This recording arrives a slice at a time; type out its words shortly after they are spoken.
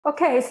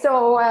Okay,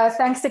 so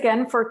thanks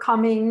again for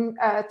coming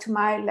to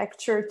my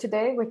lecture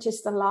today, which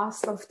is the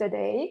last of the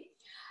day.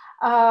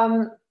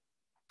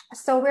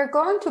 So we're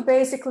going to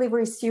basically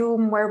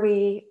resume where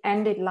we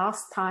ended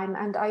last time.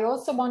 And I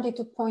also wanted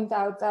to point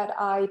out that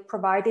I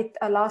provided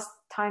last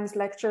time's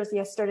lectures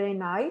yesterday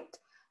night.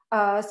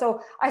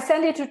 So I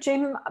sent it to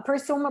Jim.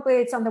 Presumably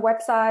it's on the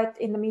website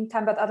in the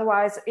meantime, but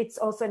otherwise it's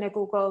also in a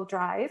Google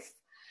Drive.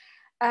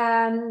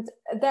 And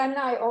then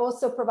I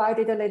also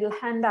provided a little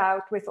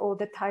handout with all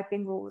the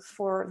typing rules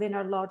for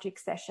linear logic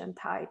session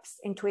types,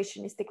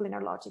 intuitionistic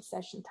linear logic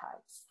session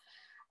types.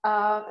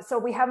 So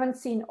we haven't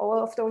seen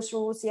all of those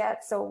rules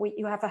yet, so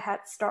you have a head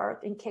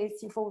start in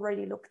case you've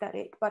already looked at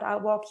it, but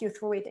I'll walk you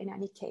through it in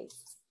any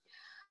case.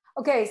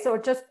 Okay, so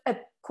just a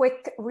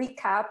quick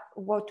recap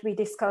what we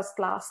discussed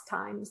last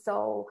time.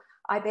 So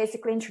I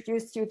basically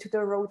introduced you to the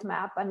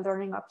roadmap and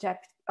learning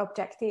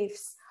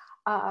objectives.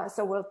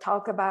 So we'll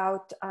talk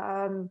about,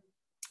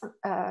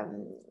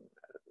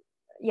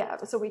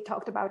 so we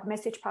talked about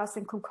message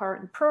passing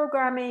concurrent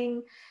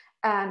programming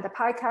and the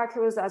pi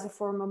calculus as a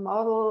formal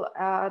model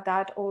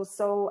that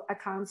also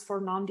accounts for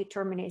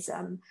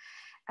non-determinism.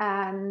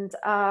 And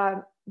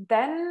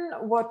then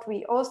what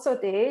we also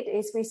did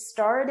is we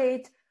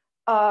started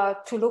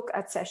to look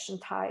at session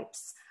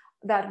types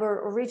that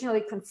were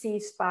originally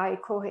conceived by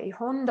Kohei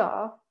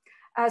Honda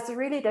as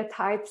really the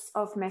types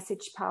of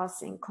message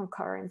passing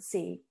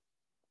concurrency.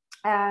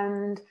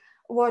 And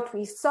what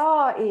we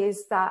saw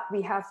is that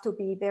we have to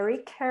be very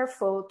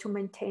careful to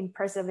maintain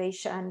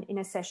preservation in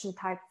a session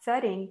type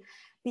setting,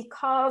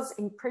 because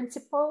in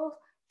principle,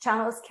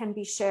 channels can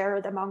be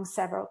shared among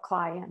several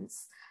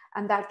clients.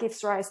 And that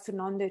gives rise to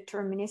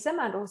non-determinism.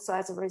 And also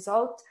as a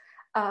result,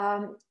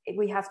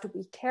 we have to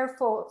be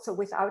careful. So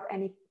without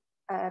any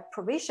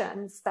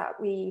provisions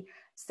that we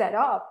set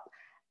up,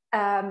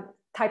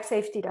 type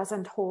safety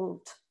doesn't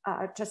hold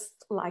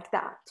just like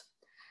that.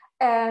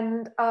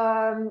 And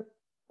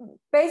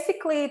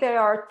basically, there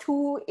are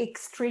two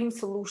extreme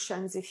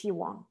solutions if you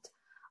want.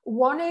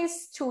 One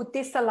is to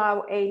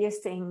disallow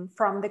aliasing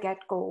from the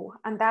get-go,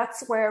 and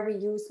that's where we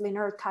use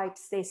linear type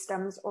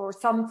systems or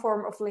some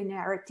form of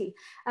linearity.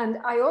 And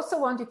I also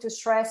wanted to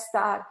stress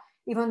that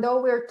even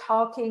though we're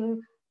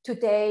talking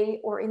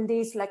today or in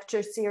this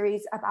lecture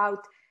series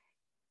about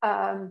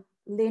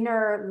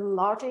linear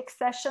logic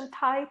session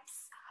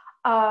types,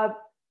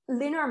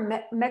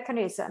 linear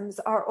mechanisms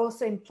are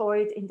also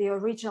employed in the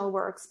original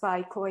works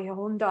by Kohei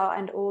Honda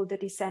and all the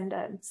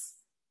descendants.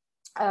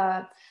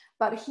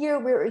 But here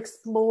we're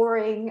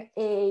exploring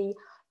a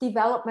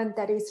development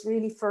that is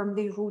really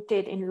firmly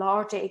rooted in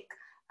logic,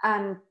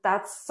 and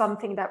that's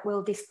something that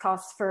we'll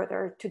discuss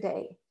further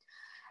today.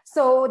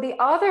 So the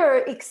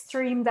other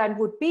extreme then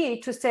would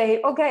be to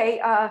say, okay,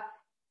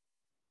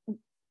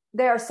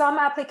 there are some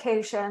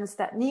applications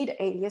that need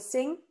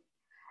aliasing,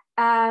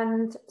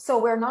 and so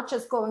we're not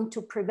just going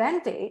to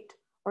prevent it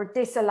or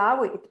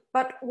disallow it,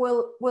 but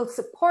we'll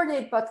support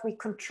it, but we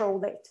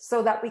control it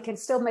so that we can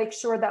still make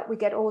sure that we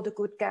get all the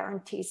good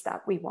guarantees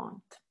that we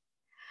want.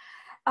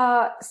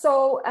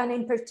 And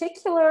in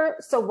particular,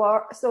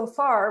 so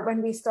far,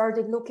 when we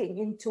started looking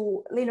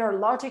into linear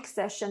logic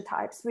session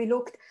types, we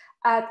looked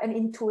at an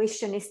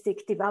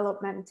intuitionistic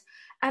development.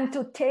 And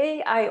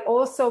today I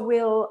also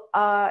will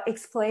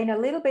explain a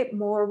little bit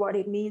more what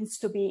it means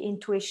to be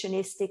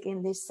intuitionistic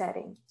in this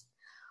setting.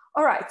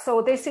 All right,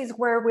 so this is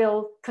where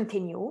we'll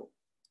continue.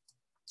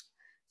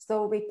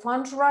 So we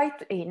plunge right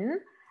in.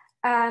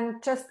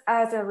 And just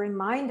as a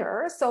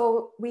reminder,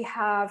 so we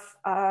have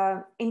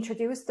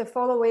introduced the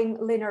following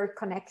linear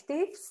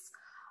connectives,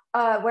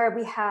 where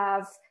we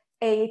have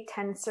A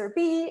tensor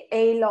B,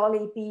 A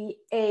lolly B,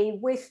 A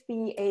with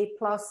B, A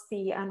plus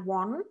B, and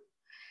 1.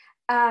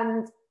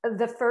 And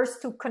the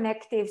first two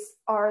connectives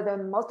are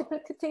the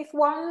multiplicative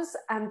ones,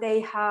 and they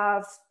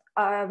have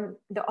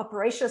the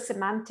operational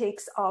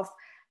semantics of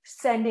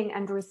sending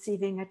and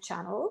receiving a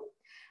channel.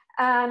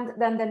 And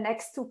then the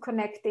next two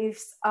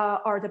connectives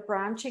are the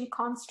branching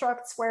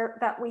constructs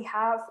that we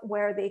have,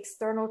 where the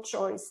external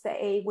choice, the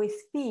A with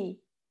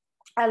B,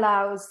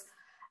 allows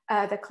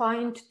the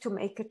client to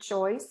make a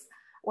choice,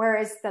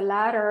 whereas the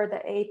latter,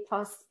 the A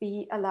plus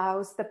B,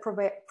 allows the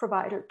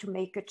provider to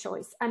make a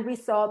choice. And we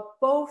saw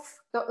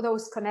both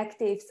those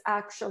connectives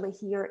actually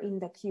here in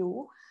the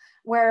queue,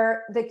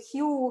 where the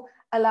queue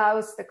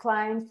allows the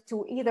client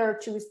to either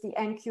choose the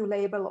NQ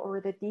label or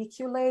the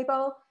DQ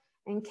label.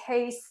 In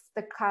case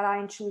the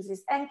client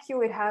chooses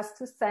NQ, it has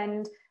to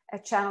send a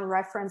channel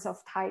reference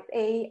of type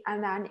A,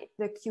 and then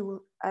the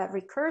queue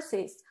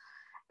recurses.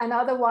 And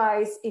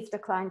otherwise, if the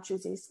client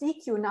chooses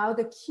DQ, now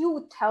the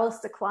queue tells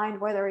the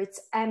client whether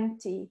it's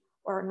empty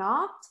or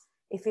not.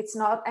 If it's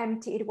not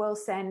empty, it will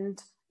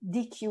send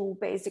DQ,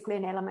 basically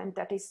an element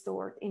that is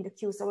stored in the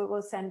queue. So it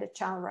will send a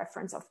channel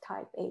reference of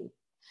type A.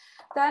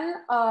 Then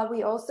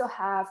we also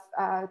have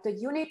the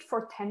unit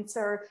for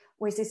tensor,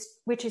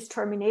 which is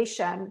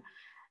termination.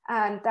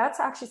 And that's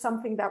actually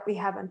something that we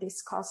haven't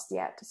discussed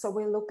yet. So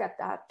we'll look at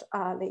that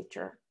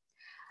later.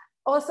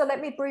 Also,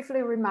 let me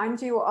briefly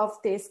remind you of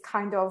this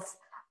kind of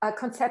a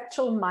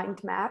conceptual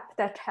mind map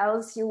that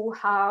tells you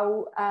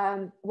how,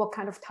 what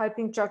kind of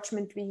typing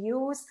judgment we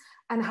use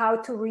and how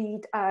to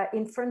read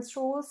inference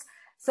rules.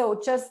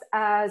 So just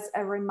as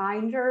a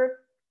reminder,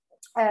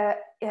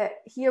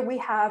 here we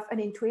have an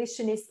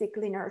intuitionistic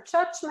linear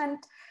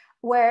judgment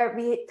where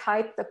we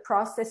type the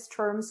process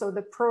term, so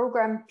the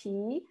program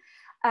P,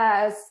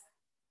 as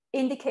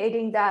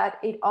indicating that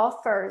it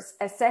offers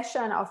a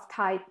session of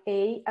type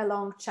A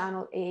along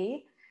channel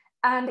A,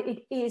 and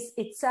it is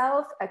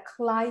itself a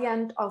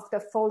client of the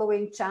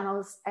following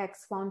channels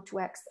X1 to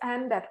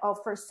Xn that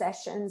offer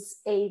sessions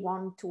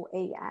A1 to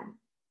AN.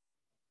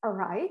 All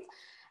right.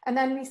 And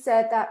then we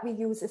said that we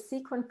use a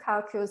sequence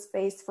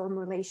calculus-based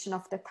formulation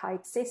of the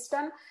type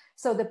system.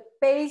 So the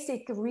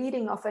basic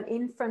reading of an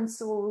inference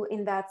rule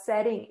in that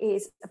setting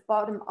is a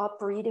bottom-up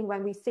reading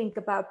when we think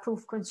about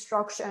proof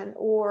construction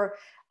or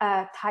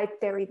type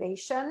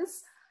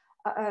derivations.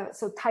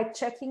 So type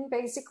checking,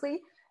 basically.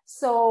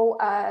 So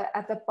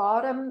at the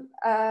bottom,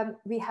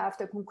 we have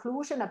the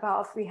conclusion,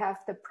 above we have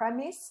the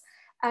premise.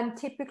 And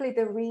typically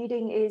the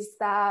reading is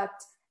that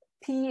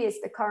P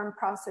is the current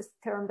process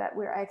term that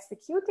we're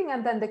executing,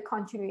 and then the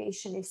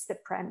continuation is the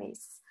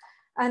premise.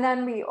 And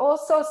then we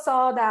also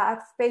saw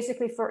that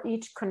basically for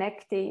each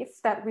connective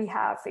that we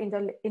have in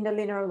the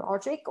linear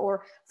logic,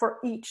 or for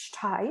each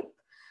type,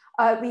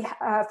 we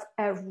have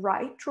a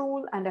right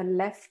rule and a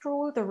left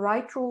rule. The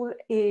right rule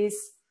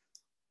is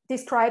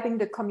describing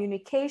the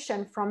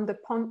communication from the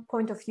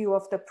point of view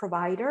of the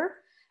provider,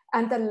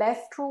 and the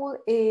left rule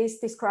is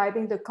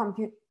describing the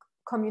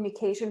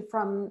communication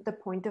from the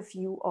point of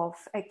view of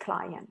a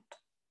client.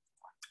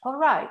 All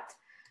right.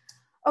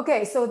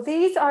 Okay, so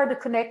these are the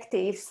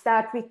connectives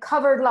that we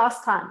covered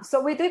last time.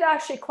 So we did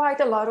actually quite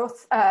a lot of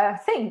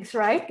things,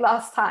 right,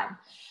 last time.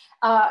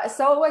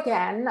 So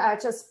again,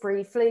 just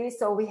briefly,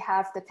 so we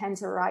have the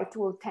tensor right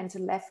rule,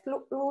 tensor left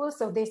rule.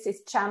 So this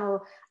is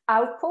channel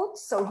output.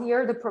 So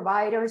here the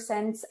provider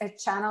sends a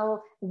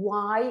channel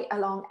Y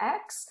along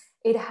X.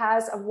 It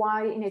has a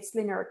Y in its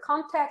linear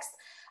context.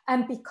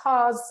 And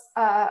because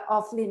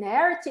of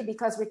linearity,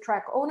 because we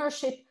track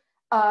ownership,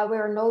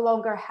 we're no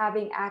longer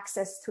having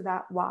access to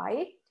that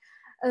Y.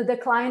 The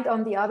client,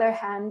 on the other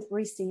hand,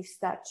 receives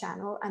that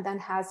channel and then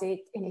has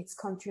it in its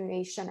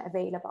continuation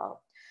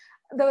available.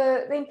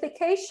 The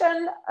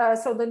implication,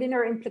 so the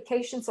linear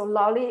implication, so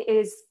lolly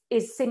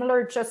is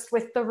similar, just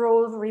with the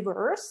role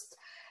reversed.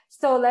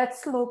 So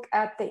let's look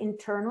at the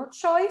internal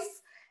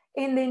choice.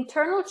 In the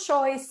internal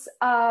choice,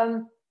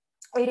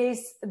 it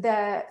is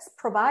the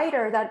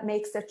provider that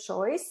makes the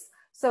choice.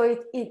 So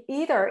it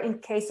either, in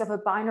case of a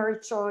binary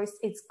choice,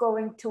 it's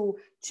going to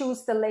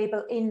choose the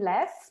label in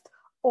left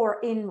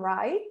or in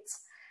right,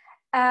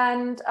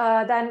 and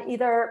then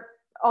either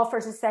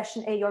offers a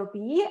session A or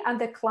B, and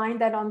the client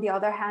then, on the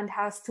other hand,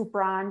 has to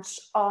branch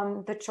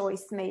on the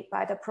choice made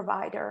by the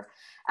provider.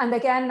 And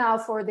again, now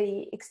for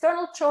the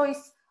external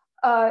choice,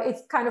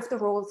 it's kind of the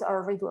roles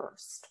are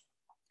reversed.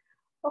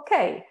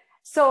 Okay.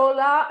 So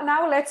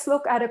now let's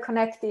look at a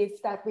connective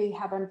that we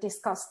haven't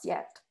discussed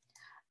yet.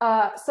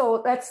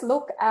 So let's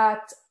look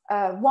at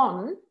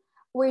one,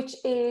 which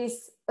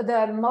is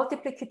the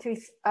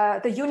multiplicative,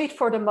 the unit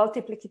for the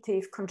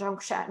multiplicative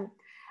conjunction.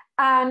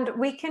 And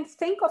we can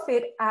think of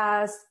it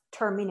as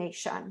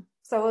termination.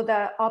 So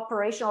the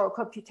operational or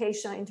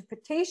computational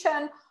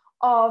interpretation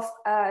of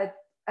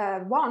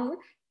one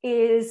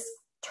is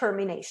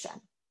termination.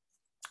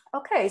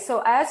 Okay,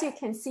 so as you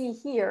can see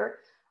here,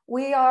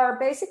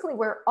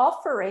 we're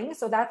offering,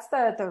 so that's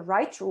the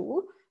right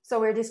rule. So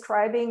we're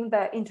describing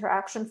the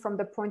interaction from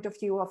the point of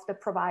view of the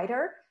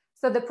provider.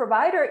 So the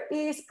provider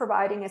is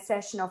providing a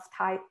session of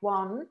type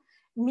 1,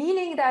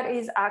 meaning that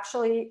is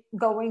actually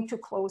going to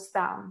close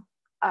down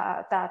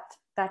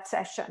that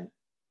session.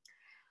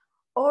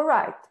 All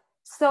right,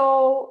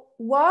 so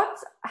what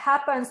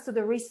happens to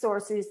the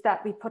resources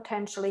that we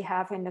potentially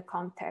have in the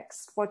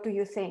context? What do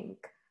you think?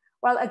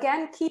 Well,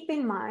 again, keep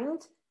in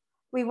mind,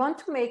 we want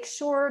to make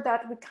sure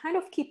that we kind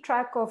of keep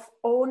track of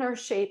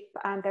ownership,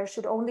 and there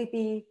should only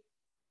be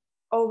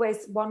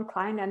always one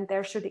client and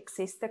there should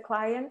exist a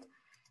client.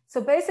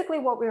 So basically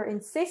what we're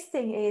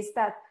insisting is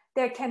that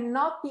there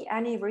cannot be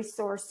any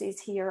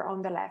resources here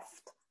on the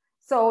left.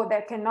 So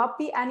there cannot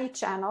be any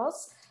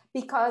channels,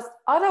 because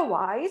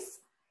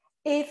otherwise,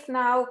 if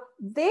now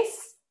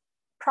this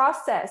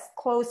process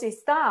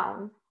closes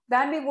down,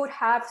 then we would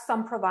have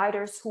some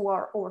providers who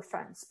are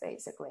orphans,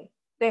 basically.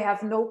 They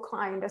have no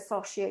client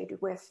associated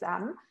with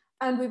them,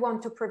 and we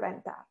want to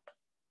prevent that.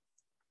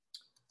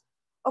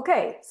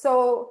 Okay,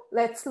 so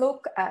let's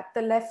look at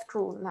the left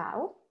rule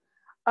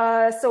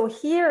now. So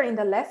here in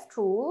the left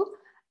rule,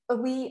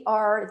 we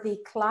are the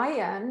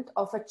client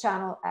of a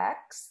channel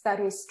X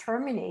that is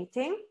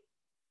terminating.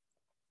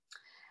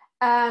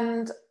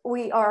 And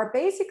we are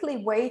basically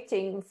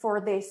waiting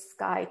for this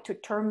guy to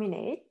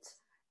terminate,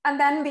 and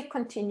then we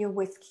continue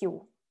with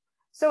Q.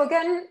 So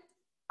again,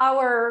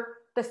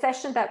 the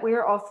session that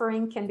we're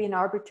offering can be an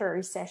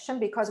arbitrary session,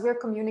 because we're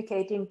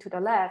communicating to the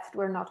left.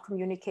 We're not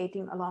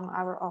communicating along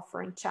our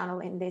offering channel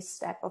in this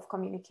step of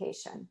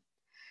communication.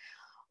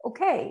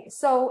 Okay,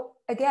 so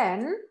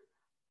again,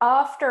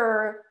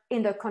 after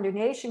in the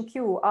continuation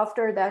queue,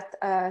 after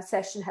that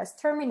session has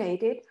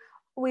terminated,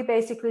 we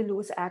basically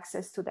lose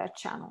access to that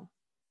channel.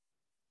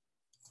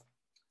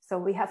 So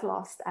we have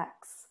lost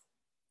X.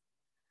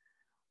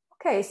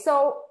 Okay,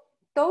 so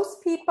those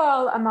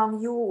people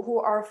among you who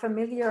are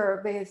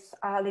familiar with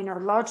linear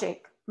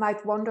logic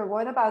might wonder,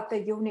 what about the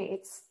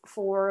units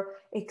for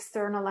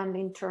external and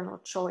internal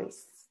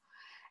choice?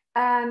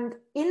 And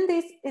in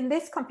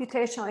this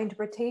computational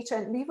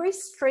interpretation, we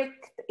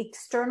restrict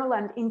external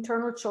and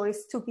internal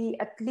choice to be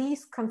at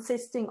least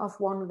consisting of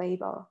one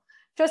label,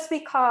 just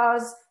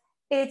because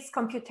it's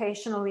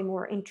computationally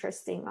more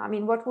interesting. I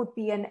mean, what would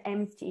be an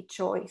empty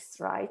choice,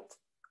 right?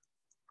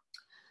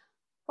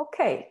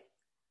 Okay,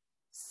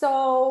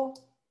 so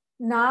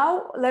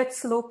now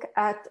let's look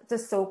at the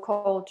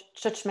so-called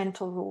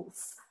judgmental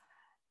rules.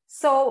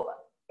 So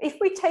if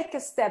we take a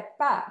step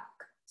back,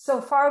 so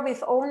far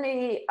we've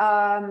only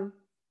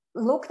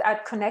looked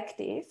at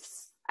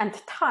connectives and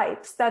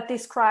types that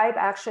describe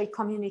actually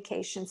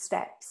communication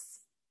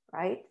steps,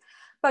 right?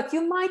 But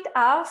you might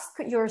ask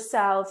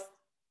yourself,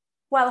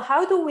 well,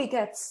 how do we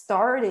get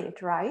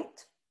started,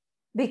 right?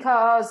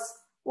 Because,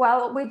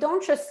 well, we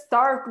don't just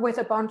start with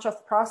a bunch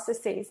of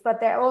processes, but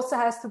there also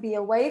has to be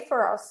a way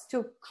for us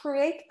to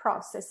create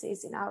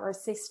processes in our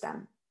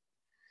system.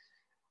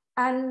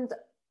 And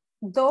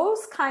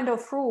those kind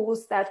of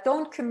rules that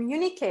don't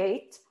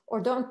communicate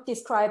or don't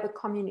describe a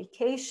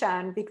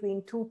communication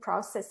between two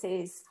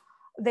processes,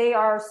 they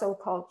are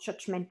so-called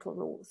judgmental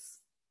rules.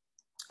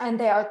 And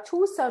there are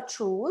two such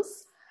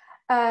rules.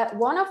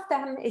 One of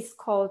them is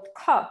called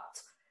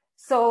cut.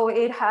 So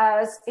it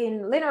has,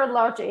 in linear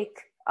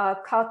logic,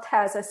 cut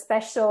has a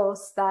special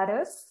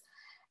status.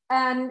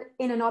 And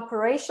in an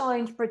operational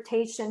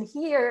interpretation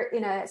here,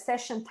 in a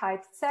session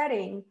type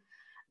setting,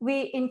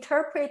 we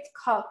interpret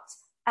cut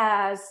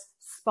as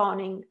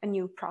spawning a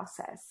new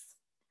process.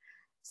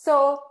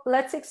 So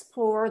let's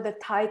explore the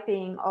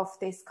typing of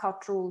this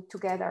cut rule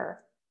together.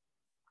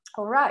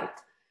 All right,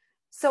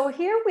 so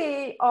here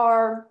we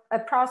are a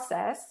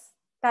process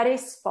that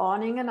is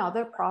spawning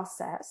another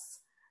process.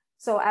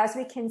 So as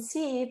we can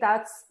see,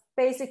 that's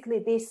basically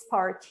this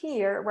part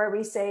here where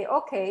we say,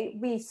 okay,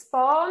 we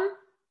spawn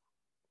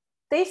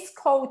this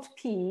code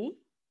P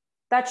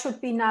that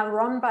should be now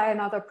run by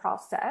another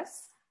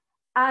process.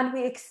 And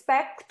we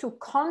expect to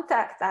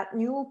contact that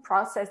new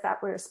process that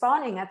we're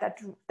spawning at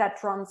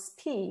that runs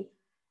P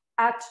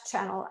at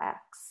channel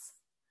X.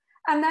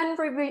 And then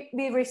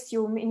we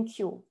resume in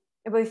Q,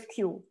 with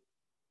Q.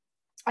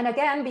 And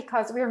again,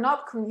 because we're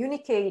not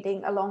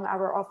communicating along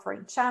our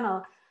offering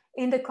channel,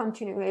 in the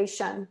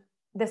continuation,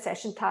 the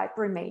session type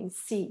remains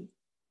C.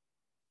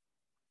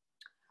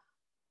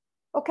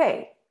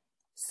 Okay,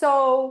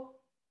 so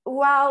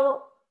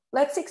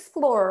let's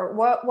explore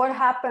what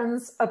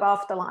happens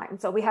above the line.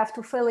 So we have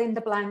to fill in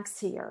the blanks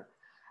here.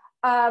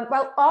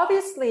 Well,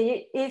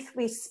 obviously, if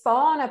we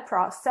spawn a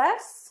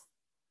process,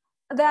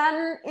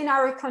 then in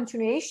our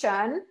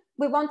continuation,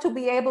 we want to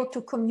be able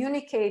to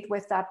communicate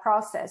with that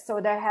process.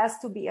 So there has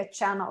to be a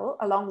channel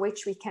along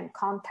which we can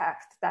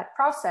contact that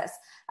process.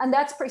 And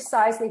that's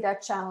precisely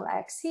that channel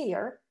X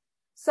here.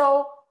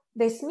 So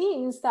this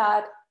means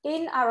that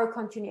in our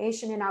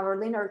continuation, in our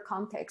linear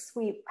context,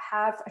 we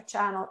have a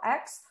channel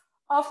X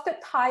of the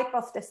type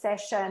of the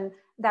session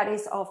that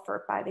is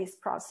offered by this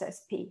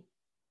process P.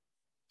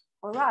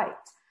 All right.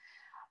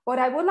 What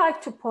I would like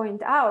to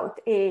point out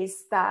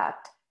is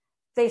that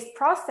this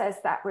process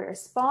that we're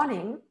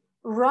spawning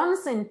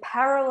runs in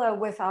parallel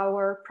with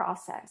our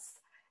process.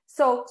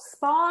 So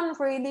spawn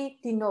really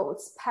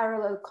denotes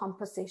parallel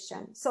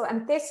composition. So,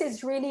 and this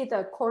is really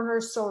the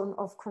cornerstone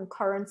of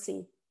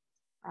concurrency,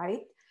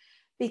 right?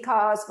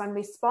 Because when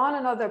we spawn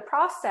another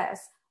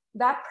process,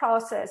 that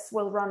process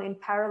will run in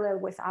parallel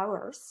with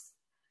ours.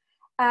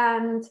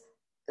 And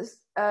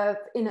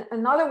in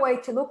another way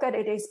to look at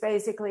it is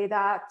basically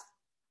that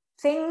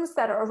things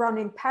that are run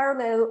in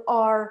parallel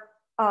are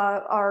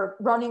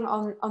running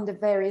on the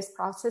various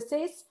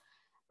processes.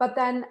 But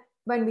then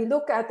when we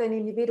look at an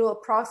individual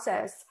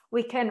process,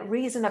 we can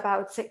reason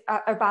about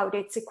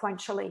it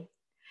sequentially.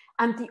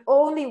 And the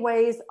only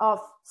ways of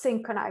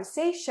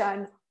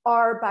synchronization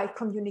are by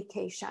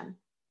communication,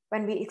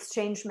 when we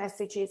exchange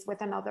messages with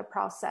another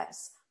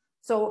process.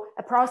 So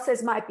a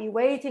process might be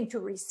waiting to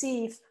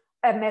receive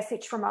a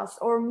message from us,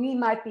 or we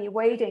might be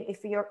waiting,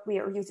 if we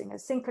are using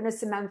asynchronous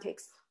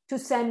semantics, to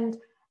send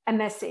a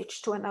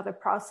message to another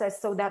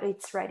process so that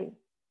it's ready.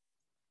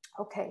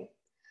 Okay.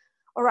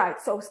 All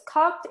right, so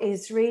cut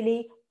is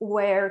really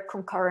where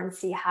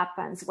concurrency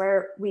happens,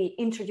 where we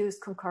introduce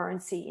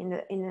concurrency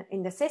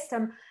in the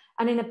system.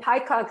 And in a pi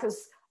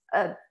calculus,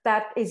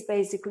 that is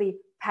basically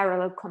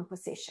parallel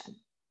composition.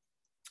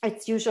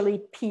 It's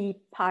usually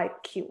P pi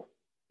Q,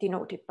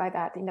 denoted by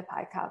that in the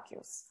pi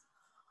calculus.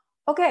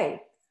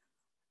 Okay,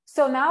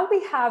 so now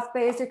we have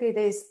basically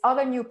this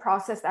other new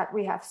process that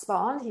we have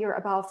spawned here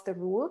above the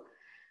rule.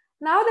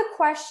 Now the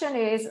question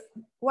is,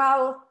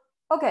 well,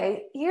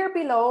 okay, here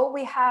below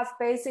we have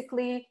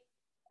basically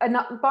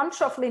a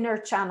bunch of linear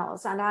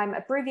channels, and I'm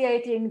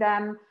abbreviating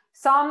them,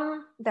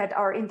 some that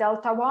are in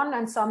delta 1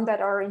 and some that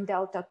are in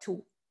delta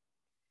 2.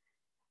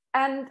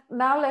 And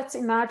now let's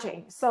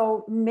imagine,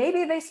 so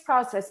maybe this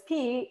process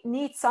P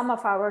needs some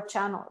of our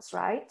channels,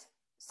 right?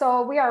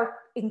 So we are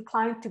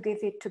inclined to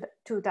give it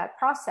to that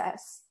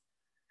process.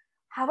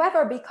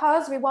 However,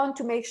 because we want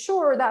to make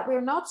sure that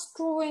we're not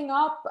screwing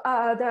up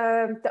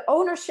the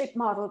ownership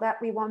model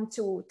that we want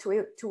to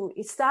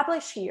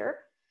establish here,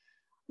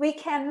 we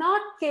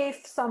cannot give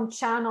some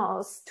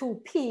channels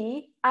to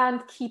P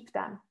and keep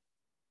them.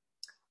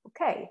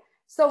 Okay,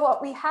 so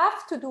what we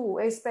have to do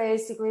is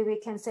basically we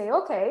can say,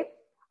 okay,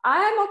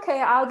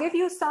 I'll give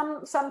you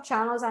some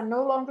channels, I'm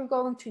no longer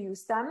going to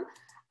use them,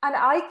 and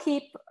I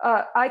keep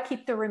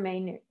the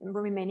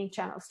remaining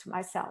channels to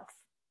myself.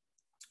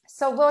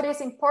 So what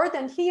is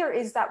important here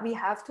is that we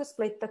have to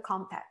split the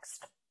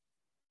context.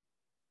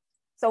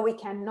 So we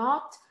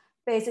cannot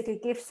basically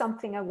give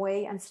something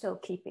away and still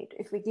keep it.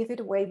 If we give it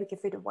away, we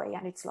give it away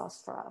and it's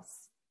lost for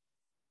us.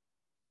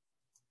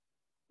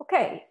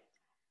 Okay,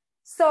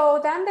 so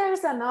then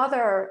there's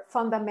another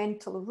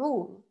fundamental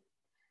rule,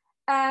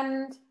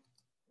 and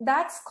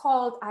that's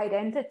called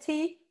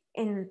identity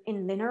in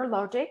linear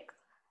logic.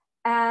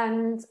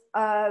 And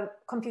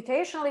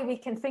computationally, we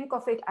can think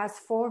of it as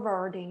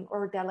forwarding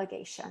or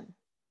delegation.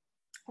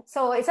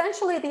 So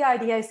essentially, the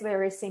idea is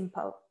very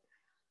simple.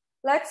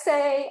 Let's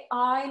say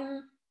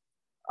I'm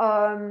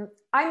right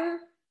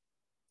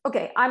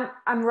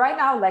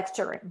now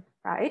lecturing,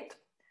 right?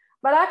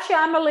 But actually,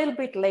 I'm a little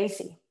bit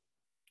lazy.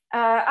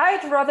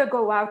 I'd rather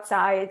go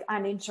outside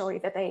and enjoy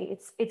the day.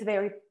 It's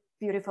very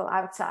beautiful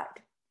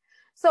outside.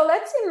 So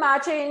let's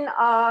imagine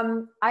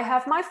I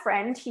have my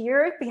friend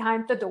here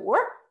behind the door,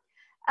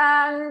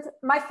 and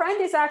my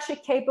friend is actually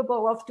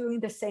capable of doing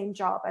the same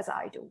job as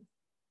I do.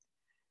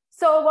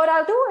 So what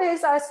I'll do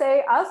is I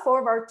say, I'll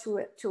forward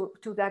to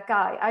that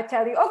guy. I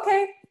tell you,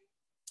 okay,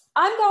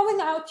 I'm going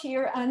out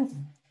here and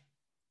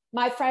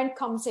my friend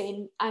comes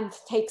in and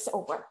takes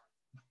over,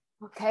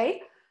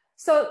 okay?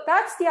 So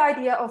that's the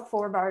idea of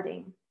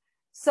forwarding.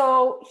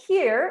 So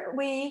here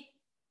we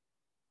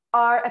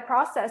are a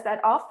process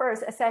that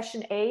offers a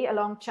session A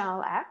along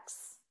channel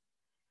X,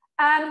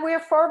 and we're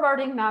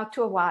forwarding now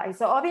to a Y.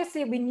 So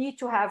obviously we need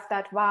to have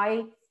that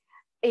Y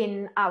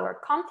in our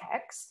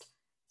context.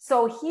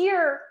 So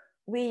here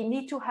we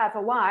need to have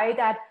a Y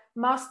that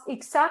must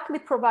exactly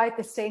provide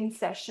the same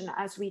session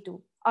as we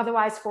do.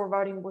 Otherwise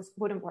forwarding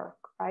wouldn't work,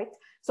 right?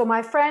 So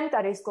my friend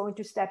that is going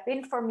to step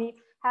in for me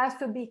has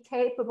to be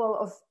capable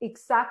of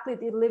exactly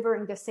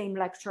delivering the same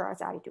lecture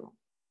as I do.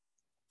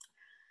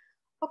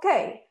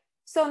 Okay,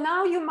 so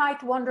now you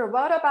might wonder,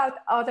 what about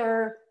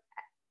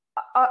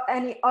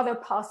any other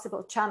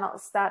possible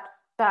channels that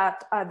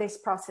this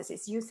process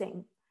is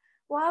using?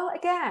 Well,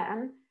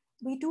 again,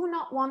 we do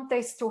not want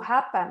this to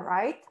happen,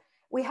 right?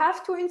 We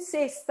have to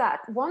insist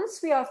that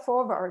once we are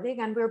forwarding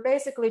and we're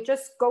basically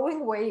just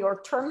going away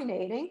or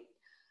terminating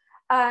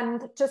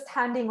and just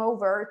handing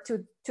over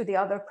to the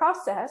other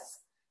process,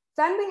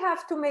 then we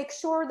have to make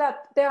sure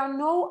that there are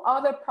no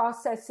other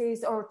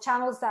processes or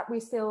channels that we're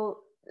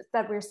still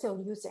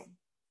using.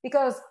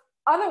 Because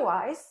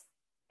otherwise,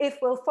 if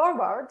we'll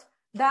forward,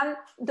 then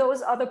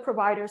those other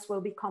providers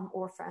will become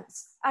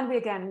orphans. And we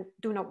again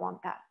do not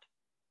want that.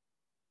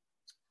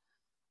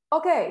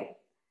 Okay,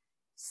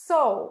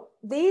 so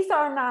these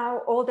are now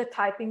all the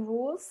typing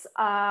rules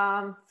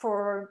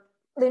for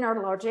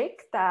linear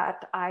logic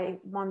that I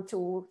want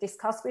to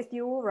discuss with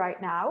you right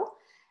now.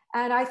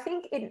 And I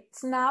think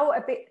it's now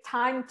a bit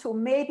time to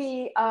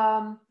maybe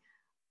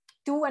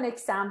do an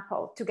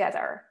example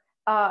together.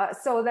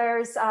 So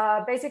there's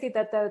basically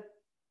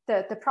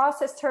the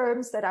process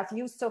terms that I've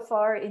used so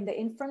far in the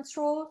inference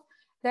rule.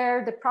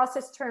 They're the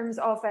process terms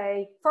of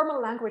a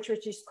formal language,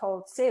 which is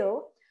called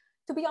SIL.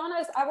 To be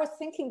honest, I was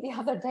thinking the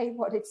other day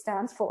what it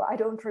stands for. I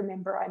don't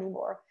remember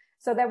anymore.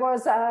 So there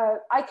was,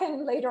 I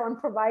can later on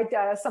provide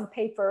some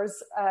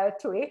papers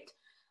to it.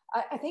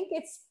 I think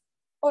it's,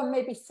 or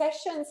maybe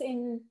sessions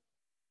in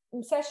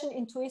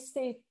session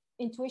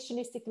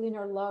intuitionistic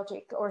linear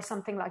logic or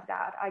something like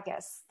that, I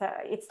guess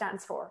it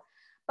stands for.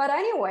 But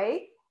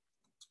anyway,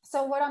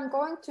 so what I'm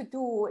going to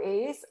do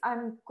is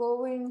I'm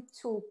going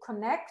to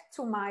connect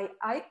to my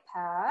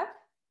iPad.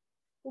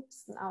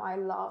 Oops, now I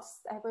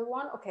lost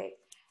everyone. Okay.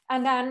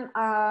 And then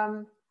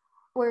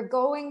we're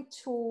going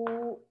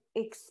to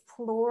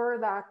explore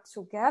that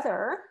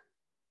together.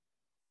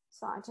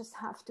 So I just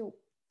have to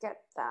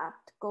get that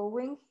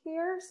going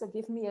here. So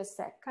give me a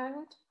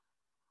second.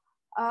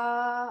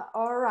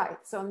 All right,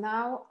 so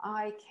now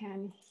I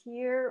can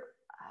here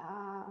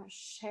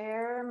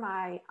share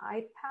my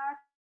iPad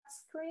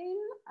screen,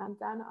 and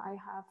then I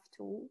have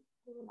to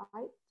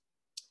write.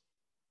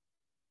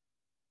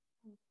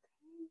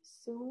 Okay,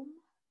 Zoom.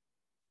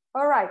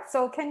 All right,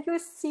 so can you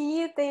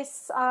see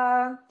this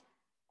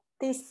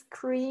this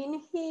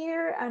screen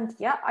here? And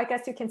yeah, I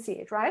guess you can see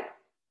it, right?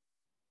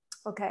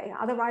 Okay,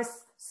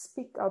 otherwise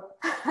speak up.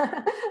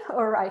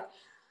 All right.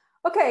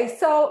 Okay,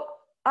 so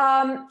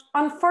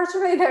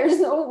Unfortunately, there is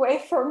no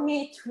way for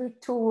me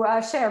to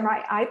share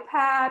my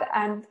iPad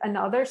and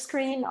another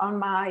screen on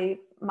my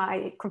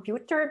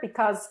computer,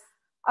 because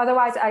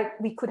otherwise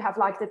we could have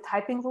like the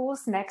typing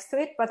rules next to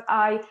it. But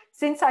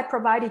since I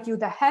provided you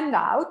the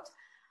handout,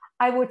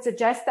 I would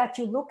suggest that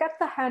you look at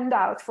the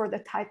handout for the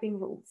typing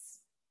rules.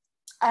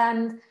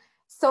 And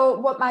so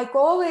what my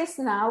goal is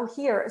now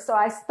here, so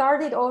I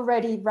started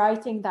already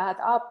writing that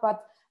up,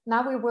 but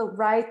now we will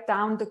write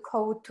down the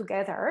code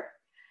together.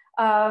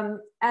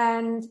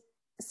 And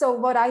so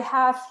what I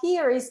have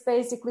here is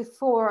basically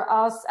for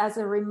us as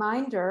a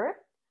reminder.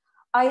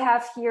 I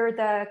have here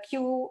the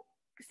queue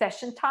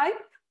session type.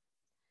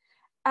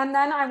 And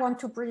then I want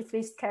to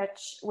briefly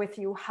sketch with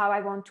you how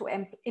I want to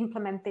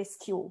implement this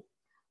queue.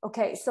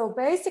 Okay, so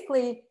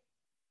basically,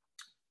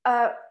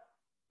 I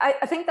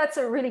think that's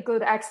a really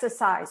good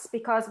exercise,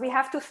 because we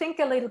have to think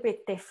a little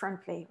bit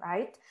differently,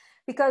 right?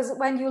 Because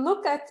when you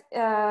look at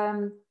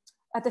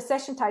the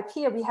session type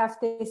here, we have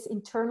this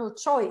internal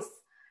choice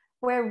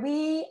where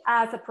we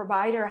as a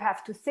provider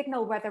have to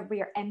signal whether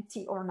we are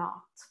empty or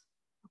not,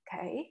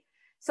 okay?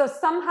 So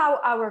somehow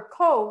our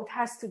code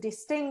has to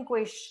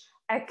distinguish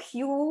a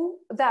queue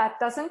that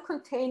doesn't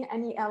contain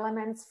any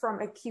elements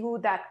from a queue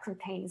that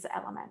contains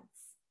elements.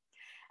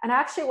 And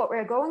actually what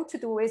we're going to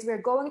do is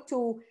we're going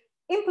to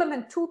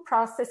implement two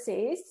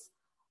processes.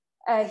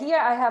 Here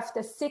I have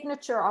the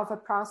signature of a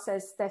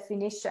process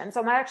definition.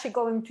 So I'm actually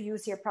going to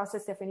use here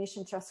process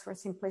definition just for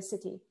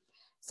simplicity.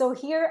 So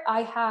here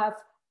I have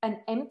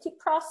an empty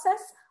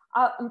process.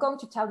 I'm going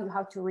to tell you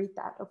how to read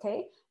that,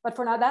 okay? But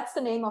for now, that's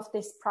the name of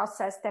this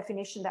process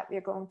definition that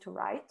we're going to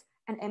write,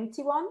 an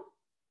empty one.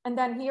 And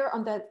then here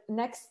on the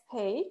next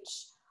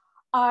page,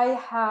 I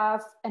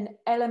have an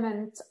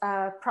element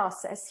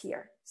process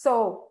here.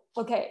 So,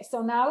 okay,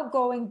 so now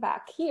going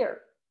back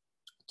here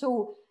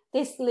to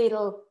this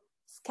little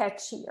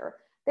sketch here.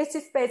 This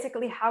is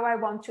basically how I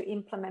want to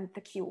implement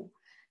the queue.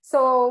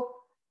 So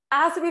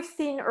as we've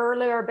seen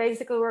earlier,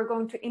 basically we're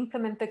going to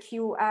implement the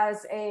queue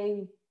as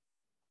a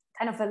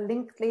kind of a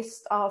linked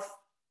list of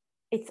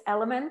its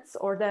elements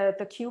or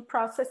the queue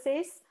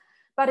processes.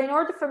 But in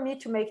order for me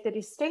to make the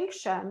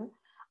distinction,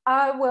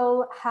 I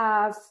will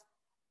have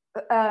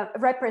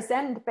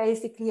represent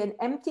basically an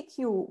empty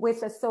queue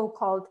with a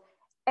so-called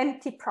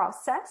empty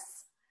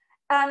process.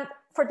 And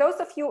for those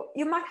of you,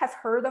 you might have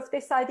heard of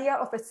this idea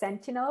of a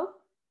sentinel,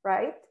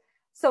 right?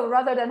 So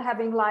rather than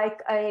having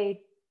like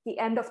the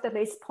end of the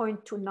list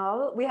point to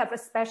null, we have a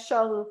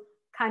special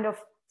kind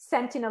of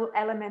sentinel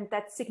element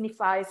that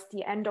signifies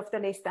the end of the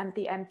list and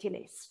the empty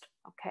list,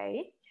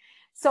 okay?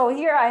 So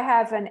here I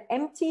have an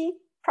empty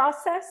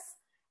process.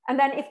 And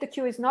then if the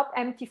queue is not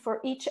empty for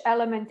each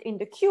element in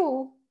the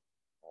queue,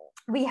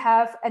 we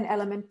have an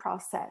element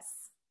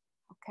process,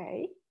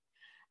 okay?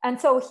 And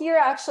so here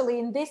actually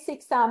in this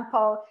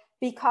example,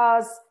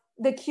 because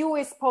the queue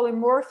is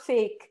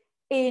polymorphic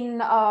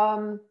in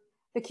a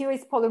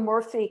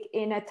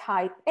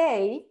type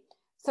A,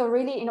 so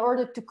really in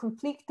order to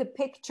complete the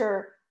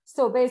picture,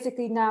 so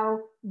basically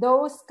now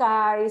those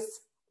guys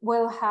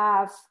will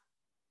have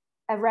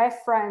a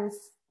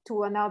reference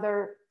to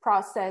another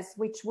process,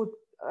 which would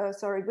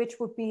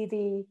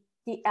be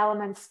the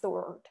element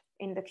stored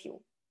in the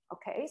queue.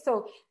 Okay,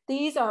 so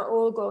these are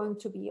all going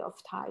to be of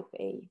type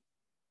A.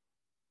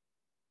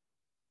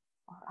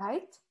 All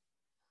right.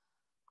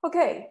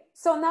 Okay,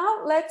 so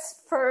now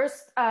let's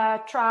first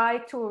try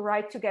to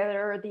write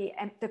together the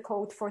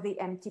code for the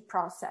empty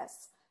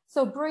process.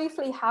 So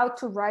briefly, how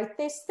to write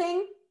this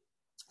thing.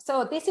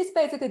 So this is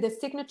basically the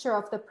signature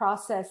of the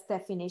process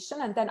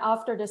definition. And then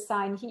after the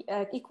sign,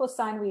 equal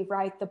sign, we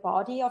write the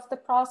body of the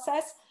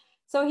process.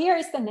 So here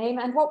is the name.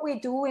 And what we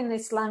do in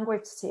this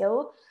language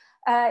still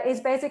is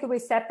basically we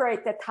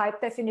separate the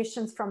type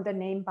definitions from the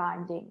name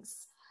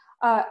bindings.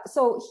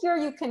 So here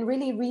you can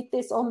really read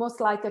this almost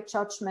like a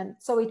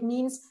judgment. So it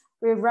means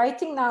we're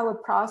writing now a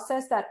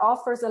process that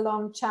offers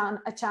along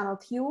a channel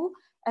Q,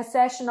 a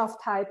session of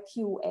type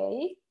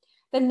QA.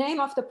 The name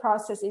of the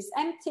process is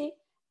empty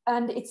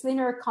and its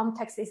linear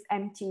context is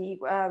empty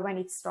when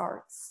it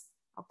starts,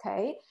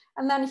 okay?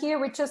 And then here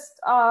we just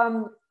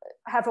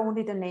have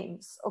only the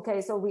names,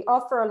 okay? So we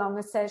offer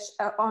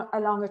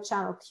along a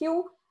channel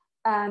Q,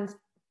 and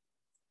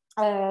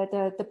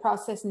the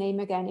process name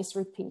again is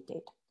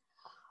repeated.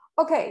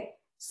 Okay,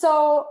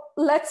 so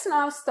let's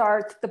now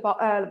start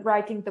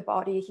writing the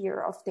body here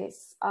of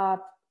this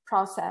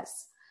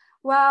process.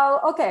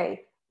 Well,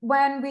 okay,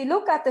 when we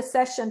look at the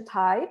session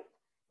type,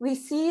 we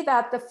see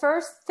that the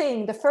first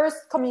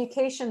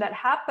communication that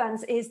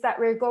happens is that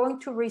we're going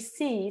to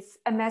receive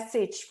a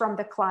message from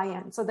the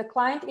client. So the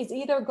client is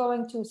either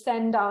going to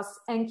send us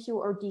NQ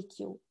or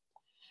DQ,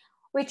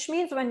 which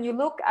means when you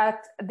look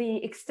at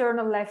the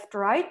external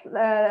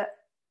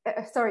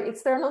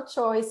external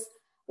choice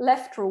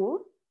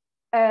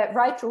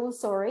right rule,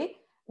 sorry,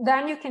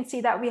 then you can see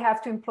that we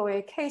have to employ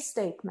a case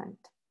statement.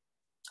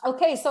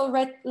 Okay, so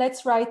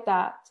let's write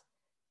that.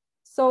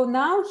 So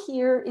now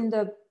here in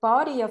the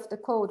body of the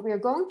code, we are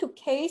going to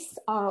case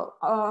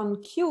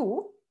on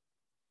Q.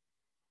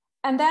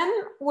 And then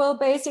we'll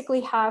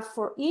basically have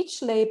for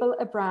each label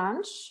a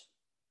branch.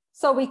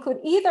 So we could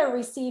either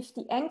receive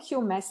the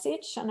enqueue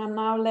message, and I'm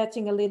now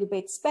letting a little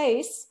bit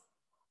space,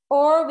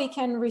 or we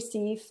can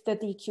receive the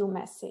dequeue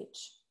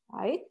message,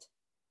 right?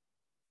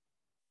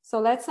 So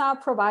let's now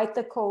provide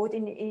the code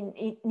in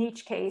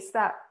each case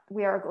that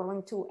we are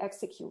going to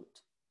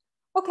execute.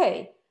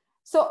 Okay,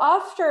 so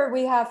after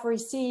we have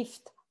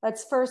received,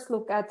 let's first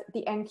look at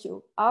the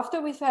enqueue.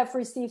 After we have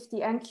received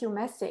the enqueue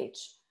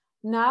message,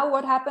 now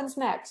what happens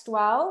next?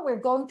 Well, we're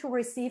going to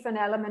receive an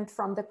element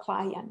from the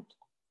client.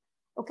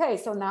 Okay,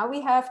 so now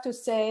we have to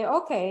say,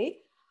 okay,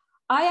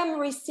 I am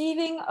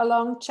receiving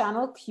along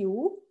channel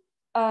queue.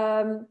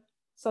 So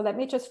let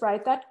me just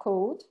write that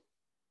code.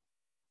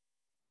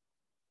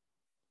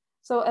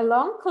 So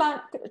along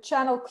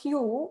channel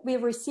Q, we're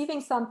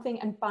receiving something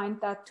and bind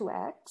that to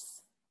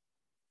X.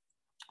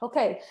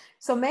 Okay,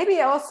 so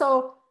maybe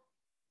also,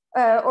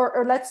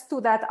 or let's do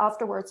that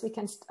afterwards. We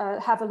can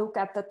have a look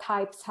at the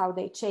types, how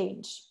they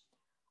change.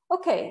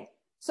 Okay,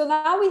 so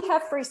now we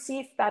have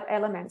received that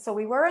element. So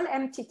we were an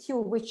empty queue,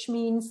 which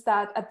means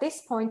that at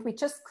this point, we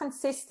just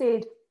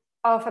consisted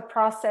of a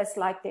process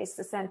like this,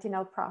 the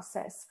Sentinel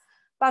process.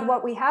 But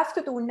what we have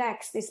to do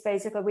next is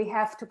basically we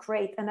have to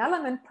create an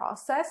element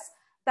process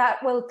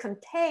that will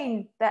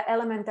contain the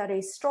element that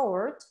is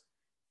stored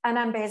and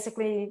then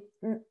basically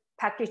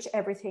package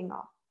everything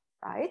up,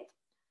 right?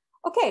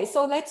 Okay,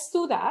 so let's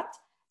do that.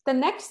 The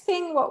next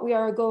thing what we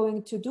are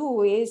going to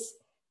do is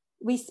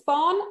we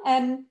spawn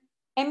an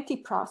empty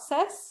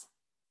process.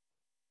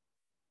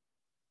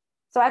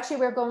 So actually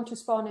we're going to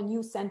spawn a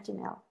new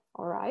Sentinel,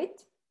 all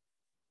right?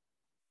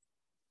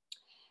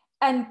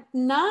 And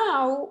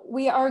now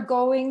we are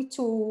going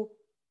to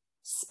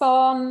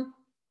spawn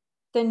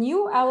the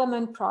new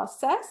element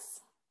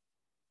process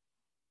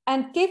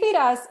and give it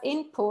as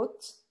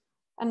input.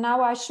 And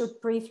now I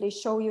should briefly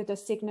show you the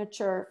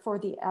signature for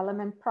the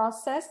element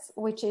process,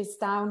 which is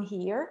down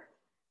here.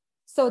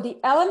 So the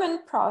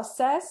element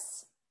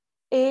process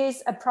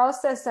is a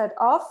process that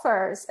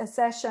offers a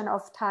session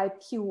of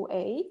type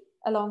QA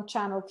along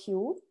channel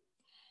Q.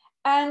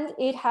 And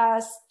it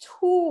has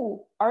two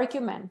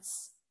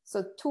arguments.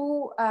 So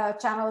two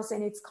channels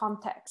in its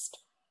context.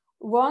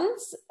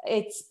 Once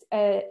it's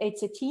a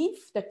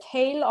thief, the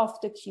tail of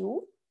the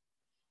queue,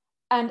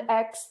 and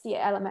X, the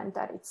element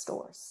that it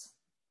stores.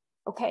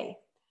 Okay,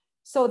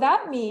 so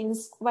that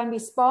means when we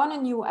spawn a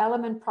new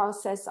element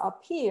process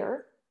up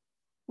here,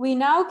 we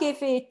now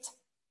give it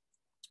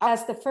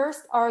as the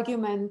first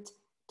argument,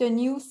 the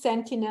new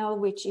Sentinel,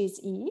 which is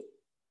E.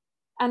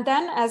 And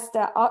then as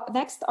the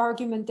next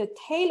argument, the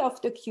tail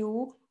of the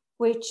queue,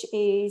 which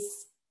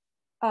is,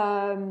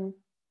 I'm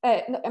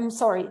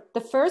sorry,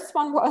 the first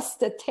one was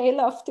the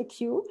tail of the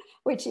queue,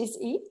 which is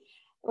E,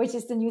 which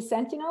is the new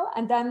Sentinel,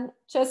 and then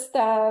just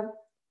the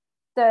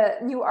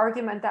new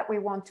argument that we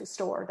want to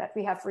store that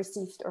we have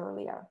received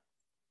earlier.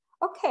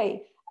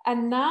 Okay,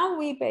 and now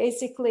we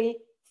basically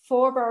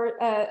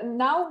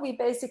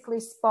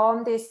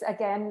spawn this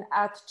again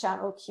at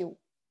channel Q,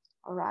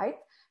 all right?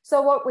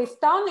 So what we've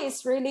done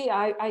is really,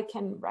 I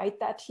can write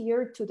that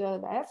here to the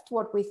left.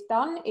 What we've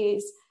done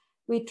is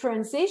we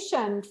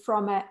transitioned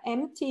from an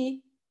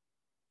empty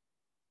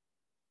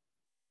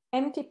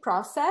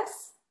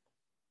process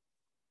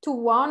to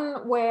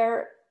one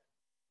where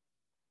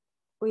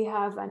we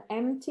have an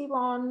empty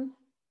one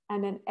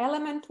and an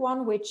element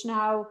one, which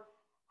now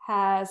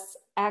has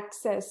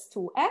access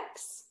to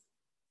X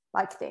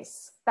like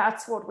this.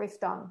 That's what we've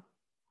done,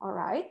 all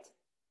right?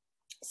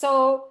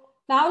 So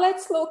now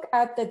let's look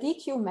at the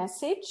dequeue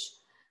message.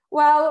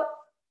 Well,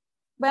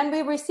 when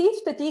we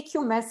receive the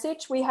dequeue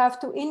message, we have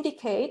to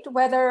indicate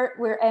whether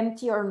we're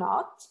empty or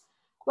not.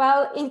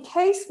 Well, in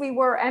case we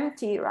were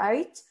empty,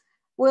 right,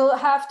 we'll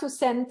have to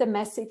send the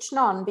message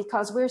none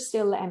because we're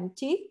still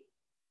empty.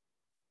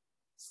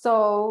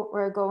 So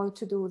we're going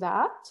to do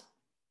that.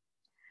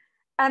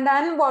 And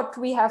then what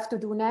we have to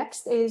do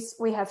next is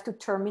we have to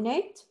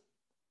terminate.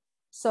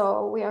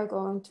 So we are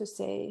going to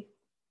say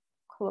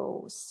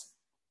close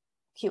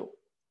queue.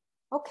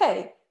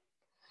 Okay.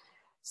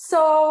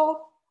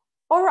 So,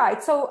 all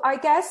right. So I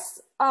guess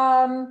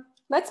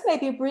let's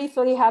maybe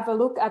briefly have a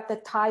look at the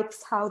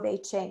types, how they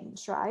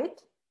change, right?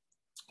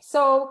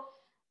 So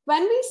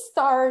when we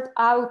start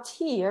out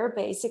here,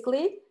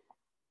 basically,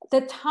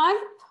 the type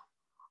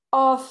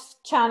of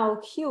channel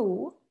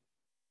Q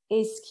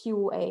is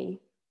QA.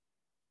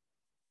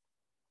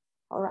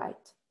 All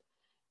right.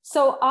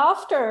 So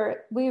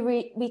after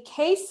we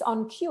case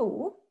on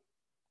Q,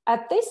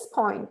 at this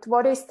point,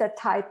 what is the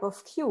type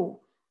of Q?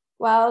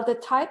 Well, the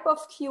type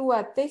of Q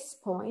at this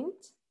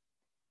point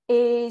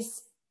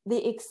is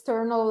the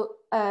external,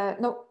 it's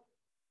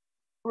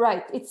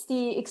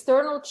the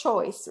external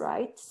choice,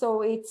 right?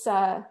 So it's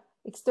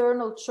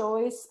external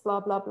choice, blah,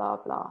 blah, blah,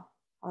 blah,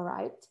 all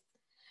right?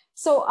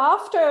 So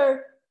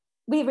after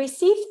we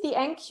receive the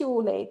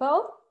enqueue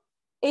label,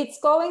 it's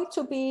going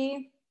to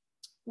be,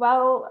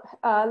 well,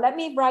 let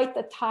me write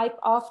the type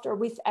after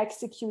we've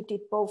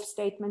executed both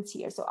statements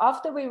here. So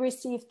after we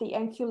receive the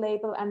enqueue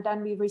label and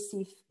then we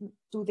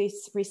do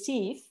this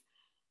receive,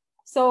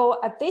 So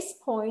at this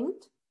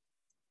point,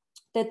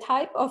 the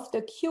type of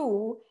the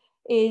queue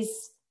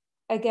is,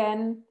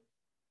 again,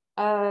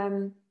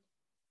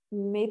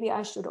 maybe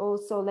I should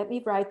also, let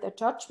me write the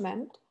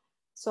judgment.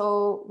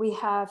 So we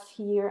have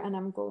here, and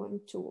I'm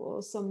going to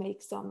also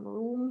make some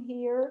room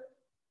here.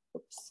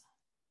 Oops.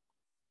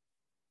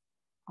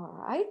 All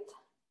right.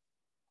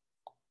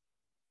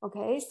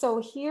 Okay,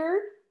 so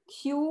here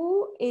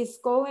Q is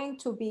going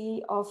to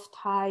be of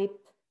type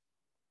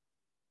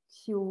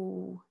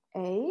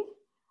QA.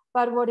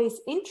 But what is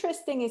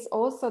interesting is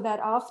also that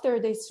after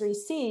this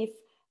receive,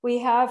 we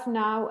have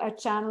now a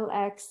channel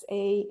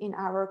XA in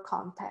our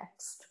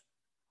context.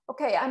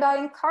 Okay, and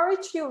I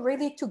encourage you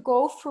really to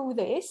go through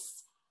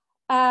this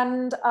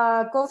and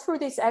go through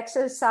this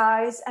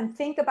exercise and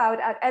think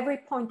about at every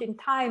point in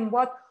time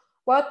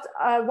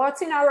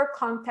what's in our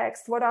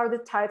context, what are the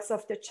types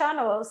of the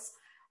channels,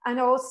 and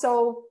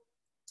also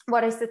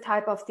what is the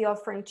type of the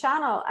offering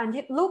channel. And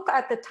you look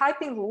at the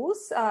typing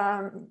rules.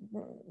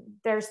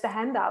 There's the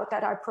handout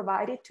that I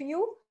provided to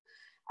you,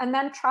 and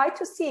then try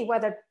to see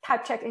whether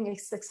type checking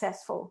is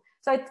successful.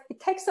 So it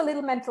takes a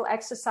little mental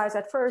exercise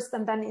at first,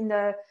 and then in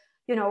the,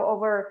 you know,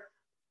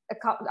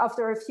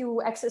 after a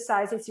few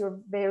exercises, you're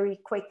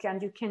very quick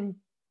and you can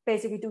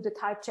basically do the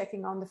type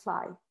checking on the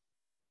fly.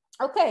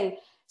 Okay,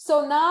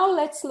 so now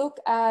let's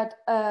look at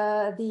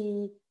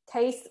the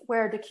case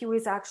where the queue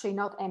is actually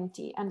not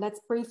empty, and let's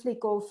briefly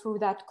go through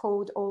that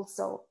code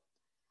also.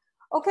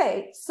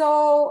 Okay,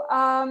 so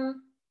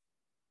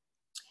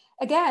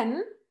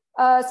again,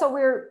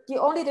 so the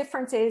only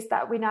difference is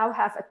that we now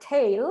have a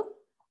tail,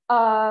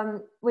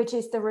 which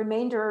is the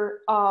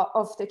remainder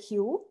of the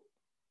queue,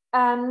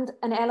 and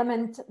an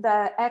element,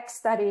 the X,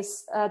 that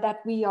is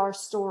that we are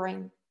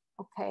storing.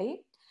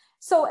 Okay,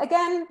 so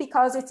again,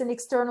 because it's an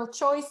external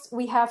choice,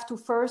 we have to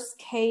first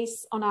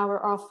case on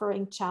our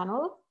offering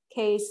channel,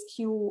 case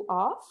Q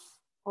off.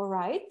 All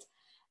right,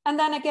 and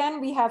then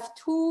again we have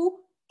two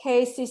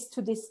cases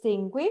to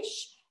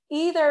distinguish.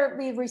 Either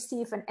we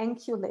receive an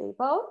NQ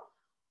label,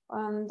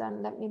 and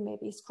then let me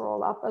maybe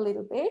scroll up a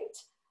little bit,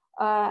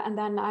 and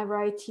then I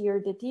write here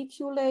the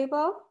DQ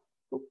label.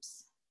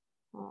 Oops.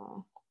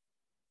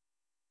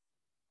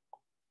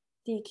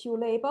 DQ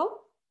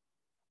label.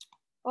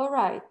 All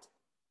right,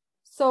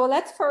 so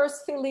let's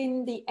first fill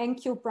in the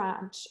NQ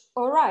branch.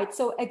 All right,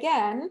 so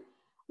again,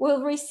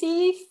 we'll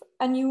receive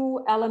a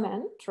new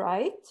element,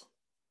 right?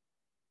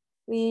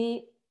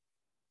 We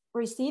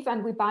receive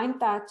and we bind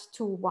that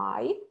to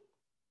Y.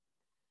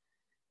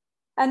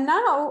 And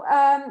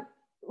now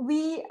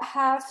we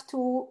have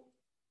to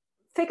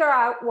figure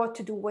out what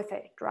to do with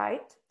it,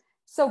 right?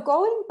 So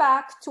going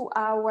back to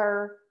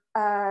our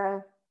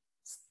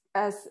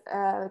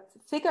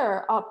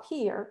figure up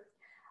here,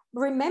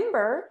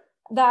 remember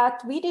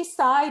that we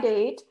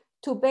decided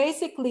to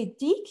basically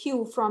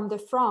DQ from the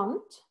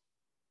front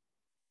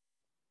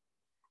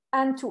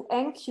and to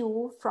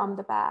NQ from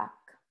the back,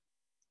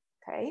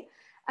 okay?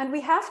 And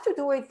we have to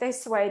do it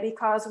this way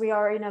because we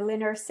are in a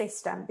linear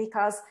system,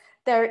 because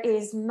there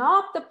is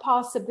not the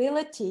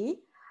possibility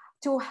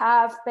to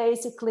have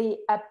basically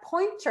a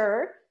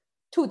pointer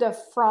to the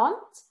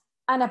front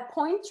and a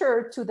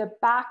pointer to the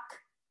back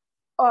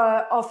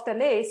of the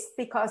list,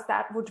 because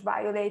that would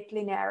violate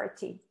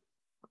linearity,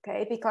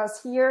 okay?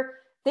 Because here,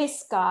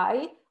 this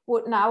guy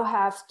would now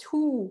have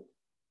two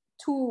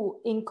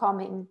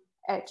incoming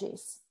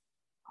edges,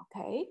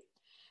 okay?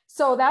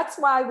 So that's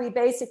why we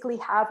basically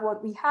have,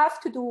 what we have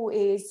to do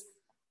is,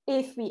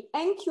 if we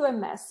NQ a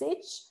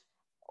message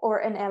or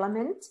an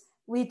element,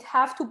 we'd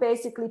have to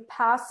basically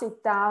pass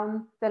it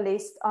down the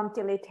list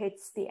until it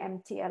hits the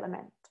empty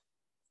element.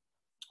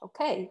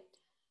 Okay,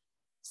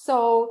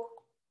 so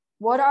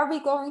what are we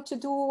going to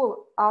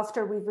do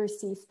after we've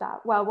received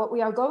that? Well, what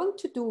we are going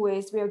to do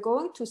is we are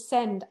going to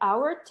send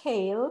our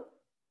tail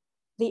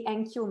the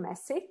NQ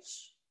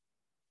message,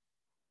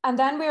 and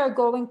then we are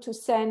going to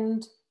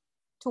send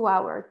to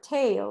our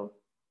tail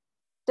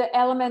the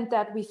element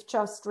that we've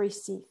just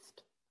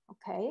received,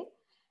 okay?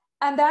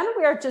 And then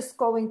we are just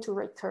going to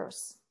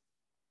recurse.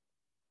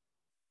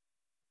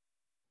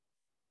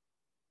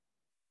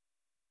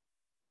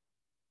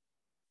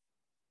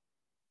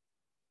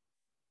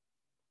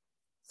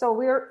 So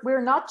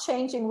we're not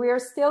changing, we're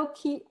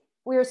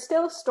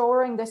still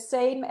storing the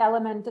same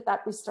element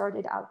that we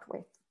started out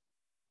with.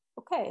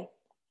 Okay.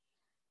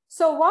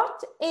 So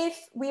what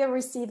if we are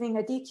receiving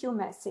a DQ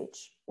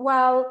message?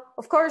 Well,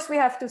 of course, we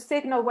have to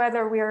signal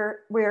whether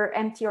we're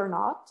empty or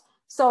not.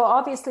 So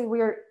obviously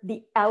we're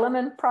the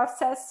element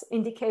process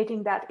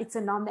indicating that it's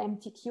a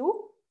non-empty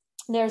queue.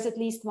 There's at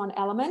least one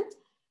element.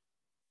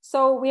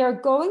 So we are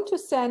going to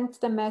send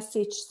the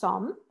message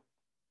sum.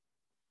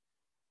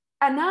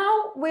 And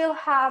now we'll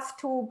have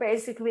to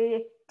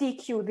basically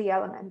DQ the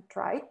element,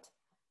 right?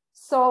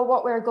 So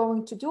what we're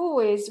going to do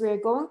is we're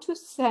going to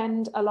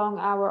send along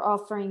our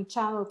offering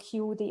channel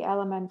Q the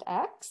element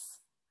X.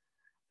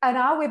 And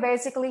now we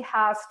basically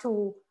have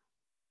to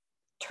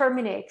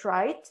terminate,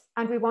 right?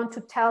 And we want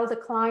to tell the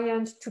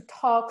client to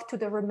talk to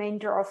the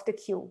remainder of the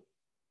queue.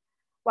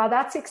 Well,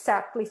 that's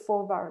exactly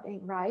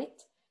forwarding,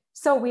 right?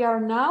 So we are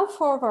now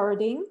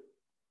forwarding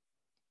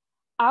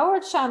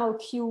our channel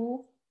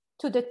Q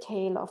to the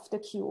tail of the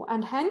queue,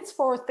 and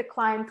henceforth the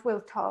client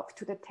will talk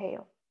to the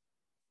tail.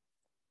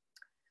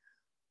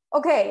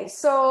 Okay,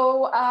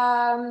 so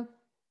I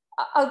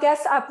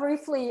guess I'll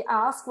briefly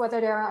ask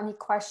whether there are any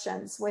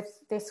questions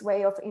with this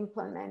way of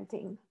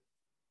implementing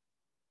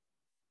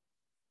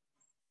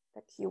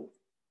the queue.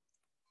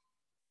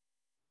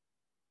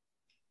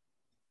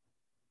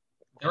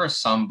 There were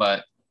some,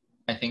 but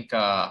I think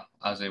I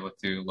was able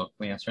to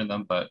locally answer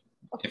them, but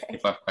okay. If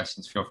people have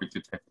questions, feel free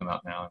to type them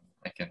out now and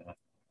I can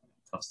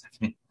tell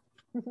Stephanie.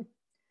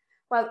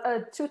 Well,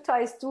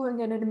 Chuta is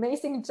doing an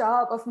amazing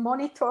job of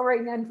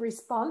monitoring and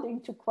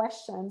responding to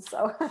questions.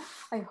 So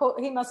I hope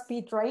he must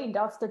be drained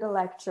after the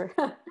lecture.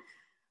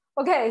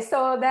 Okay,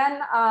 so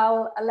then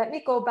let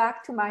me go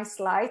back to my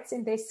slides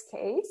in this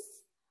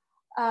case.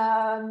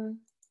 And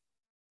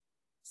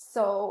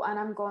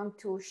I'm going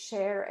to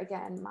share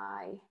again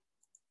my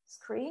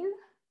screen.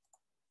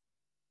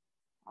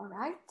 All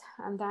right,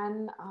 and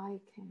then I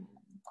can.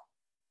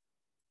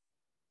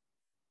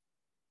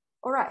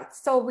 All right,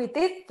 so we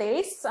did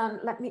this, and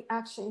let me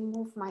actually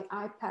move my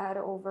iPad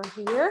over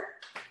here.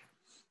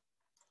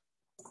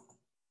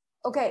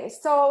 Okay,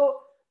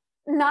 so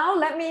now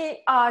let me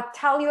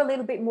tell you a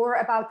little bit more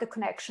about the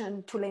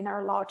connection to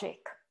linear logic,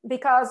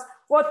 because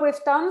what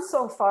we've done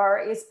so far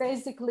is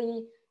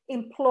basically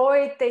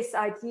employed this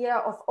idea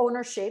of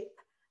ownership,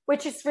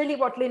 which is really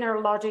what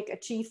linear logic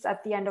achieves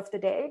at the end of the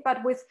day,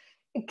 but we've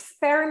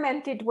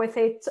experimented with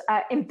it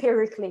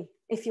empirically,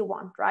 if you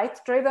want, right?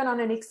 Driven on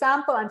an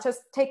example and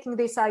just taking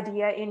this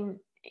idea in,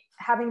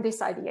 having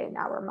this idea in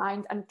our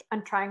mind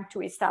and trying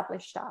to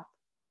establish that.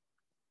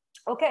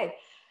 Okay,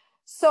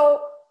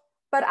 so,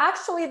 but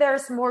actually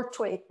there's more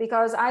to it,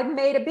 because I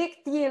made a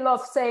big deal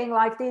of saying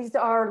like these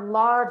are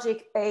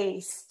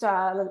logic-based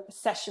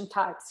session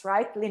types,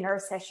 right? Linear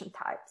session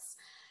types.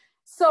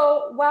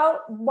 So,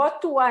 well,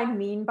 what do I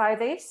mean by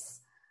this?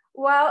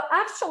 Well,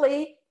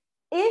 actually,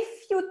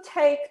 if you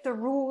take the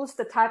rules,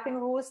 the typing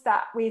rules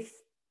that we've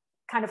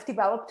kind of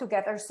developed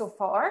together so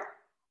far,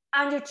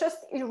 and you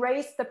just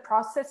erase the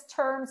process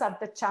terms and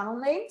the channel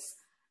names,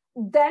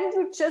 then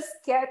you just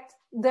get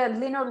the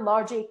linear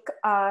logic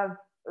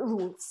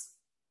rules,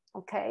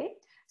 okay?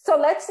 So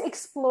let's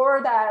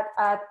explore that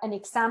at an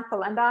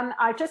example. And then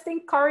I just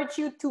encourage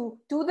you to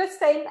do the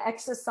same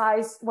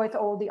exercise with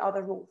all the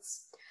other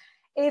rules.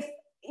 If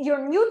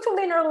you're new to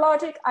linear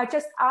logic, I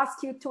just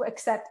ask you to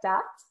accept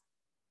that.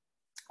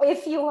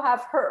 If you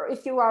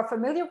are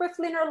familiar with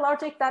linear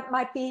logic, that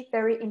might be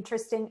very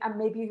interesting, and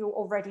maybe you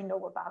already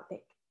know about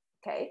it,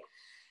 okay?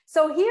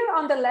 So here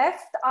on the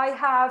left, I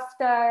have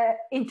the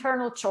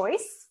internal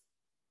choice.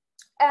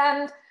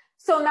 And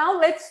so now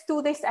let's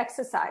do this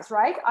exercise,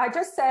 right? I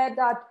just said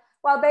that,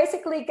 well,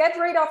 basically get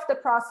rid of the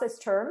process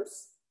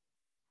terms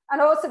and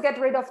also get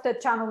rid of the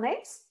channel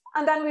names.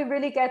 And then we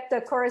really get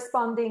the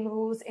corresponding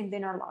rules in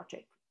linear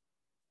logic.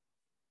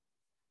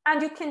 And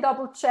you can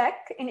double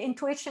check in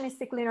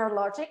intuitionistic linear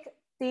logic.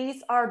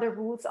 These are the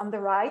rules on the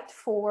right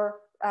for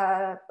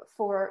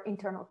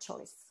internal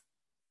choice.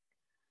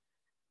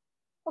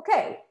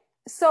 Okay,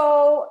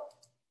 so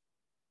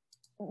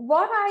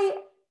what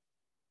I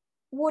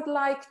would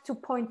like to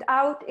point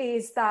out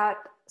is that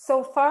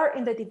so far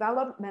in the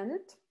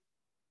development,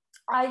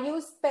 I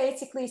used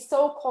basically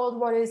so-called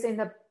what is in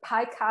the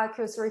pi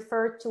calculus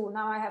referred to,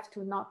 now I have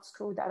to not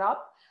screw that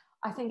up,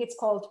 I think it's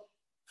called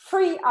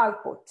free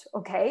output,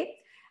 okay?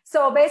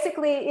 So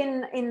basically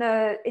in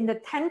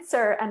the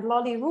tensor and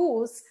lolly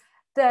rules,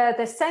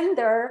 the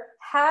sender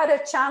had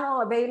a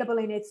channel available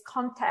in its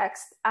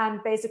context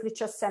and basically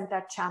just sent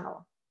that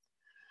channel.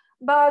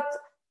 But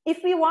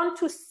if we want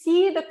to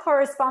see the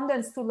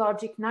correspondence to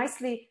logic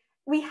nicely,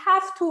 we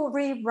have to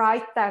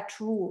rewrite that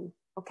rule,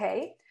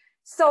 okay?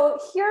 So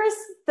here's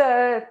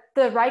the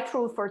right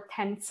rule for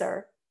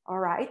tensor, all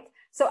right?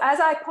 So as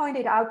I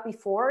pointed out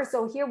before,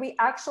 so here we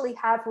actually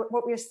have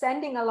what we're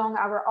sending along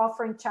our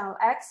offering channel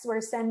X,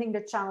 we're sending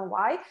the channel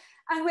Y,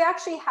 and we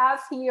actually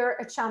have here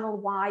a channel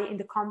Y in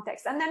the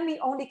context, and then we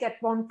only get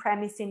one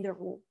premise in the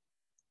rule.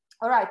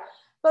 All right,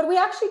 but we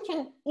actually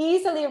can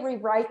easily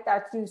rewrite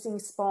that using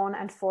spawn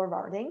and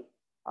forwarding,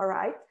 all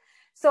right?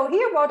 So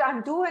here what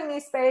I'm doing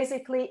is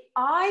basically,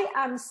 I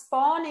am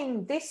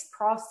spawning this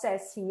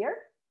process here.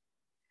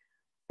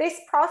 This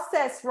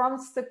process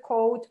runs the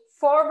code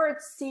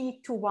forward C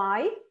to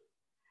Y,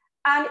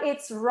 and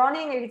it's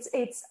running,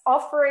 it's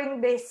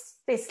offering this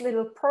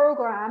little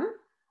program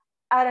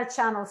at a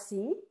channel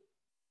C,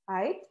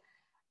 right?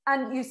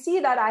 And you see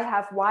that I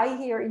have Y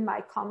here in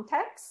my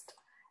context.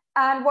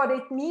 And what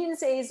it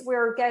means is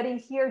we're getting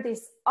here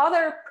this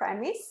other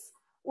premise,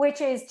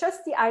 which is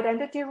just the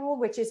identity rule,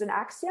 which is an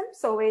axiom.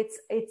 So we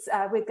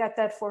get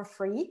that for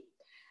free.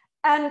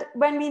 And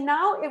when we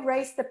now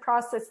erase the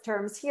process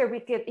terms here,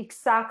 we get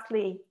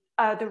exactly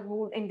the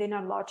rule in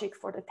linear logic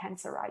for the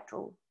tensor right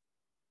rule.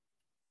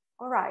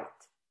 All right.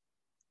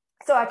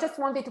 So I just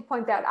wanted to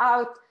point that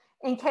out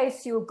in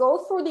case you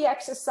go through the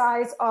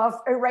exercise of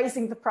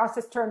erasing the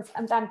process terms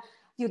and then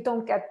you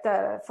don't get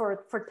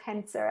for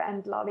tensor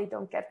and lolly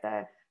don't get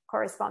the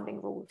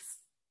corresponding rules.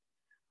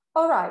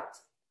 All right.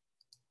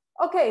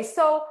 Okay,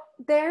 so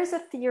there's a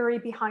theory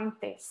behind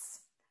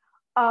this.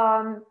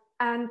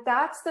 And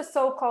that's the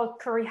so-called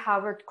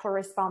Curry-Howard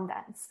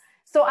correspondence.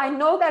 So I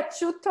know that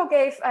Shuto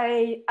gave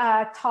a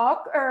talk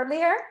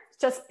earlier,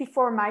 just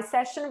before my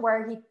session,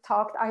 where he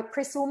talked, I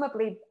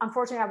presumably,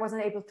 unfortunately, I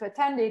wasn't able to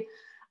attend it,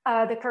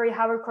 the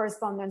Curry-Howard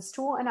correspondence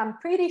too. And I'm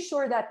pretty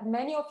sure that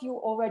many of you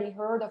already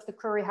heard of the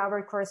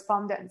Curry-Howard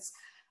correspondence.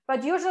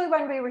 But usually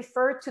when we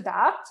refer to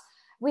that,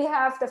 we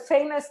have the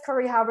famous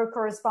Curry-Howard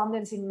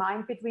correspondence in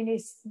mind,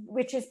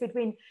 which is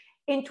between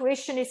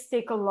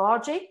intuitionistic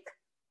logic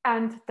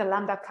and the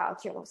lambda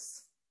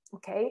calculus.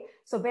 Okay,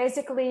 so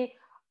basically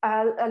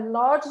a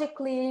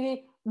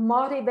logically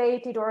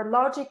motivated or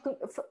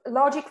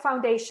logic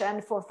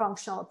foundation for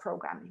functional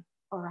programming.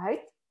 All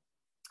right,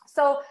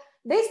 so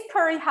this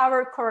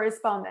Curry-Howard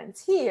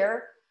correspondence here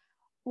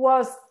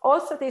was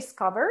also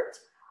discovered.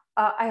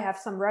 I have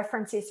some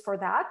references for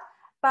that,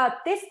 but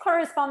this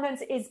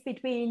correspondence is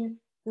between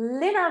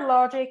linear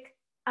logic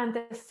and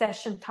the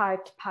session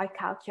typed pi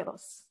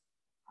calculus.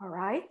 All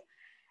right,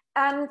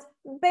 and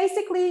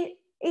basically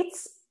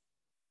it's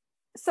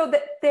so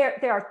that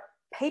there are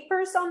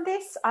papers on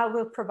this. I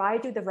will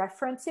provide you the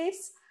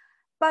references,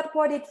 but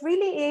what it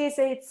really is,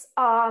 it's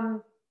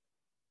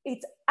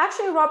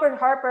actually Robert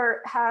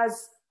Harper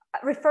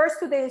refers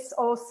to this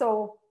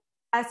also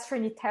as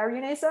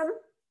Trinitarianism,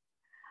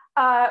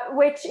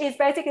 which is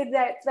basically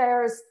that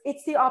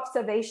it's the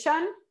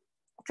observation.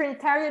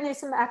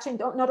 Trinitarianism actually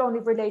not only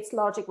relates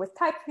logic with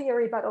type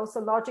theory, but also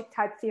logic,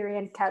 type theory,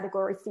 and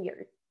category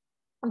theory.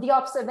 And the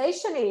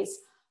observation is,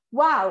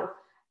 wow,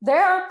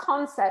 there are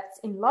concepts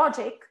in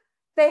logic,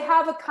 they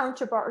have a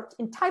counterpart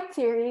in type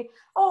theory,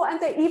 oh, and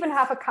they even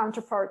have a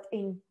counterpart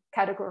in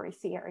category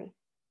theory,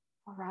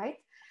 all right?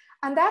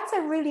 And that's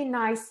a really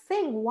nice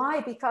thing.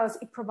 Why? Because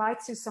it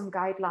provides you some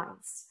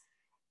guidelines.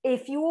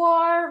 If you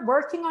are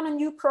working on a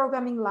new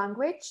programming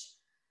language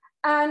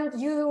and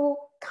you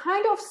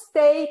kind of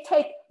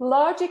take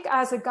logic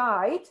as a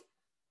guide,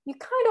 you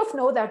kind of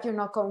know that you're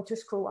not going to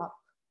screw up,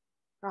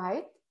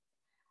 right?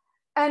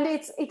 And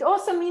it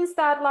also means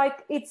that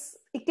like it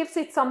gives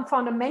it some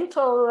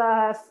fundamental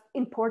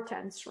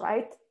importance,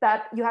 right?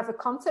 That you have a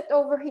concept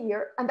over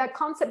here and that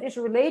concept is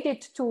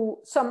related to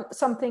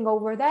something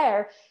over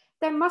there.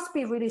 There must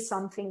be really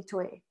something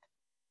to it.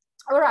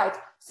 All right,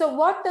 so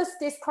what does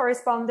this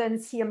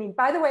correspondence here mean?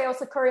 By the way,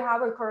 also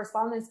Curry-Howard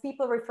correspondence,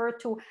 people refer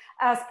to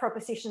as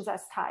propositions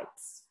as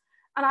types.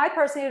 And I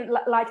personally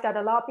like that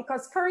a lot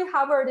because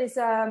Curry-Howard is,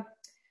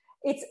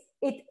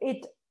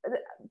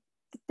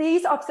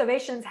 these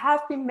observations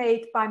have been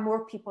made by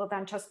more people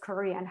than just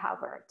Curry and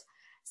Howard.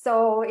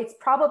 So it's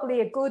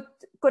probably a good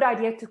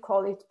idea to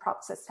call it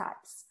props as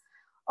types.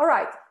 All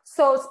right,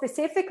 so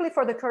specifically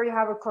for the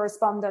Curry-Howard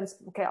correspondence,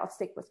 okay, I'll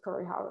stick with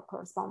Curry-Howard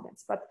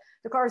correspondence, but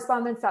the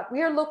correspondence that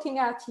we are looking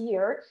at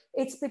here,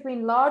 it's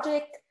between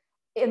logic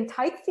and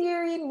type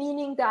theory,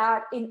 meaning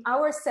that in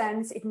our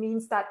sense, it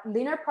means that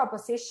linear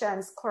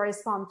propositions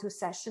correspond to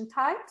session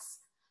types.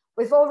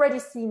 We've already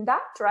seen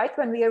that, right?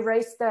 When we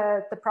erase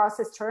the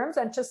process terms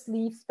and just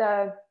leave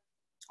the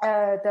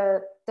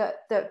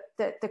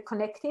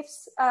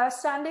connectives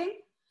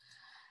standing.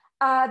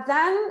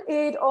 Then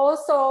it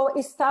also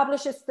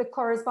establishes the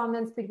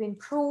correspondence between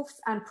proofs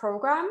and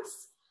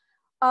programs.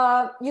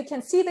 You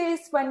can see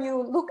this when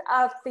you look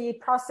at the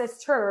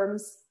process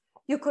terms.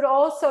 You could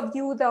also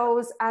view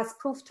those as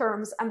proof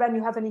terms and then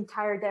you have an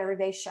entire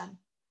derivation.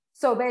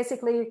 So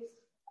basically,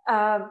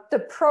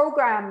 the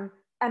program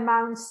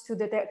amounts to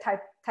the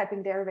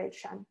typing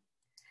derivation.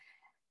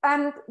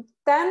 And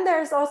then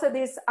there's also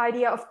this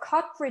idea of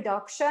cut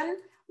reduction,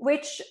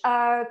 which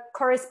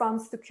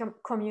corresponds to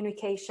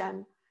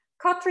communication.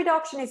 Cut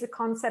reduction is a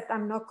concept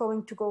I'm not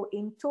going to go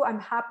into. I'm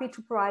happy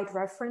to provide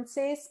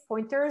references,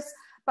 pointers,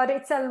 but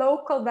it's a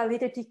local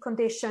validity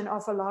condition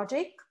of a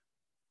logic.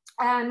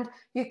 And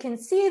you can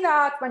see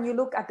that when you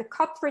look at the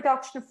cut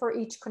reduction for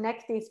each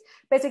connective,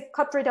 basic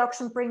cut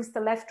reduction brings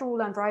the left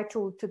rule and right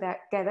rule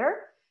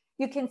together.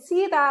 You can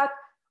see that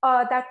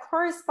that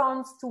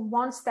corresponds to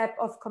one step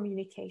of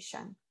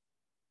communication.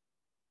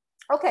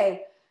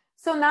 Okay,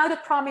 so now the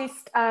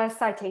promised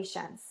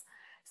citations.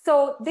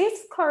 So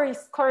this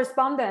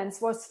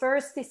correspondence was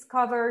first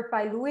discovered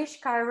by Louis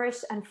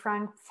Girish and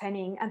Frank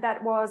Fenning, and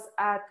that was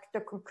at the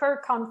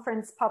Concurrent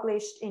conference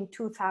published in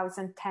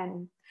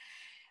 2010.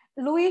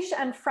 Louis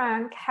and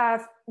Frank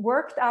have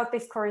worked out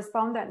this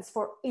correspondence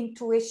for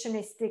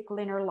intuitionistic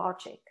linear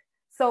logic.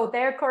 So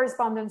their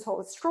correspondence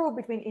holds true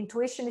between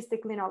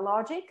intuitionistic linear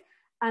logic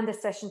and the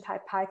session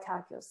type pi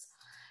calculus.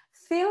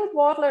 Phil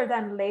Wadler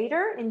then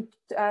later in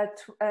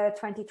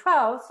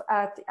 2012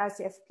 at the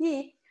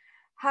ICFP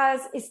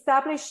has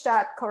established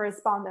that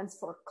correspondence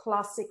for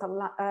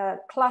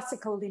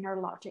classical linear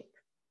logic.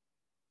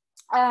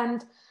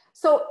 And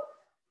so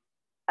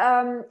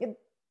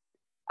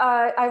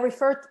I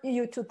referred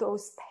you to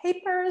those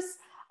papers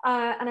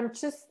and I'm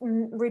just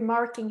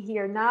remarking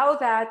here now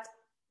that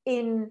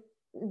in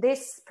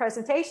this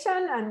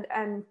presentation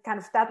and kind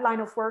of that line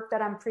of work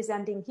that I'm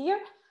presenting here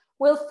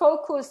will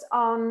focus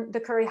on the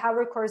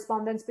Curry-Howard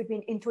correspondence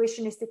between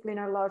intuitionistic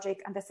linear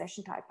logic and the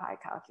session type high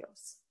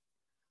calculus.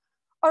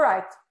 All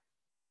right.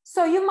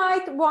 So you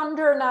might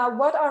wonder now,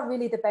 what are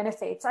really the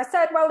benefits? I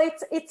said, well,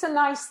 it's a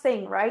nice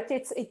thing, right?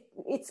 It's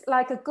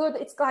like a good,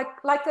 it's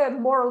like a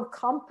moral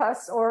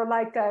compass or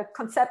like a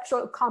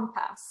conceptual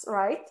compass,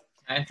 right?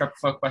 Can I interrupt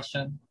for a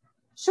question?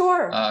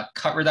 Sure.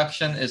 Cut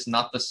reduction is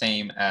not the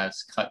same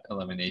as cut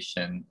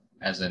elimination,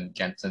 as in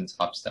Gensen's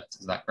hop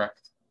steps. Is that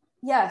correct?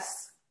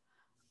 Yes,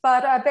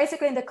 but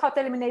basically in the cut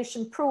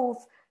elimination proof,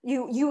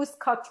 you use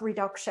cut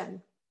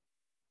reduction.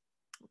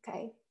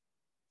 Okay.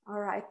 All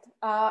right.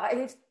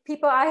 If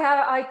people,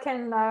 I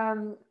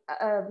can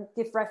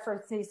give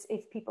references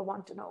if people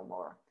want to know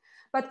more.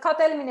 But cut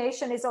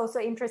elimination is also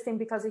interesting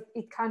because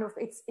it kind of,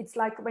 it's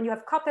like when you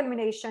have cut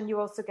elimination, you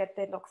also get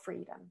deadlock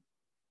freedom.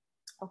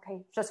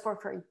 Okay, just for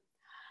free.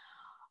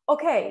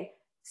 Okay,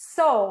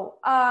 so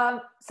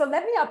so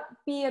let me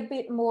be a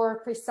bit more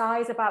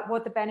precise about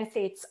what the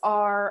benefits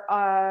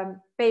are,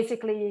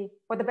 basically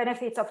what the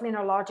benefits of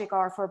linear logic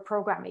are for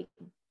programming.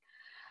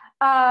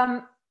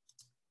 All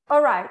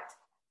right.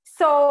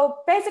 So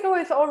basically,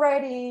 we've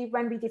already,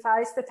 when we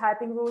devised the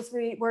typing rules,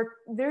 we were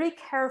very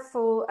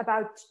careful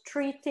about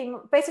treating,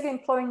 basically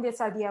employing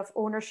this idea of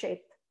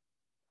ownership.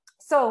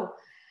 So,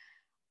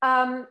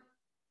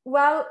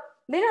 well,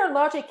 linear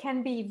logic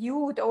can be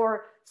viewed,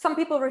 or some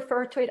people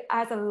refer to it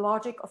as a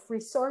logic of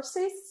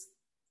resources,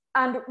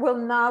 and we'll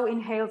now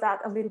inhale that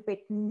a little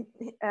bit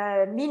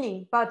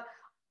meaning. But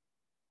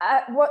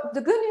what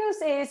the good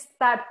news is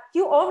that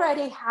you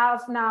already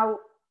have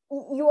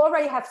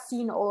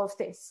seen all of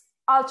this.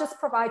 I'll just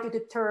provide you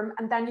the term,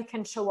 and then you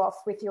can show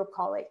off with your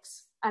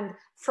colleagues and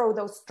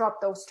drop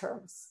those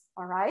terms,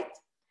 all right?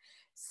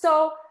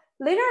 So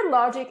linear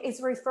logic is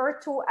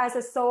referred to as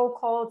a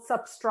so-called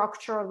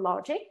substructural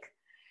logic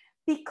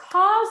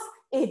because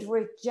it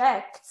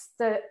rejects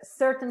the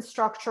certain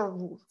structural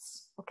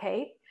rules,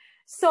 okay?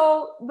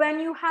 So when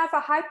you have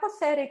a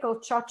hypothetical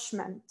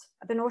judgment,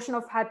 the notion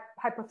of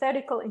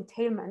hypothetical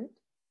entailment,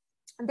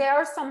 there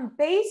are some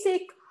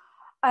basic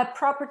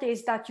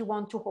properties that you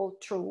want to hold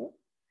true.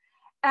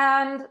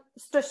 And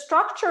the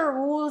structure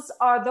rules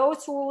are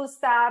those rules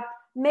that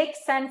make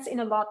sense in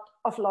a lot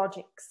of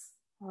logics,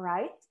 all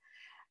right?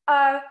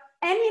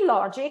 Any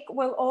logic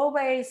will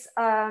always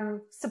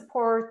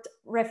support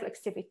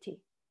reflexivity,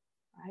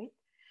 right?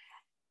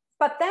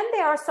 But then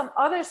there are some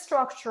other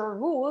structural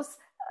rules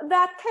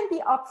that can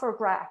be up for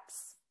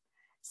grabs.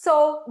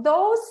 So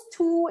those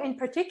two in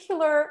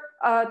particular,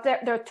 there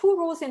are two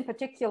rules in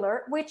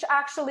particular, which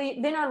actually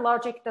linear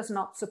logic does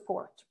not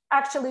support,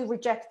 actually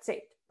rejects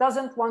it,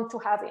 doesn't want to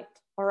have it,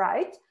 all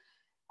right?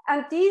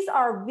 And these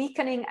are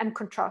weakening and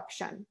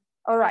contraction,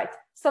 all right?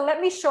 So let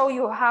me show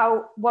you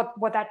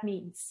what that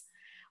means.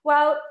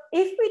 Well,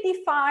 if we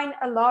define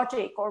a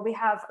logic or we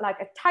have like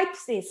a type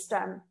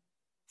system,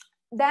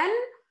 then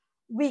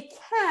we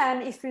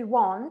can, if we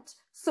want,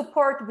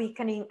 support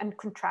weakening and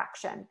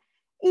contraction,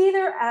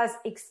 either as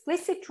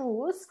explicit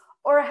rules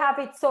or have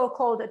it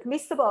so-called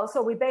admissible.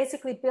 So we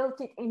basically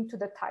built it into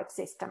the type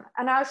system.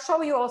 And I'll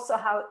show you also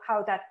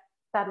how that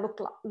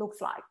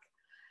looks like.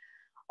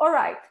 All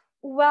right,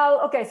 well,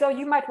 okay, so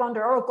you might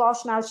wonder, oh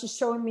gosh, now she's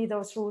showing me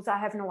those rules. I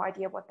have no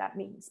idea what that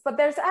means. But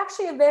there's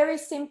actually a very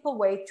simple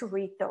way to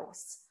read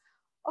those.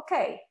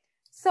 Okay,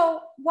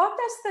 so what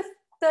does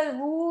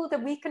the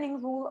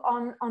weakening rule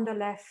on the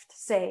left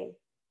say?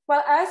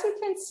 Well, as you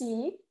can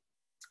see,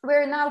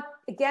 we're now,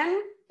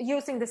 again,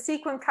 using the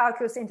sequence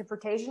calculus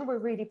interpretation. We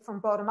read it from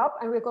bottom up,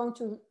 and we're going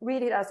to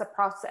read it as a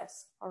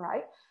process, all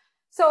right?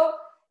 So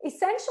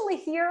essentially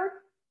here,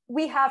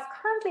 we have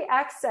currently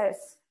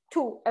access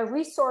to a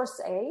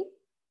resource A,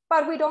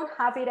 but we don't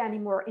have it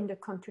anymore in the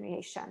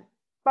continuation.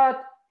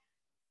 But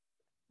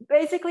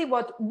basically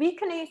what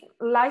weakening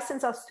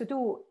licenses us to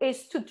do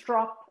is to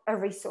drop a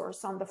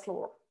resource on the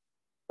floor.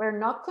 We're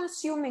not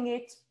consuming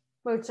it,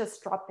 we'll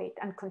just drop it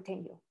and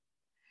continue.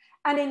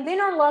 And in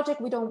linear logic,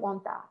 we don't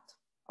want that,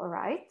 all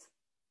right?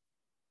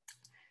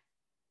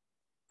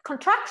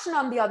 Contraction,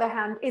 on the other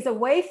hand, is a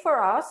way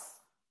for us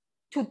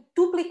to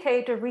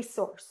duplicate a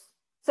resource.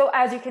 So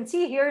as you can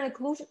see here in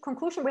the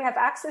conclusion, we have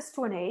access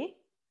to an A,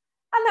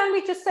 and then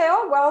we just say,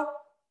 oh, well,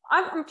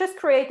 I'm just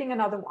creating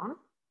another one.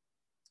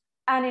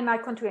 And in my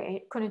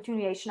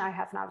continuation, I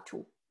have now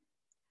two.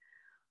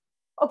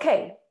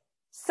 Okay,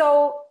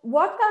 so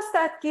what does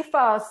that give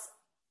us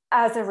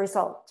as a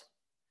result?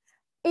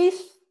 If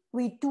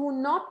we do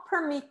not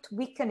permit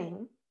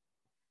weakening,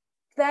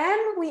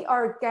 then we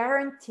are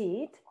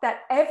guaranteed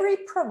that every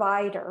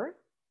provider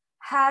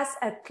has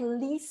at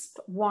least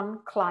one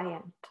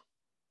client,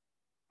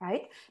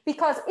 right?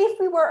 Because if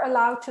we were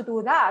allowed to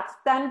do that,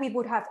 then we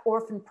would have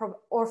orphan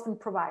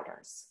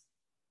providers,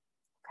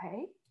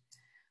 okay?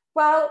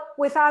 Well,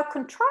 without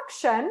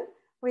contraction,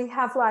 we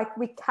have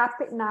we cap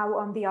it now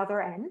on the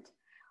other end.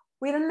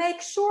 We'll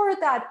make sure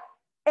that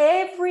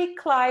every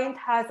client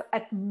has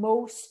at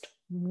most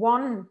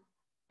one,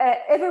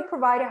 every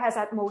provider has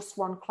at most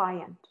one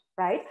client,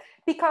 right?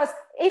 Because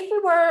if we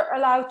were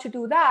allowed to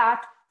do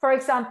that, for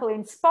example,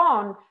 in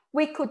Spawn,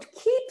 we could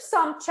keep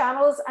some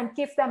channels and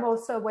give them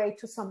also away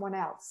to someone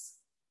else.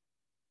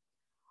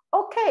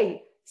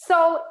 Okay,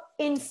 so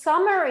in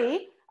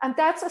summary, and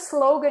that's a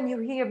slogan you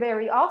hear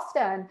very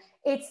often,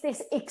 it's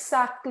this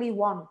exactly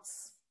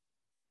once.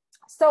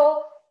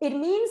 So it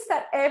means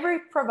that every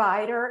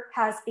provider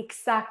has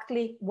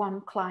exactly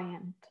one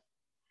client.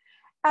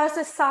 As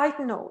a side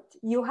note,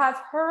 you have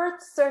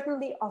heard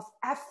certainly of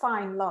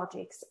affine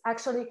logics.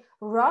 Actually,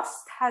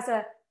 Rust has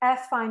a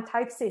affine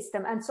type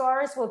system, and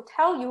Suarez will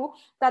tell you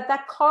that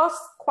that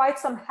caused quite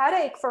some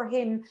headache for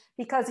him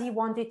because he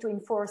wanted to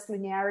enforce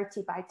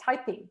linearity by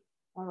typing,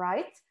 all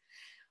right?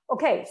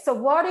 Okay, so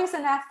what is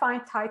an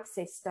affine type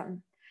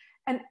system?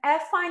 An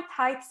affine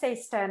type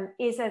system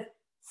is a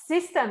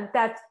system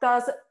that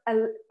does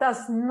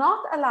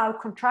not allow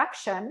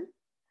contraction,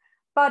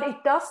 but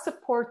it does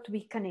support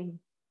weakening.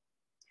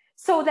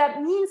 So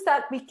that means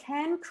that we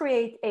can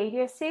create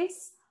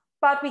aliases,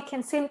 but we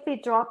can simply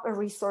drop a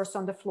resource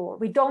on the floor.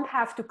 We don't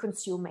have to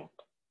consume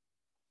it.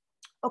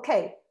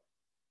 Okay,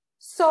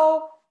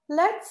 so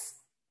let's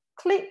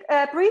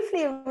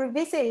briefly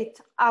revisit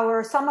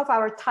some of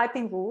our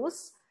typing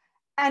rules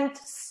and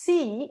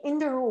see in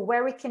the rule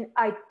where we can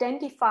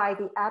identify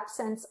the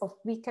absence of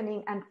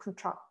weakening and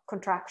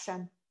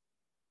contraction.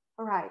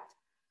 All right,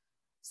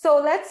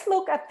 so let's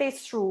look at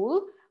this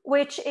rule,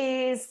 which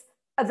is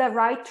the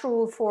right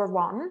rule for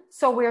 1.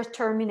 So we're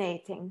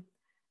terminating.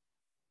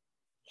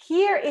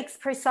 Here it's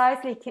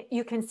precisely,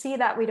 you can see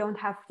that we don't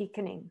have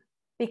weakening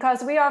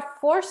because we are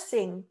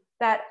forcing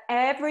that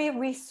every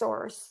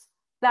resource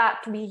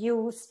that we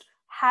used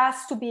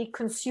has to be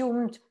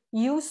consumed,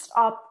 used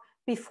up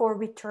before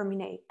we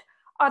terminate.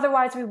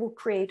 Otherwise we will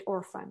create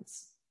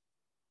orphans.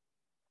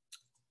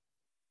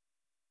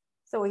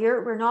 So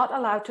here we're not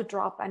allowed to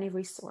drop any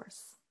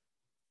resource.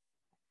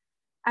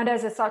 And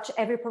as such,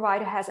 every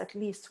provider has at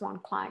least one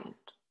client,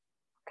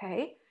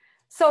 okay?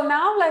 So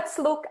now let's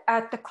look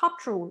at the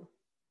cut rule.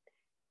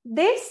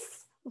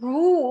 This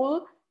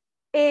rule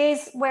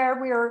is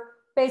where we're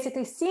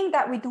basically seeing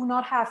that we do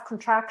not have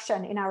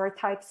contraction in our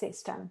type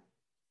system.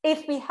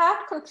 If we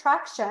had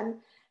contraction,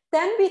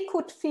 then we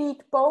could feed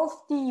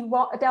both the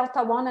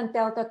delta 1 and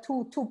delta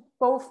 2 to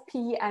both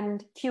P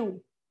and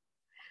Q.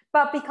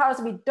 But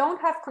because we don't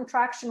have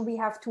contraction, we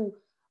have to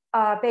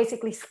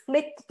basically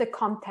split the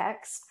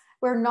context.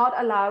 We're not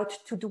allowed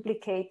to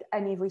duplicate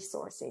any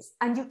resources.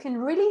 And you can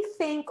really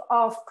think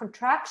of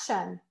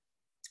contraction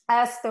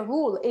as the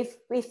rule. If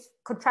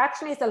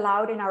contraction is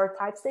allowed in our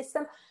type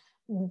system,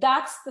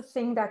 that's the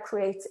thing that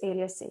creates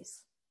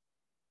aliases.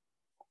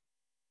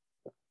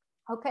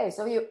 Okay,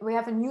 so we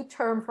have a new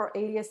term for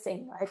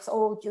aliasing, right? It's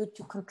all due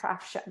to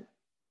contraction.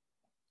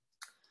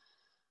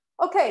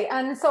 Okay,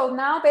 and so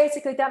now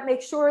basically that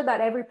makes sure that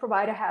every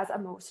provider has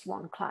at most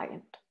one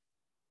client.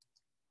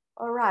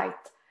 All right.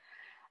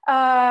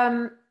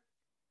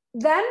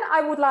 Then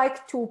I would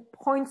like to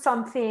point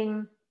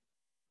something.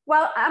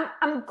 Well,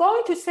 I'm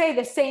going to say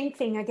the same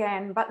thing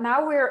again, but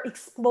now we're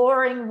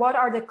exploring what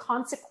are the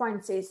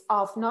consequences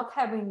of not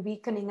having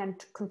weakening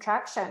and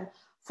contraction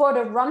for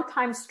the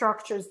runtime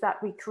structures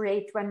that we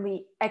create when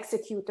we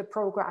execute the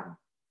program.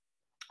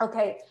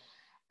 Okay,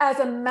 as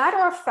a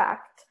matter of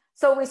fact,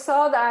 so we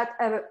saw that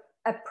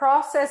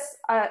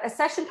a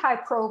session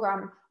type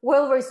program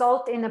will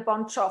result in a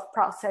bunch of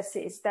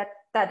processes that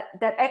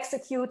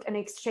execute and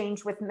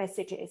exchange with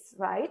messages,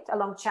 right,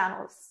 along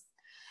channels.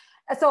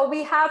 So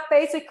we have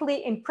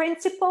basically, in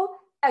principle,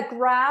 a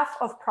graph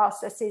of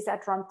processes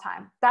at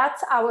runtime.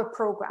 That's our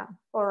program,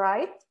 all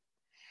right?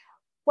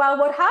 Well,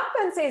 what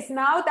happens is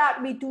now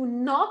that we do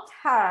not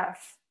have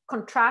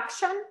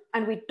contraction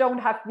and we don't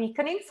have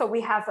weakening, so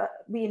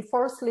we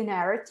enforce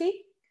linearity.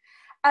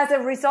 As a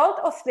result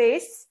of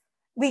this,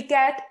 we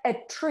get a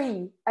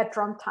tree at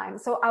runtime.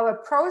 So our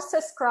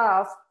process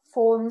graph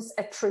forms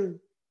a tree.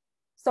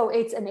 So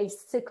it's an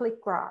acyclic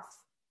graph.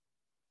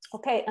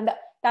 Okay, and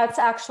that's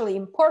actually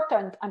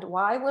important, and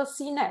why we'll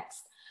see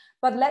next.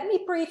 But let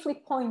me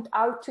briefly point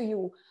out to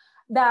you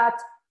that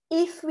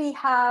if we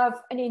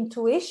have an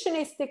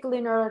intuitionistic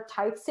linear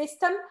type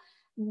system,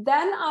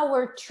 then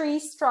our tree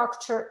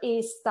structure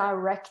is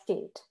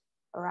directed,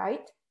 all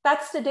right?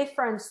 That's the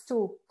difference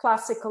to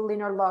classical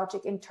linear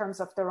logic in terms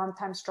of the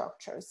runtime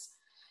structures.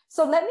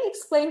 So let me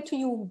explain to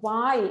you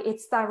why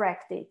it's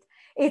directed.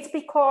 It's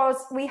because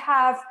we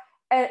have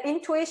an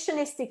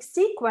intuitionistic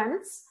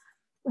sequence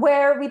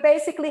where we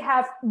basically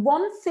have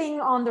one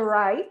thing on the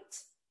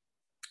right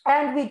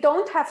and we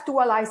don't have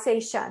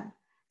dualization.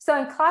 So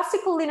in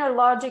classical linear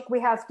logic, we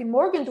have De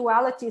Morgan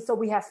duality. So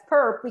we have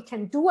perp, we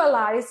can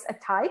dualize a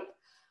type.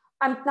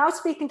 I'm now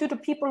speaking to the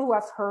people who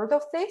have heard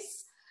of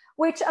this,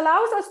 which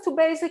allows us to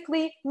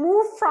basically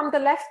move from the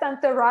left and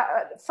the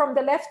right, from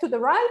the left to the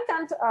right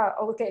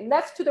and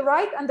left to the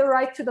right and the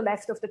right to the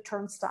left of the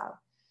turnstile.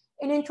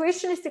 In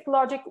intuitionistic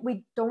logic,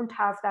 we don't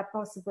have that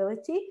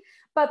possibility,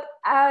 but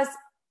as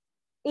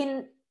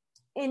in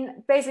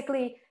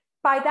basically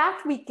by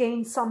that we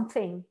gain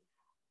something.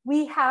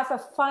 We have a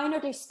finer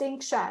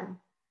distinction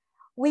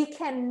we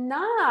can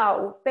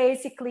now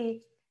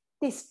basically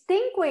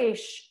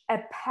distinguish a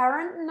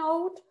parent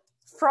node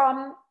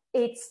from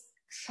its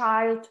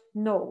child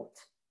node,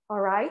 all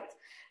right?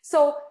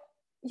 So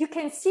you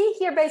can see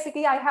here,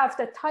 basically, I have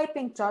the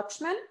typing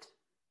judgment.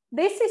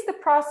 This is the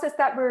process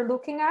that we're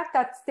looking at,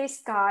 that's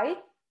this guy.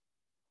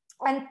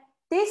 And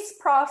this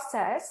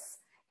process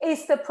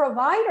is the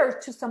provider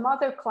to some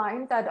other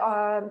client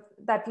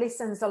that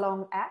listens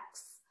along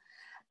X.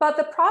 But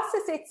the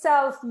process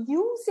itself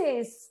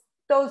uses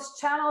those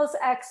channels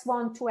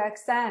X1 to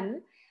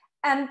Xn,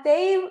 and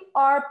they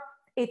are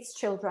its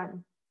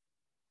children.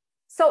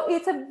 So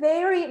it's a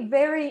very,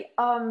 very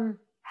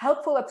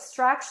helpful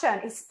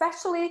abstraction,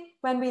 especially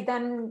when we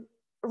then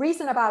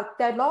reason about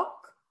deadlock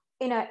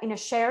in a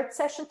shared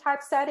session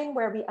type setting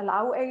where we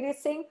allow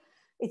aliasing.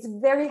 It's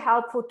very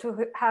helpful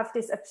to have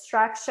this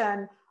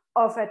abstraction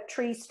of a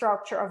tree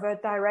structure, of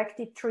a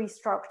directed tree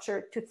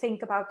structure, to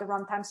think about the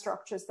runtime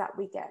structures that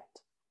we get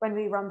when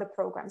we run the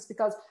programs,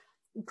 because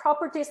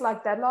properties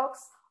like deadlocks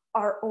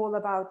are all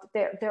about,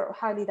 they're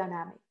highly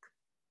dynamic,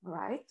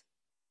 right?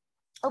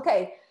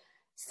 Okay,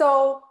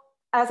 so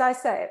as I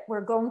said,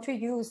 we're going to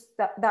use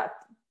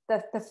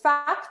the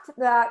fact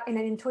that in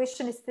an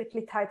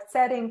intuitionistically typed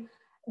setting,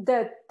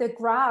 the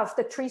graph,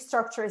 the tree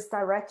structure is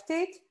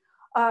directed.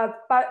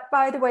 But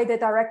by the way, the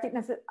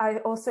directedness I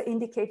also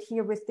indicate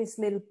here with this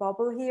little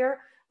bubble here,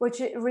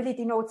 which it really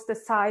denotes the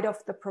side of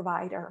the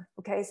provider.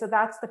 Okay, so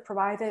that's the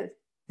provider.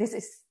 This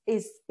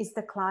is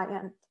the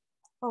client.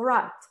 All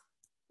right.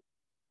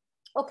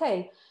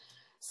 Okay,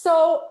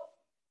 so,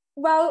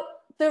 well,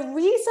 the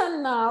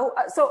reason now,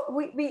 so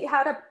we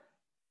had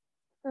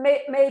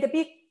made a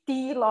big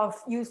deal of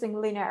using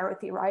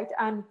linearity, right?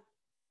 And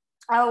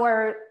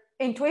our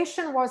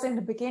intuition was in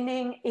the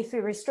beginning, if we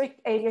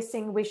restrict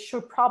aliasing, we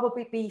should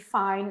probably be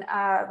fine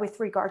with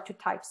regard to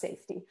type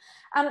safety.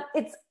 And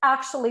it's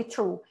actually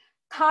true.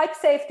 Type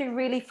safety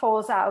really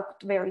falls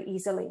out very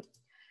easily.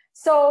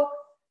 So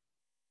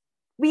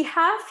we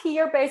have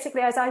here,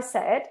 basically, as I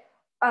said,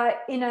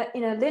 in a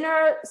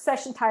linear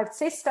session type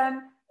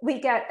system, we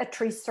get a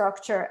tree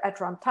structure at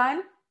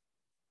runtime.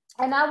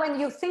 And now when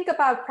you think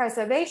about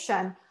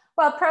preservation,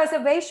 well,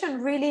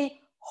 preservation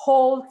really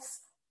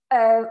holds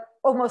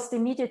almost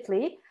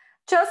immediately,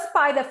 just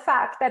by the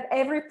fact that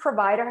every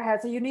provider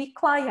has a unique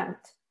client.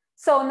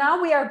 So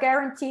now we are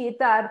guaranteed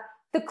that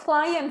the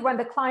client, when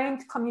the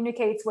client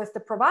communicates with the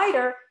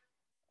provider,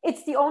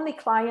 it's the only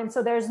client,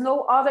 so there's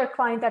no other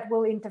client that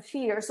will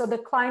interfere. So the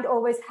client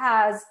always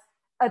has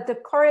the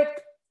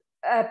correct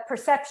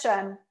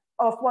perception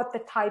of what the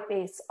type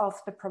is of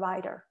the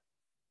provider.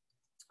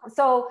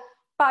 So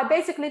by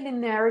basically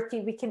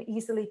linearity, we can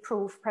easily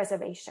prove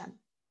preservation.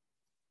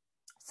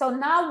 So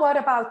now what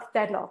about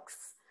deadlocks?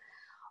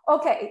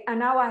 Okay, and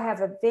now I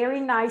have a very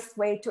nice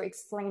way to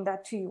explain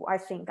that to you, I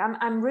think.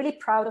 I'm really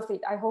proud of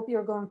it. I hope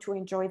you're going to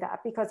enjoy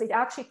that, because it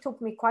actually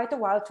took me quite a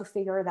while to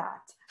figure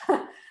that.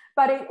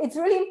 But it's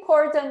really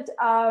important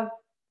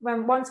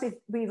once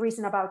we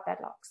reason about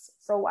deadlocks.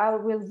 So I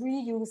will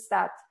reuse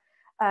that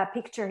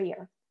picture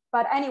here.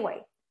 But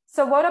anyway,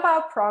 so what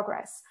about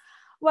progress?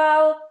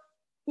 Well,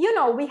 you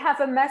know, we have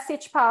a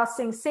message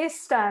passing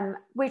system,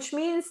 which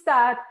means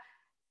that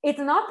it's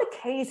not the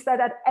case that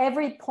at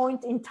every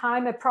point in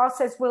time a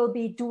process will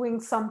be doing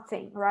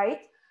something, right?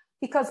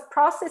 Because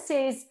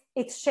processes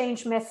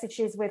exchange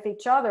messages with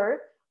each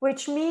other,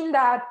 which mean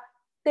that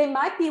they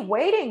might be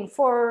waiting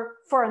for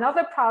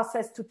another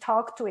process to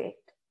talk to it.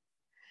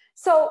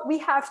 So we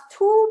have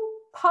two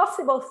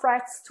possible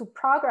threats to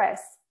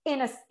progress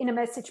in a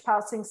message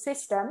passing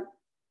system,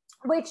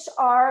 which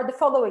are the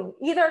following.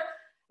 Either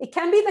it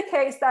can be the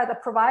case that the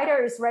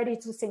provider is ready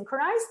to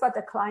synchronize, but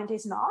the client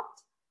is not,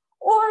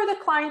 or the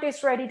client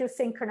is ready to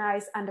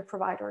synchronize and the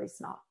provider is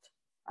not,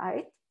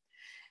 right?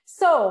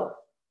 So,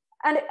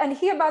 and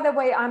here, by the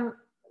way, I'm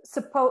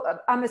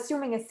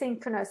assuming a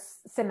synchronous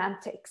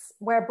semantics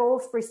where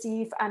both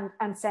receive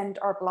and send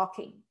are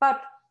blocking.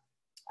 But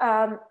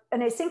an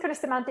asynchronous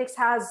semantics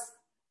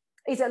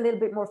is a little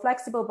bit more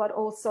flexible, but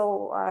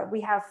also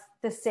we have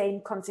the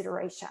same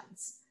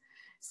considerations.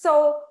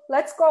 So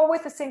let's go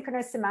with the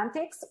synchronous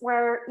semantics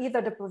where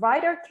either the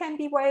provider can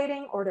be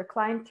waiting or the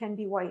client can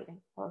be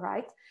waiting, all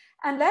right?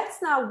 And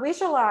let's now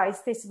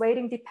visualize this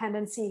waiting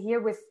dependency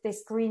here with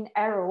this green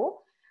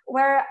arrow,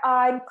 where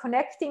I'm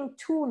connecting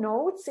two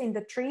nodes in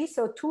the tree,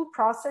 so two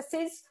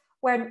processes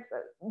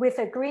with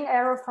a green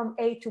arrow from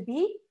A to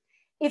B,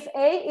 if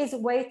A is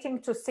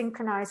waiting to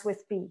synchronize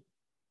with B.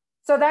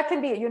 So that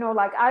can be, you know,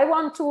 like I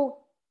want to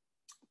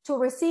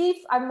receive,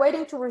 I'm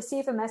waiting to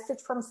receive a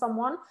message from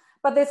someone,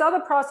 but this other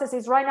process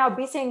is right now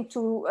busy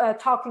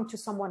talking to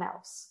someone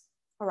else.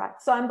 All right,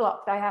 so I'm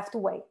blocked, I have to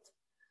wait.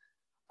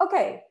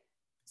 Okay,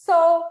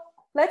 so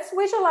let's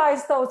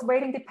visualize those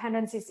waiting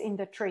dependencies in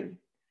the tree.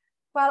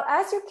 Well,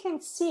 as you can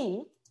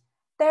see,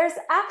 there's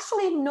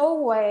actually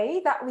no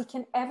way that we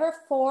can ever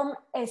form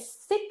a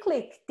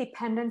cyclic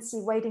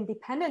dependency, waiting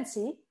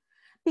dependency,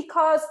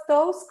 because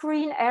those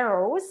green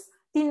arrows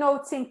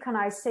denote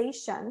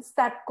synchronizations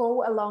that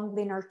go along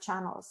linear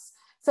channels.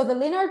 So the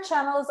linear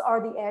channels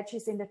are the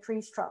edges in the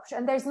tree structure,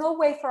 and there's no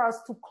way for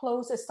us to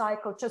close a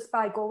cycle just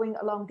by going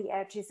along the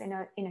edges in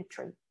a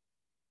tree.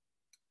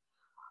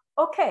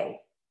 Okay,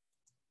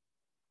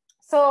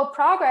 so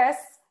progress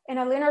in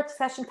a linear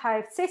session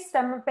type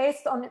system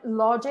based on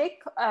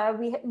logic,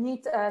 we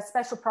need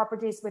special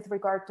properties with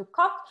regard to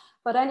cut,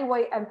 but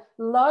anyway, a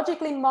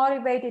logically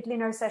motivated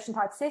linear session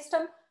type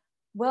system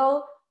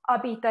will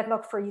be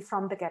deadlock free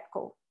from the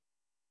get-go.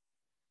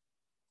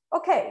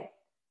 Okay,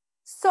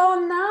 so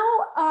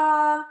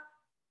now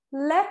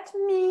let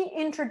me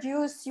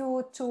introduce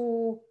you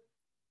to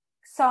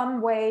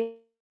some way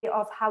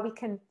of how we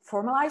can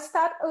formalize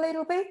that a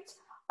little bit.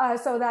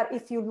 So that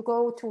if you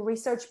go to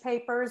research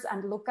papers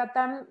and look at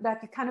them,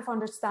 that you kind of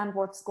understand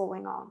what's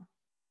going on.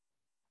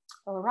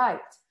 All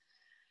right.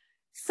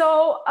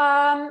 So,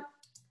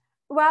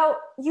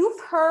 well,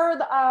 you've heard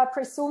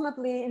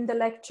presumably in the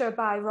lecture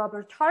by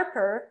Robert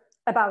Harper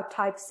about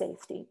type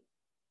safety.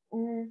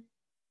 And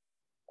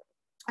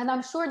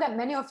I'm sure that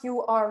many of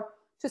you are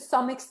to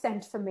some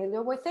extent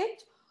familiar with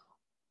it.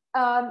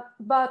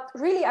 But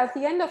really at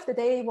the end of the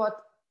day,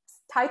 what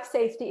type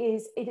safety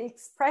is, it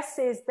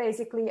expresses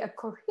basically a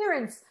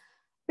coherence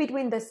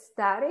between the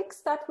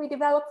statics that we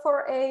develop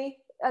for a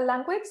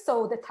language,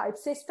 so the type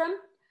system,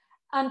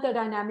 and the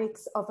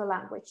dynamics of a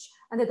language.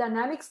 And the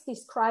dynamics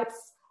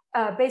describes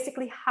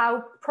basically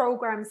how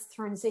programs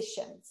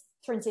transition.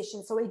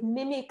 So it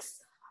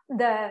mimics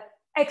the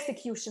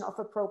execution of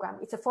a program.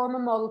 It's a formal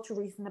model to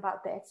reason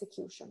about the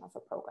execution of a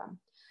program.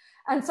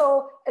 And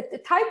so a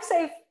type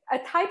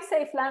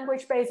safe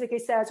language basically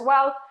says,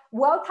 well,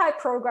 well-typed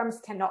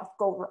programs cannot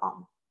go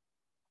wrong.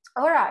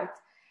 All right,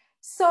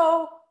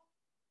 so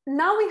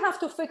now we have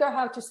to figure out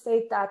how to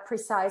state that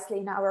precisely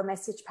in our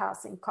message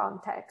passing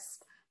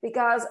context,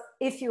 because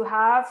if you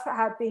have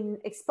been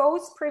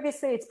exposed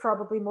previously, it's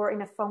probably more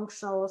in a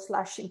functional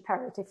 /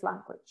 imperative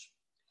language.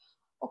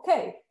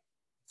 Okay,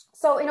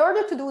 so in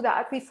order to do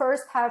that, we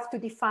first have to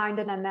define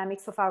the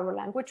dynamics of our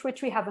language,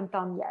 which we haven't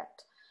done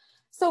yet.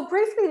 So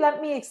briefly,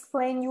 let me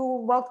explain you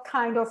what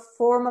kind of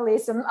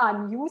formalism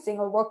I'm using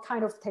or what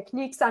kind of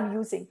techniques I'm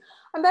using.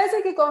 I'm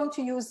basically going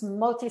to use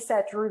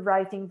multi-set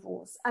rewriting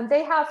rules, and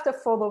they have the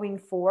following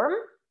form.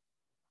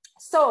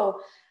 So,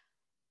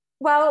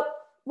 well,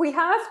 we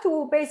have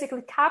to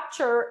basically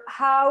capture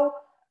how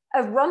a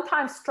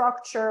runtime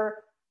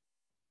structure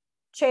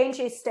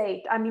changes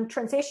state. I mean,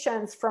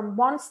 transitions from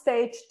one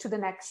state to the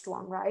next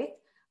one, right?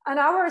 And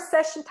our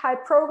session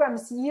type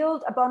programs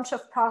yield a bunch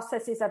of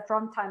processes at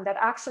runtime that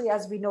actually,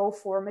 as we know,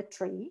 form a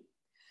tree.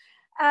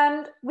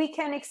 And we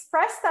can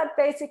express that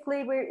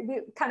basically, we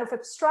kind of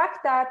abstract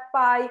that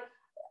by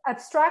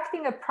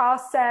abstracting a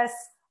process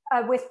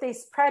with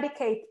this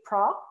predicate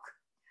proc.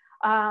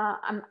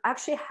 I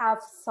actually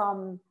have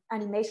some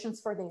animations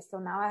for this, so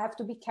now I have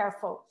to be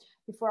careful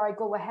before I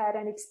go ahead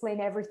and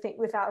explain everything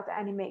without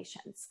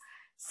animations.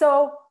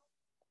 So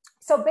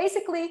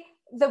basically,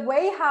 the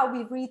way how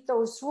we read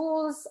those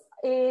rules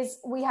is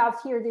we have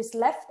here this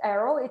left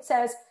arrow. It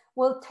says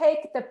we'll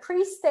take the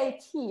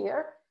pre-state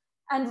here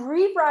and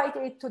rewrite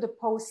it to the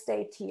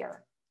post-state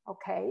here,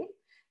 okay?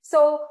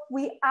 So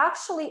we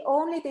actually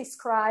only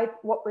describe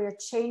what we're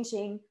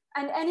changing,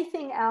 and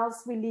anything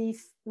else we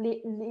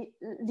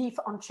leave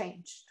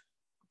unchanged,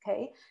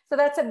 okay? So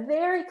that's a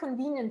very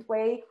convenient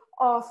way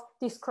of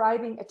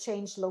describing a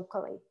change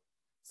locally.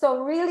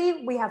 So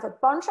really, we have a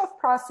bunch of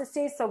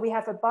processes. So we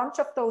have a bunch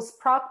of those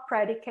proc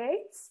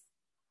predicates.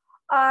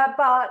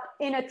 But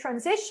in a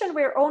transition,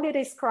 we're only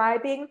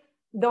describing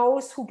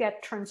those who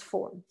get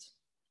transformed.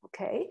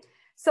 Okay.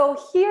 So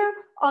here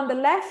on the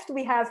left,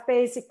 we have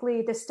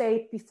basically the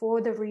state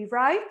before the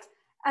rewrite.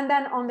 And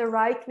then on the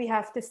right, we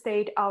have the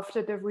state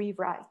after the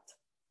rewrite.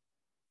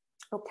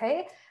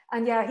 Okay.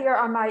 And yeah, here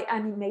are my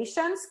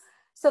animations.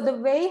 So the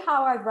way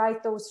how I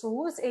write those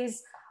rules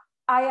is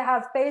I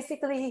have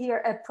basically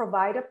here a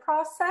provider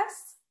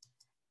process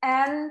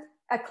and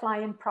a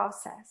client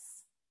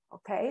process.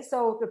 Okay,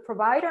 so the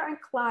provider and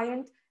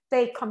client,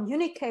 they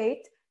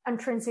communicate and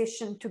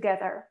transition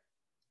together.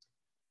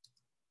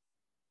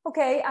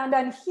 Okay, and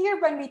then here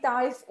when we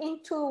dive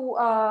into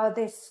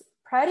this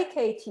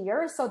predicate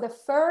here, so the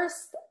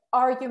first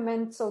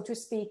argument, so to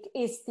speak,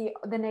 is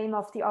the name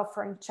of the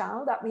offering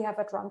channel that we have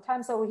at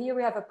runtime. So here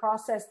we have a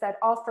process that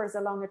offers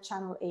along a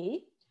channel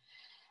A.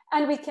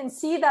 And we can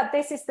see that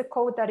this is the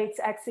code that it's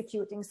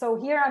executing. So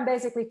here I'm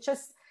basically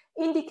just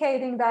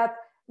indicating that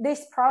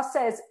this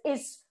process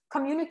is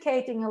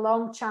communicating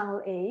along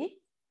channel A.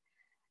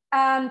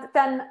 And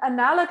then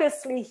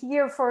analogously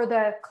here for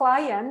the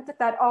client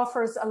that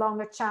offers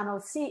along a channel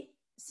C,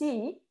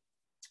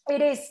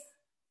 it is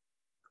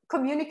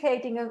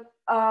communicating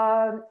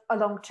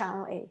along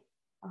channel A,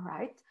 all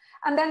right?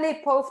 And then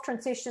they both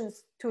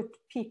transitions to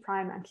P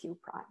prime and Q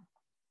prime,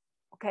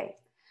 okay?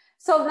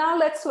 So now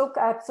let's look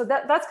at, so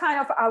that's kind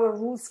of our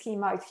rule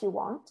schema if you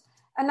want.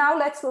 And now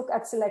let's look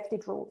at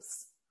selected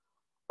rules.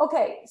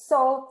 Okay,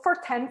 so for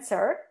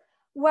tensor,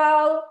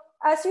 well,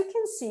 as you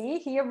can see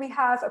here, we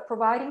have a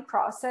providing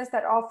process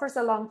that offers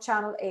along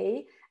channel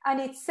A, and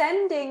it's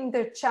sending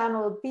the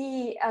channel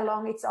B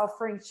along its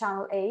offering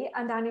channel A,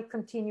 and then it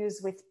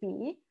continues with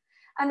B.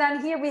 And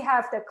then here we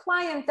have the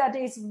client that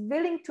is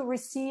willing to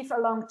receive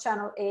along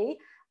channel A,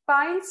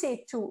 binds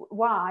it to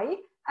Y,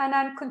 and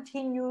then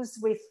continues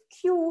with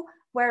Q,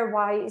 where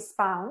Y is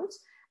bound.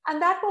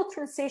 And that will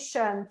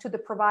transition to the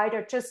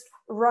provider just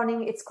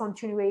running its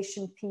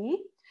continuation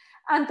P.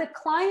 And the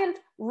client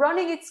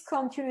running its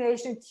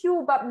continuation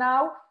Q, but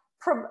now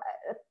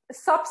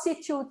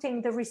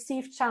substituting the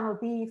received channel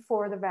B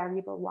for the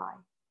variable Y.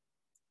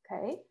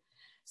 Okay,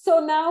 so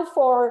now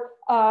for,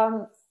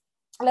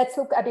 let's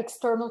look at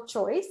external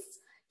choice.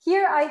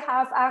 Here I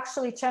have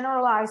actually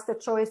generalized the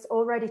choice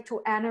already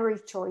to n-ary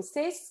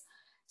choices.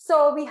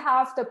 So we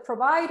have the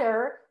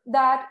provider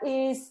that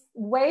is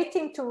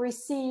waiting to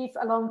receive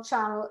along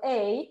channel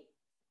A.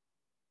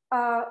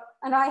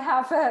 And I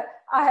have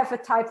a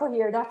typo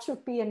here. That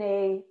should be an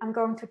A. I'm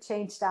going to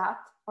change that.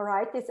 All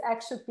right, this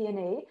X should be an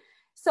A.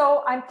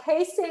 So I'm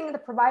casing, the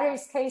provider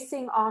is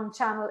casing on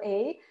channel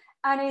A,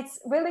 and it's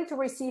willing to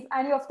receive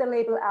any of the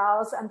label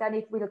L's, and then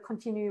it will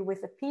continue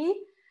with a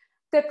P.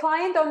 The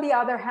client, on the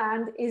other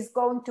hand, is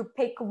going to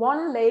pick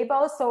one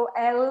label, so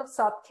L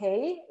sub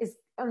K is,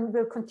 and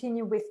will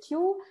continue with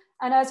Q.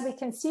 And as we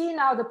can see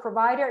now, the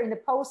provider in the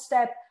post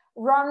step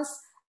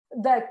runs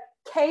the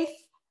kth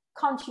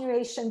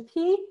continuation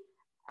P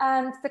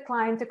and the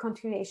client the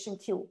continuation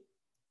Q.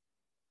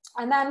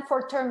 And then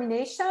for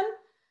termination,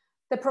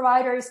 the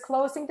provider is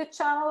closing the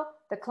channel,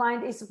 the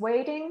client is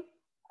waiting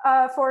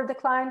for the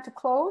client to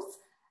close,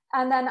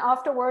 and then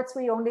afterwards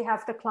we only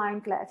have the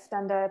client left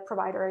and the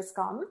provider is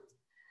gone.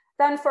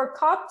 Then for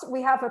cut,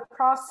 we have a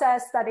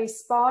process that is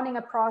spawning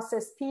a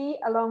process P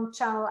along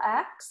channel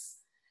X.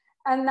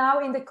 And now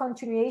in the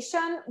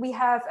continuation, we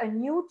have a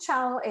new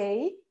channel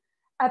A,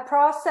 a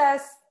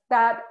process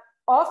that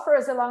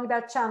offers along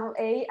that channel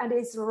A and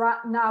is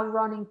now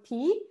running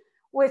P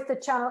with the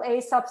channel A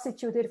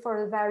substituted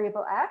for the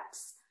variable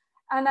X.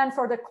 And then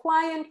for the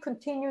client,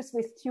 continues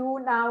with Q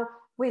now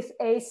with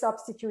A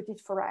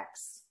substituted for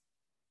X.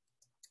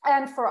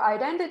 And for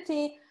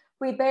identity,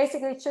 we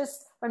basically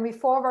just, when we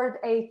forward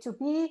A to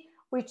B,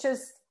 we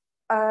just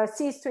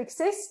cease to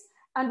exist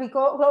and we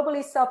go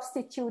globally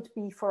substitute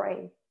B for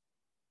A.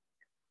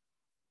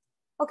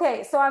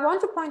 Okay, so I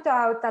want to point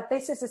out that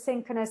this is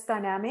asynchronous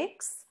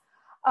dynamics,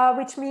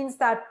 which means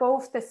that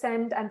both the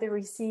send and the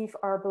receive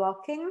are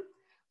blocking.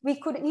 We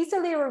could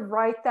easily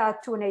rewrite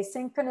that to an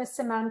asynchronous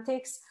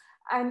semantics.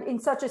 And in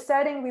such a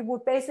setting, we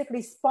would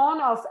basically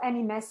spawn off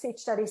any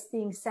message that is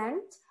being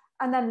sent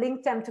and then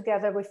link them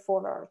together with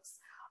forwards.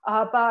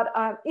 But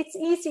it's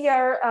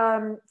easier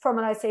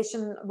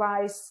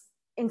formalization-wise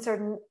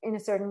in a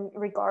certain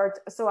regard.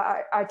 So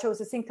I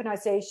chose a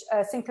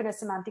synchronous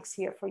semantics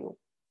here for you.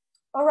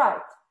 All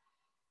right.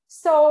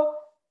 So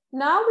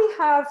now we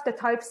have the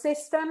type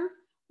system,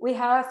 we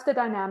have the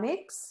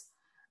dynamics,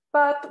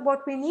 but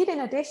what we need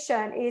in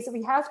addition is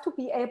we have to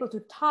be able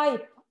to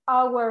type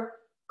our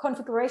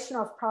configuration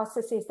of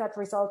processes that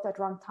result at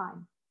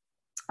runtime.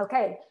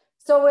 Okay,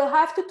 so we'll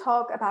have to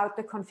talk about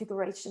the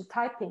configuration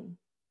typing.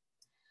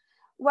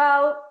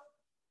 Well,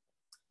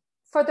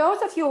 for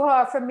those of you who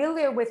are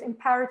familiar with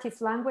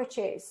imperative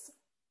languages,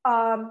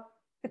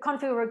 the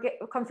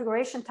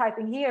configuration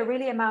typing here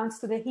really amounts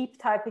to the heap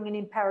typing in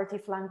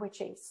imperative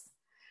languages.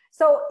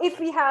 So if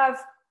we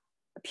have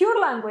pure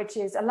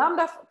languages, a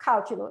lambda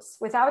calculus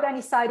without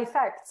any side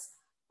effects,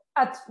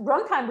 at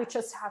runtime we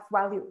just have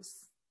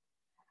values.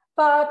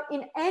 But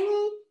in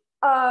any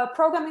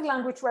programming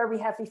language where we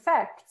have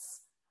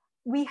effects,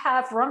 we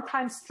have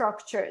runtime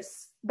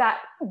structures that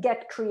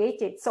get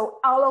created. So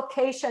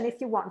allocation,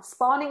 if you want,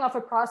 spawning of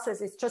a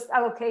process is just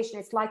allocation.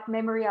 It's like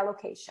memory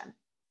allocation,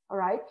 all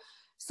right?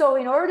 So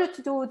in order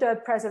to do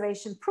the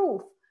preservation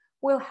proof,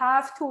 we'll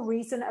have to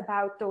reason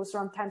about those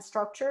runtime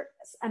structures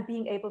and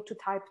being able to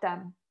type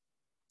them.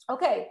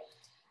 Okay,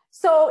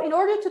 so in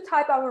order to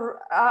type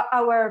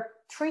our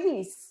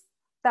trees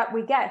that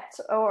we get,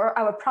 or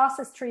our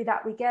process tree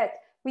that we get,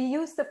 we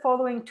use the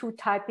following two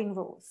typing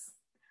rules.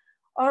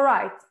 All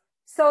right,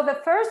 so the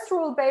first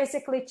rule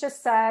basically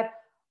just said,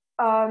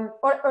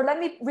 or let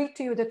me read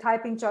to you the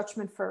typing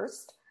judgment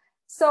first.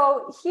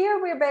 So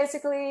here we're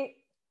basically,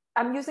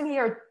 I'm using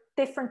here a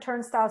different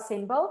turnstile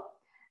symbol.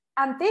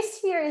 And this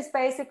here is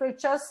basically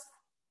just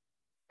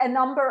a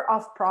number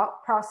of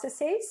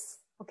processes.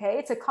 Okay,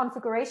 it's a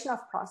configuration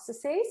of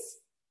processes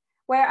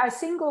where I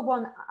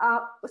single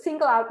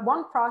out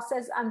one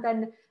process, and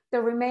then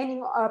the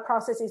remaining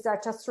processes are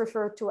just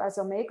referred to as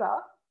omega.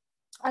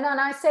 And then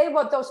I say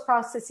what those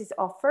processes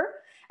offer.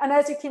 And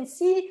as you can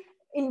see,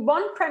 in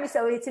one premise,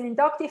 so it's an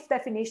inductive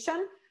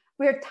definition,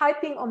 we're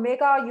typing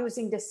omega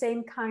using the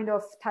same kind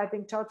of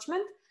typing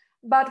judgment,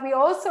 but we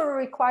also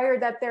require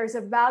that there's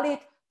a valid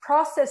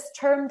process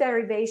term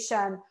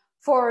derivation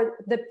for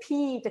the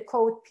P, the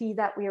code P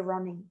that we're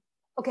running.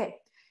 Okay,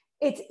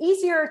 it's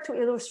easier to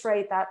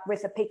illustrate that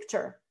with a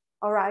picture,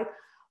 all right?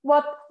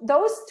 What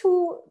those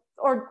two,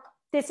 or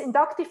this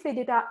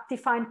inductively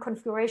defined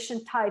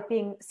configuration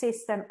typing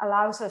system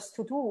allows us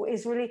to do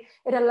is really,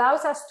 it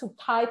allows us to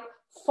type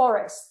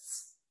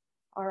forests,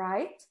 all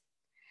right?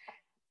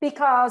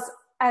 Because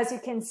as you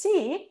can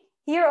see,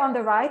 here on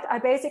the right, I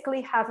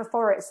basically have a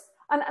forest.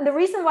 And the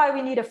reason why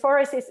we need a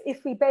forest is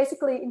if we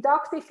basically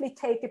inductively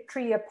take a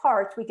tree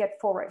apart, we get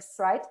forests,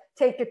 right?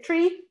 Take a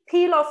tree,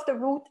 peel off the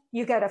root,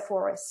 you get a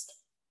forest.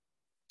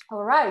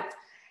 All right.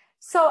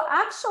 So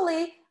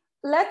actually,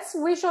 let's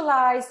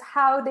visualize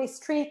how this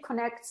tree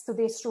connects to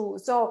this rule.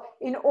 So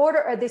in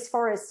order, this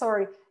forest,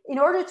 sorry, in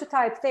order to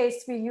type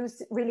this, we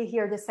use really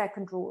here the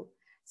second rule.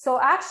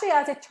 So actually,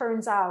 as it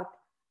turns out,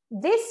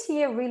 this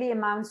here really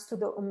amounts to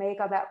the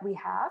omega that we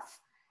have.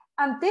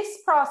 And this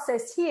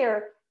process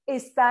here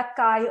is that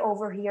guy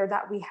over here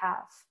that we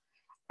have.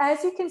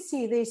 As you can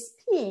see, this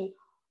P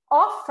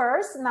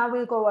offers, now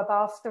we'll go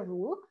above the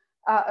rule,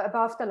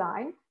 above the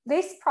line.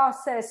 This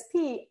process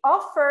P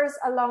offers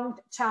along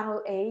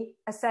channel A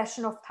a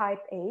session of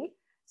type A.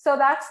 So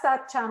that's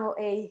that channel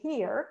A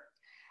here.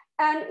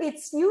 And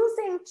it's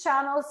using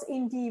channels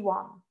in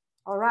D1.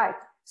 All right.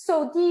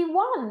 So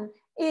D1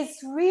 is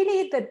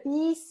really the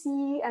B,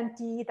 C, and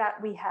D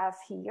that we have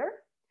here.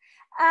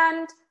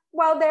 And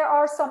while there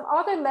are some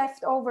other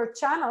leftover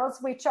channels,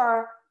 which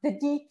are the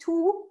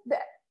D2,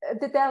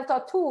 the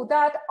delta 2,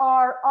 that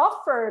are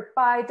offered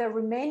by the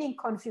remaining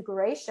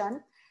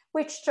configuration,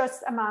 which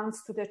just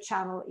amounts to the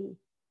channel E.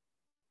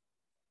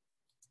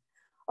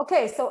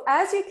 Okay, so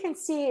as you can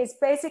see, is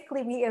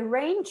basically we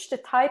arrange the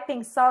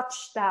typing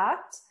such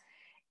that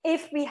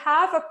if we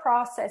have a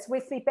process,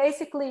 if we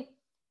basically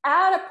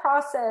add a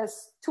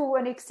process to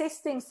an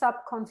existing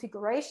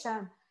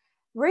subconfiguration,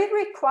 we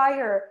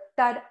require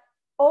that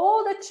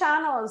all the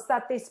channels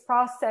that this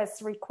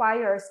process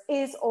requires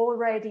is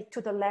already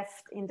to the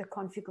left in the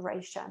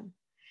configuration.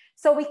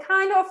 So we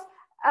kind of,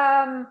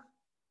 I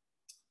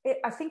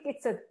think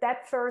it's a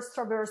depth first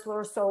traversal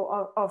or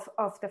so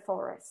of the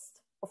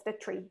forest, of the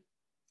tree,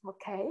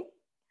 okay?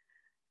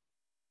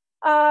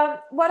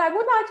 What I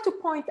would like to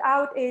point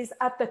out is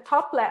at the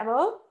top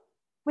level,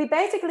 we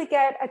basically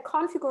get a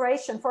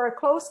configuration for a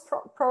closed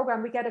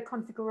program, we get a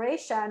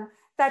configuration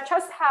that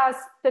just has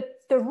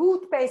the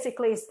root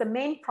basically is the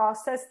main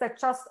process that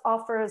just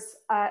offers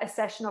a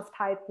session of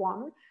type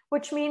 1,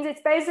 which means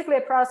it's basically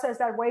a process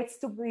that waits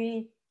to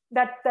be,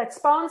 that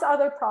spawns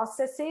other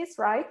processes,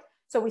 right?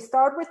 So we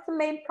start with the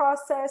main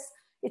process,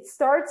 it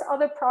starts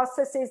other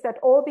processes that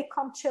all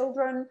become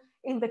children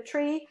in the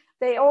tree,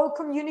 they all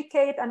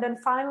communicate and then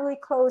finally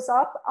close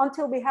up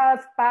until we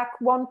have back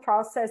one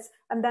process,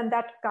 and then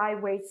that guy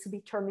waits to be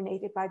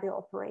terminated by the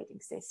operating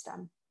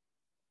system.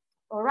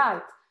 All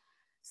right.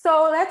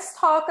 So let's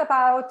talk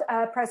about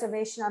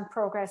preservation and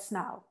progress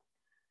now.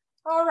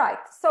 All right,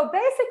 so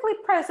basically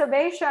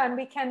preservation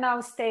we can now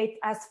state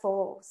as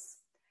follows.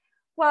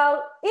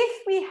 Well,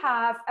 if we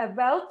have a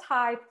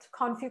well-typed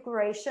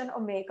configuration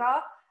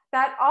omega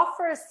that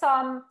offers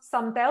some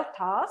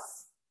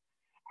deltas,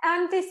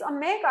 and this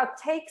omega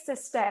takes a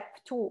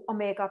step to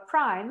omega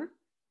prime,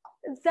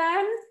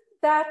 then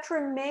that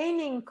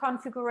remaining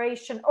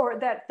configuration or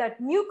that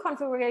new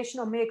configuration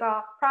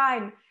omega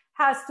prime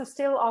has to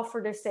still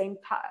offer the same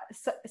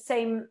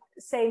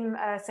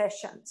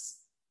sessions.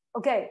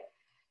 Okay,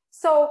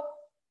 so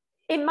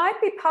it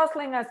might be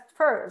puzzling at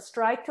first,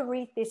 right, to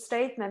read this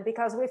statement,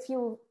 because if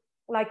you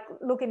like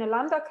look in a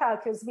lambda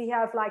calculus, we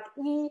have like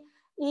E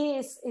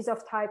is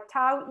of type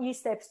tau, E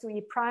steps to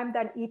E prime,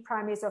 then E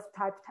prime is of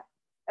type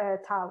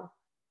tau.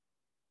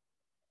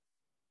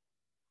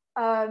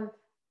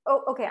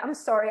 Oh, okay, I'm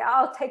sorry,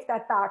 I'll take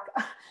that back.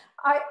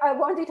 I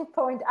wanted to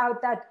point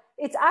out that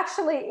it's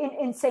actually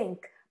in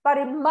sync. But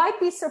it might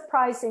be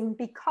surprising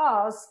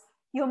because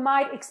you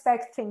might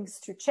expect things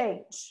to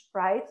change,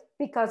 right?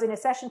 Because in a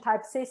session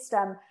type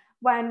system,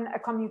 when a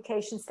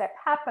communication step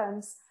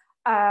happens,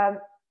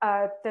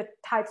 the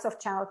types of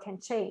channel can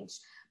change.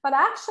 But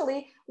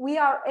actually, we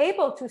are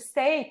able to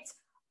state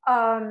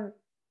the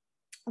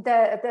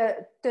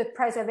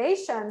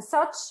preservation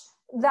such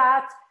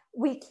that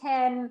we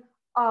can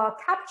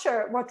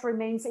capture what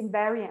remains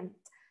invariant.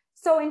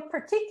 So in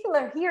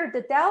particular here,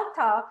 the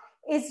delta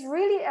is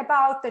really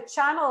about the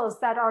channels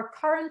that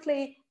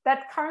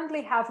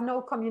currently have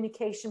no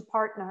communication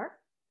partner.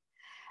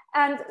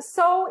 And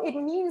so it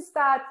means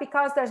that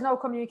because there's no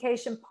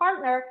communication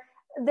partner,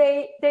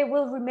 they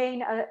will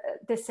remain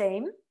the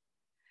same.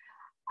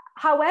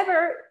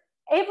 However,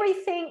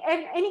 everything,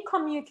 any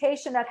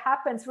communication that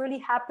happens really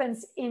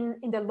happens in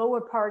the lower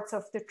parts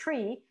of the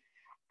tree,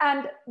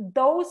 and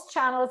those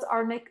channels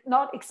are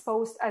not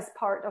exposed as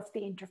part of the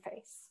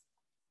interface.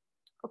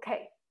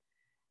 Okay.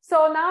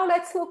 So now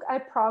let's look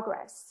at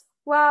progress.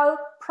 Well,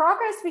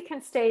 progress we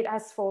can state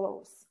as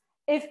follows.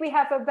 If we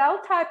have a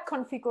well-typed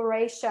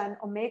configuration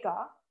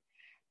omega,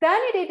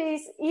 then it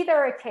is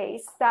either a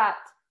case that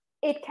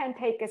it can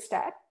take a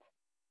step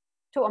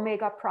to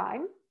omega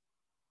prime,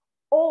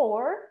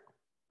 or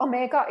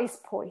omega is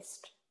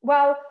poised.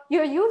 Well,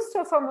 you're used to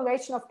a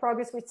formulation of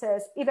progress which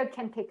says either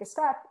can take a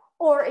step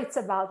or it's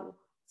a value.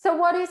 So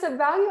what is a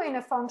value in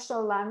a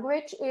functional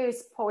language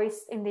is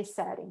poised in this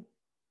setting.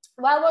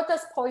 Well, what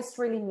does poised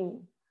really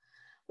mean?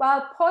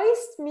 Well,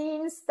 poised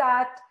means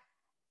that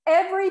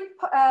every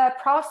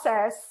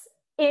process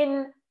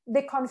in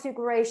the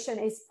configuration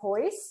is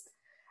poised.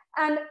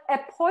 And a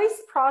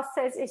poised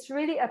process is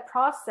really a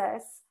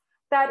process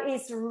that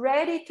is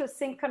ready to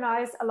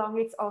synchronize along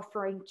its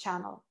offering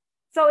channel.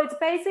 So it's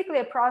basically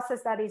a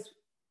process that is,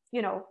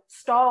 you know,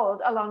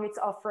 stalled along its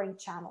offering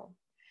channel.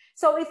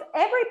 So if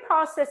every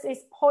process is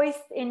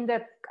poised in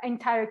the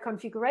entire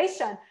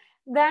configuration,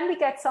 then we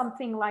get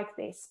something like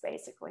this,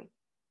 basically.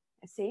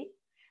 You see?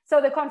 So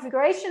the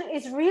configuration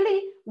is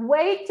really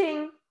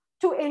waiting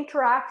to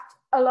interact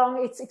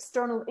along its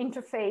external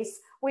interface,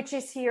 which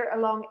is here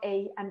along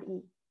A and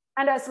E.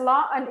 And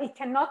it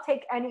cannot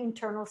take any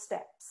internal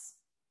steps.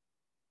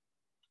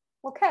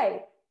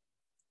 Okay,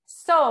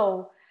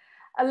 so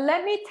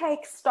let me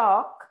take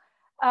stock.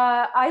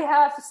 I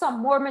have some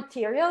more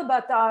material,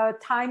 but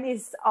time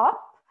is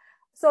up.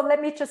 So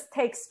let me just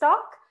take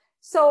stock.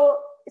 So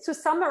to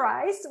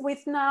summarize,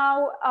 we've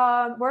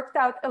now worked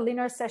out a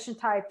linear session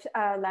type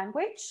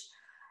language.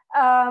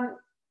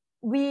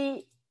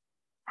 We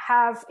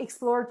have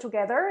explored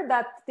together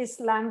that this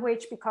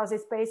language, because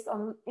it's based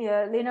on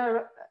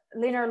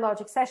linear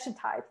logic session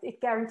type, it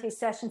guarantees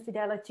session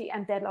fidelity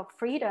and deadlock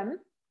freedom.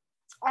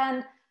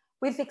 And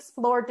we've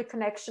explored the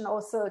connection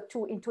also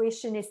to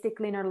intuitionistic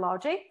linear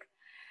logic.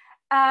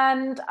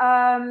 And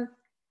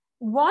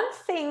one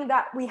thing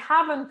that we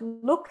haven't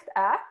looked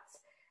at,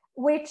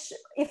 which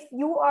if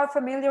you are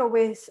familiar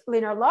with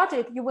linear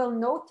logic, you will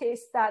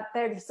notice that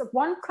there is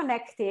one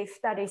connective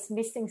that is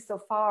missing so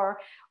far,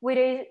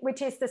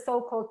 which is the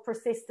so-called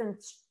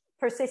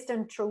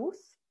persistent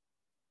truth.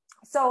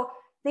 So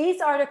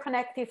these are the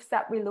connectives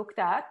that we looked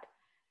at,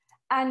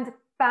 and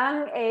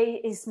bang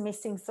A is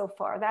missing so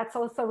far. That's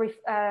also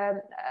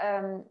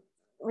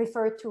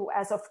referred to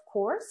as of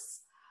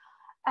course.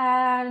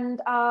 And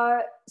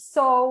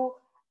so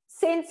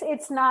since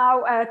it's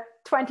now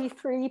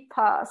 23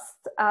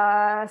 past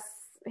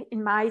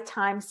in my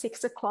time,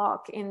 6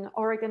 o'clock, in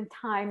Oregon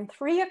time,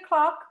 3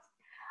 o'clock,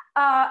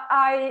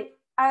 I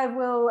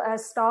will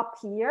stop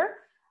here.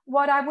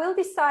 What I will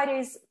decide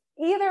is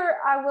either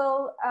I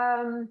will,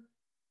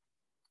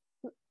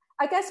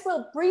 I guess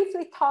we'll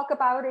briefly talk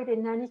about it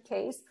in any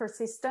case,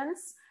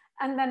 persistence.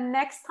 And then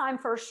next time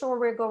for sure,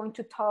 we're going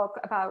to talk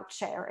about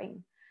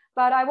sharing.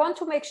 But I want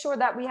to make sure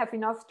that we have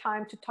enough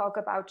time to talk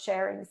about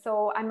sharing.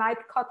 So I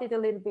might cut it a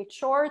little bit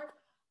short,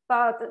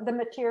 but the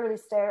material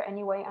is there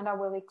anyway, and I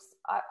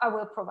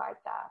will provide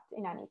that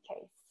in any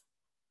case.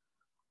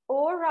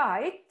 All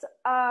right.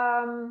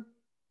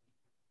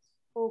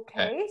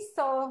 Okay,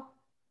 so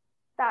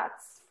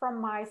that's from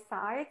my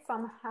side. So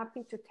I'm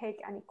happy to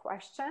take any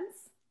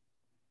questions.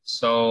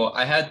 So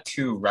I had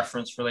two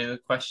reference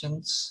related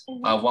questions.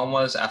 One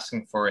was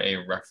asking for a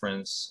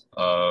reference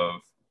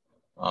of,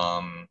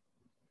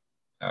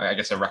 I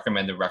guess a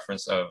recommended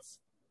reference of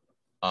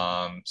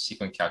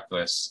sequent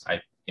calculus,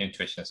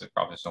 intuitionistic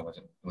proposition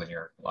wasn't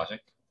linear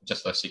logic,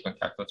 just the sequent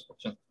calculus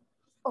portion.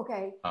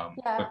 Okay,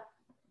 yeah,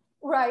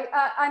 right.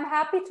 I'm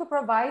happy to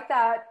provide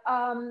that.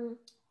 I'll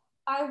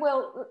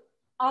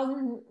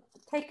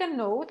take a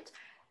note.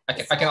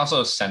 I can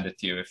also send it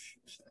to you if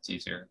that's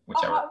easier,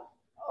 whichever.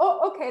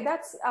 Oh, okay,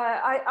 that's,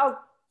 I'll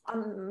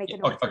make a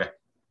note. Okay.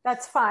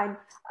 That's fine.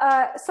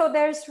 So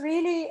there's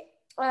really,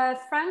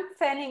 Frank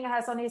Fenning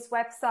has on his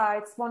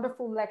website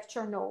wonderful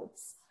lecture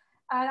notes,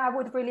 and I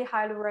would really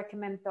highly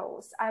recommend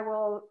those. I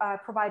will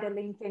provide a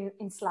link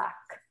in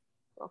Slack.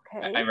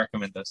 Okay. I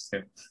recommend those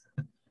too.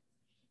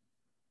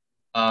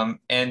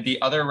 And the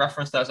other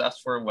reference that was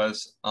asked for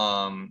was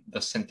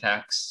the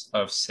syntax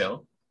of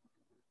SIL.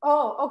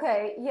 Oh,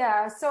 okay,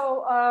 yeah.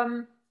 So,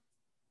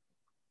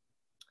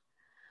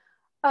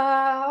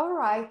 all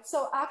right.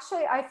 So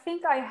actually, I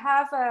think I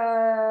have.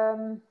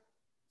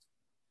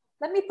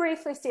 Let me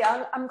briefly see.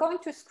 I'm going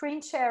to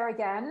screen share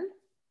again.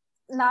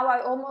 Now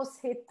I almost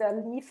hit the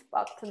leave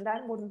button.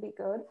 That wouldn't be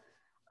good.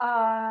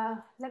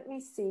 Let me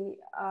see.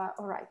 All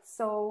right.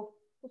 So,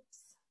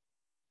 oops.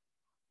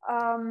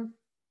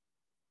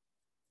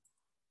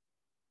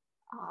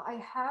 I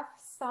have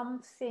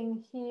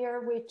something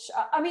here, which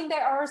I mean,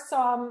 there are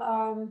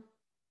some.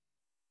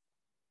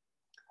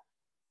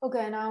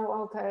 Okay, now,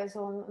 okay.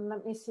 So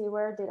let me see.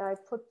 Where did I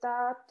put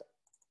that?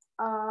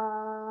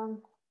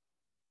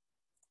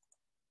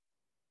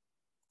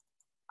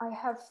 I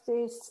have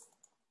this,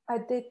 I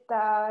did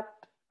that,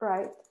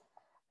 right.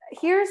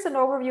 Here's an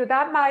overview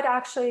that might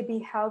actually be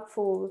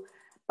helpful,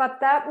 but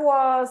that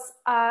was,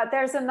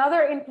 there's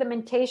another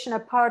implementation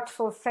apart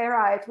for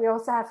ferrite. We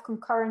also have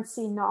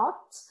concurrency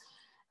not,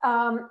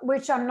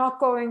 which I'm not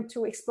going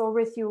to explore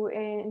with you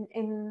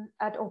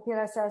at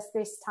OPLSS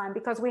this time,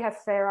 because we have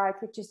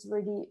ferrite, which is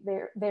really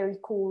very, very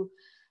cool.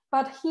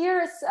 But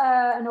here's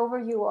an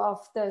overview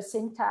of the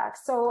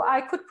syntax. So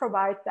I could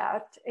provide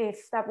that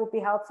if that would be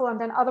helpful. And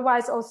then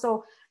otherwise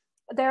also,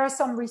 there are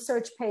some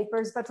research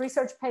papers, but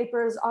research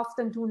papers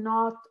often do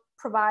not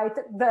provide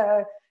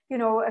the,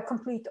 a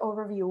complete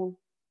overview.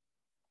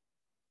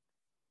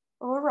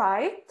 All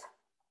right.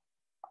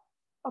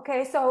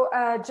 Okay, so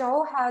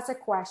Joe has a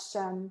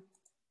question.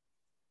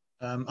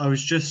 I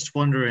was just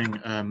wondering,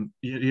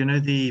 you know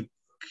the book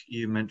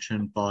you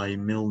mentioned by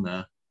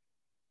Milner,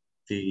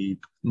 the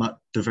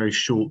very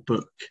short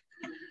book.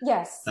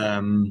 Yes.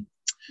 I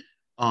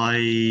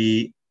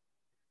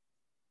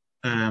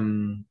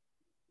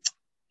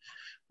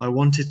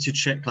wanted to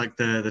check like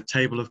the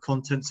table of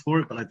contents for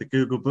it, but like the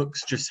Google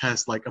Books just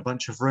has like a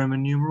bunch of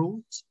Roman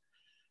numerals.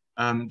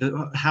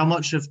 How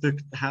much of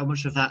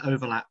that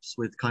overlaps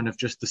with kind of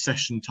just the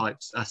session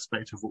types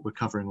aspect of what we're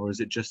covering, or is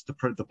it just the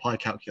pi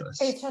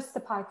calculus? It's just the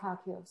pi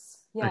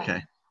calculus. Yeah.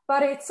 Okay.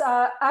 But it's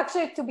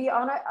actually, to be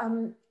honest,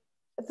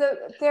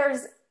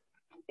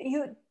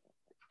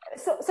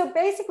 so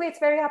basically it's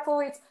very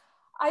helpful.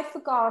 I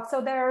forgot. So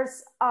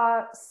there's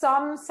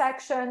some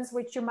sections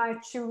which you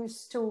might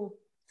choose to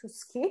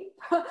skip,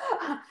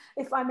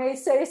 if I may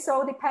say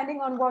so,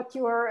 depending on what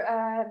your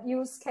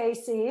use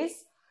case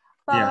is.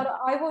 But yeah.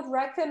 I would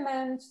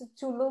recommend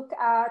to look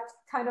at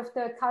kind of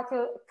the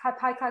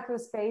pi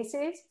calculus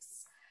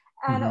basics,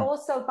 and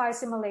also by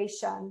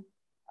simulation,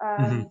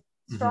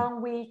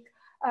 strong, weak.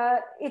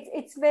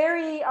 It's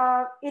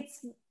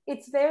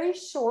very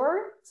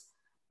short,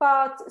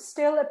 but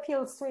still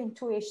appeals to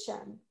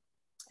intuition.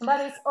 But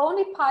it's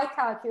only pi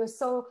calculus,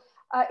 so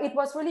it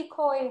was really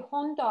Koei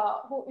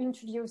Honda who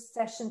introduced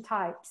session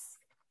types.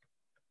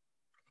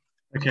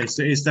 Okay,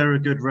 so is there a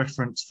good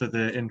reference for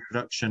the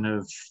introduction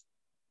of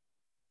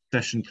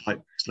session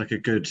types, like a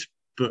good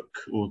book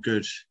or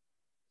good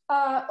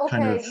okay,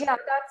 kind of... yeah,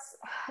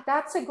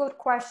 that's a good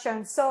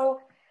question.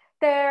 So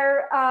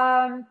there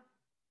are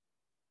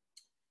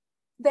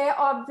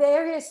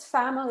various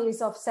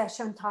families of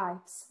session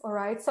types, all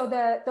right? So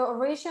the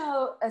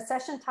original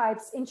session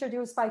types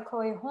introduced by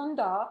Koei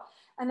Honda,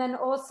 and then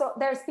also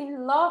there's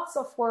been lots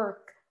of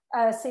work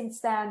since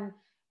then.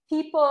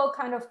 People,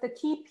 kind of the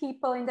key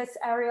people in this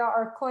area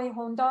are Koei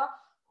Honda,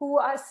 who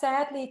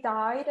sadly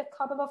died a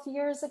couple of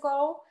years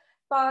ago,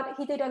 but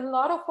he did a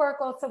lot of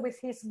work also with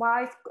his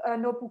wife,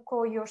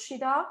 Nobuko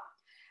Yoshida,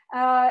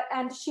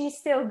 and she's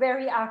still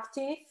very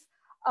active.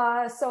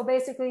 So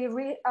basically,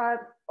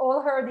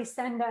 all her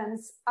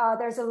descendants,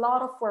 there's a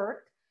lot of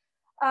work.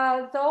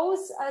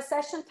 Those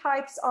session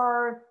types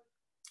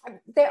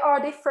there are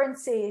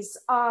differences.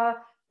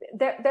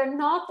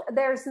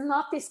 There's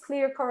not this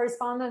clear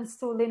correspondence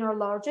to linear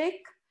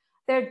logic.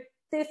 There are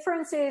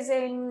differences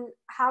in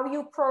how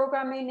you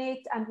program in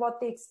it and what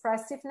the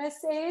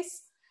expressiveness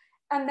is.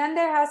 And then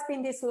there has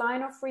been this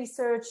line of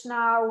research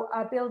now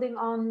building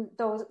on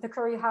the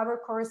Curry-Haber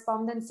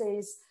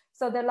correspondences.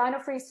 So the line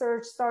of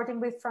research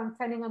starting with Frank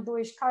Penning and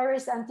Louis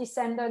Kairis and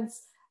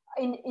descendants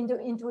in the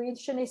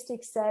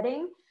intuitionistic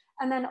setting.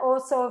 And then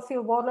also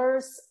Phil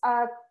Waller's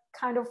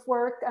kind of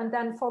work, and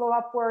then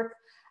follow-up work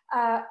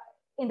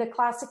in the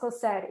classical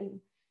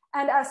setting.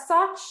 And as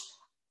such,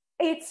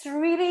 it's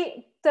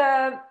really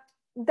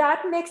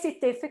that makes it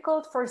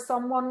difficult for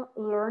someone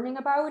learning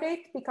about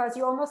it, because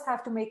you almost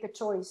have to make a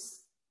choice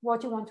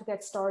what you want to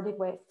get started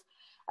with.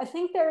 I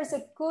think there is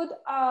a good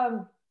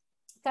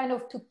kind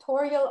of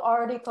tutorial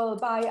article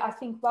by, I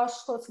think,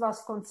 Vascos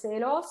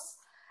Vasconcelos,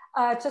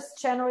 just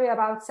generally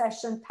about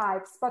session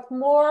types, but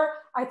more,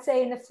 I'd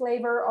say, in the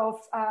flavor of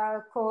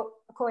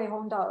Koei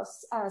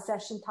Honda's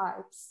session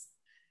types.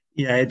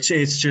 Yeah, it's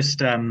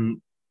just,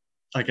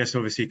 I guess,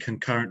 obviously,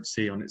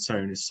 concurrency on its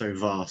own is so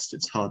vast,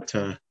 it's hard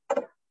to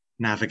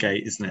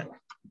navigate, isn't it?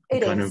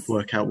 It kind is. Of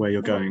work out where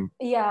you're going.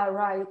 Yeah,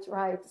 right.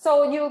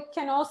 So you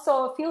can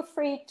also feel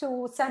free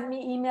to send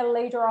me email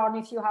later on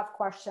if you have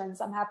questions.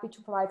 I'm happy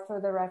to provide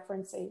further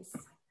references.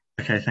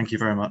 Okay, thank you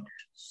very much.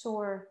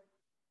 Sure.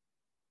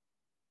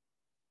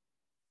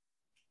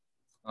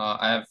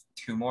 I have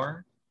two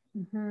more.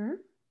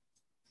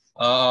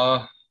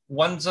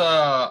 One's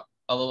a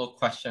little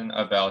question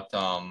about,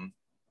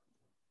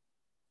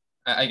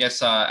 I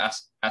guess,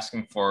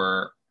 asking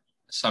for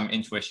some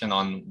intuition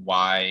on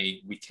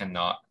why we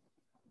cannot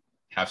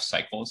have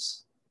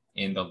cycles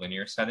in the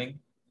linear setting.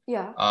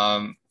 Yeah.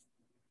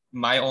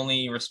 My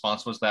only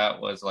response was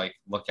like,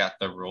 look at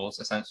the rules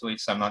essentially.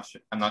 So I'm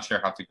not sure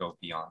how to go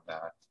beyond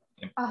that.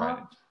 Do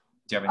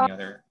you have any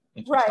other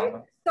interest on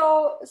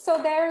that? So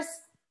there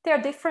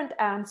are different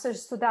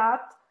answers to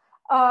that.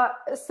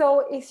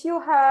 So if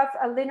you have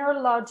a linear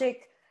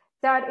logic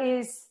that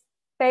is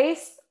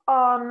based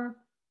on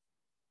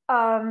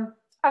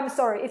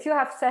if you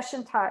have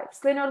session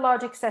types, linear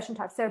logic session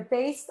types, they're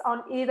based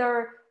on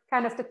either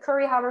kind of the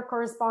Curry-Haber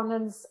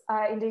correspondence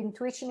in the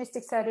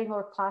intuitionistic setting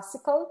or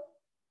classical.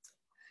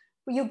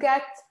 You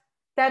get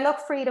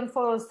deadlock freedom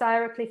follows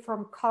directly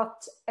from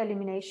cut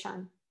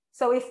elimination.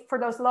 So if for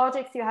those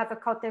logics, you have a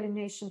cut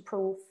elimination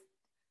proof.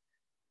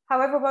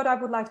 However, what I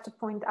would like to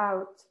point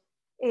out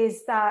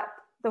is that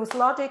those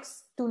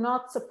logics do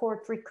not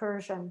support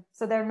recursion.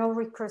 So there are no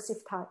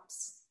recursive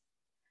types,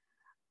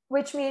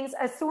 which means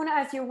as soon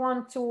as you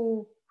want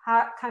to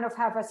kind of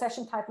have a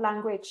session type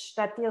language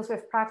that deals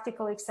with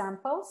practical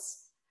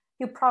examples,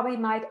 you probably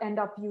might end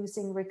up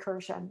using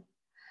recursion.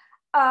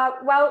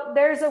 Well,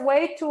 there's a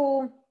way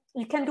to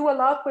You can do a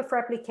lot with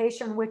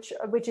replication, which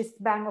is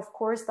bang, of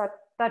course,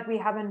 that we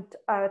haven't,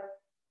 that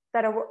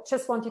I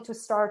just wanted to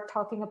start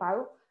talking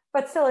about,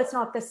 but still it's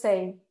not the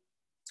same.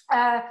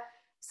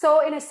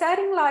 So in a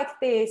setting like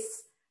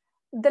this,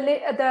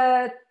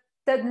 the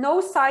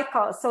no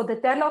cycle, so the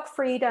deadlock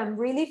freedom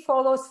really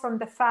follows from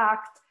the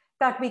fact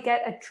that we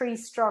get a tree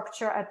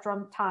structure at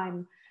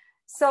runtime.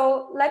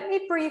 So let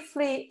me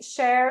briefly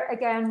share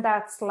again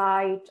that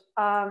slide.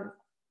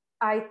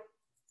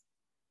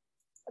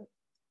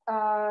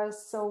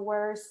 So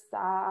where's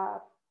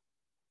that?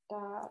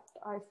 That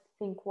I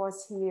think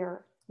was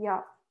here.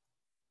 Yeah.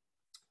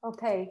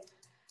 Okay.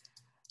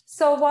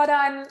 So what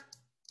I'm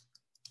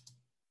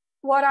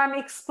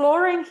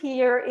exploring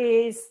here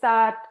is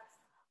that,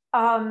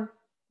 well,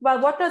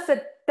 what does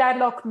a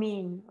deadlock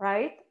mean,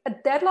 right? A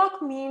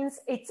deadlock means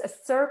it's a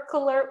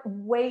circular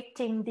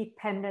waiting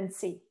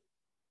dependency,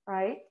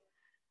 right?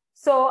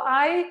 So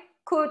I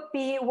could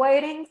be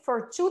waiting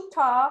for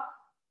Chuta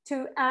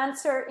to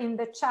answer in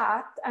the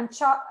chat, and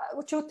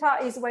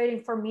Chuta is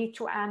waiting for me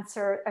to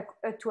answer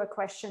to a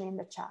question in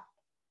the chat,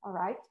 all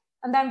right?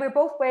 And then we're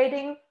both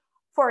waiting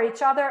for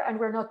each other and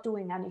we're not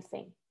doing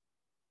anything.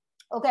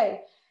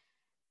 Okay,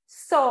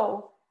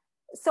 so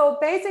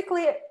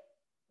basically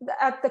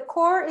at the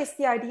core is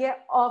the idea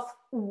of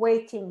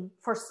waiting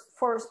for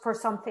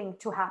something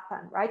to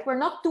happen, right? We're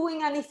not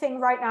doing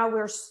anything right now,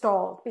 we're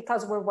stalled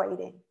because we're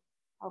waiting,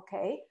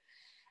 okay?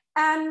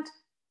 And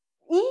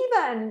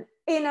even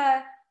in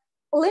a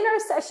linear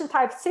session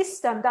type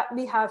system that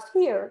we have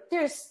here,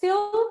 it's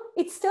still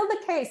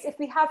the case. If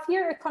we have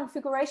here a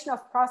configuration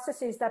of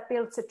processes that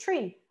builds a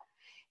tree,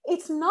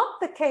 it's not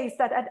the case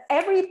that at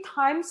every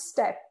time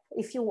step,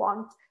 if you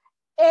want,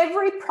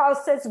 every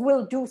process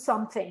will do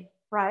something,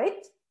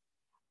 right?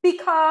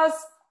 Because,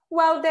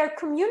 well, they're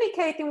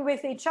communicating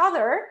with each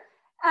other,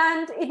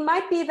 and it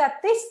might be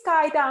that this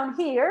guy down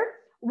here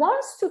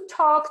wants to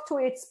talk to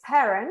its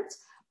parent,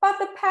 but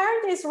the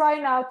parent is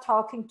right now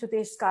talking to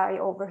this guy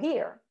over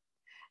here.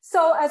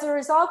 So as a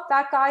result,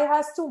 that guy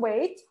has to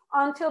wait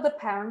until the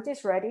parent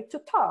is ready to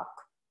talk,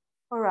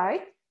 all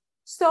right?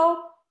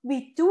 So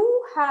we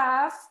do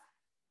have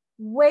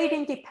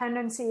waiting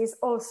dependencies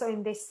also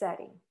in this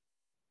setting.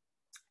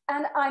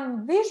 And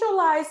I'm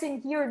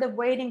visualizing here the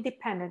waiting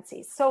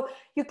dependencies. So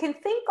you can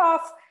think of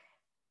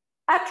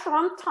at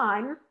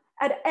runtime,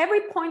 at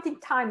every point in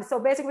time. So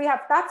basically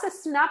that's a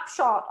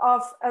snapshot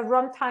of a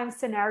runtime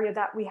scenario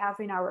that we have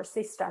in our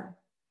system.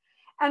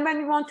 And when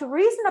we want to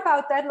reason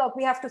about deadlock,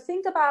 we have to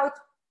think about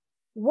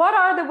what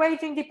are the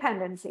waiting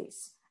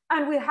dependencies?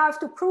 And we have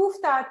to prove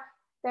that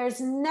there's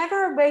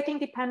never a waiting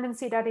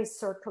dependency that is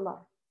circular.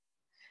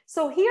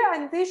 So here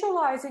I'm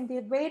visualizing the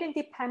waiting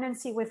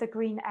dependency with a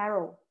green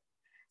arrow.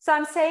 So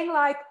I'm saying,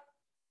 like,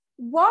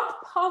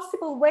 what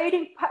possible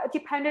waiting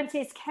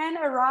dependencies can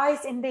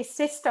arise in this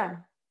system,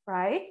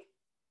 right?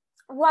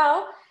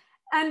 Well,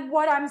 and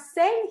what I'm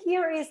saying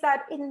here is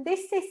that in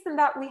this system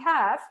that we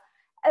have,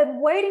 a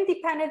waiting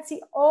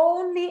dependency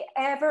only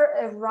ever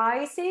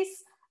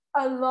arises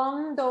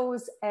along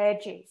those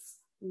edges.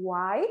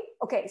 Why?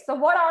 Okay, so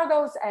what are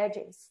those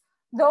edges?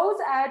 Those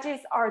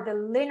edges are the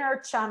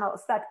linear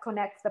channels that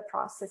connect the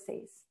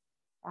processes,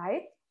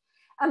 right?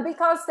 And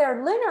because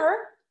they're linear,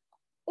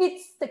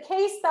 it's the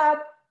case that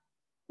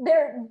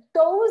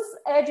those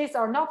edges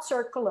are not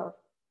circular.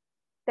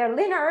 They're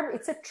linear,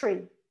 it's a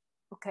tree,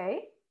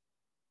 okay?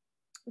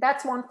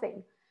 That's one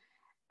thing.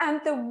 And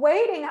the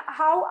waiting,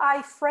 how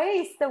I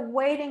phrase the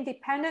waiting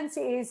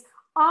dependency is,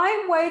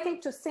 I'm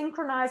waiting to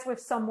synchronize with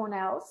someone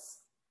else.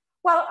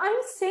 Well, I'm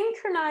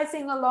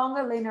synchronizing along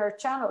a linear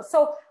channel.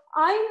 So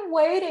I'm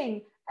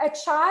waiting, a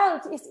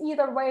child is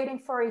either waiting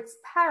for its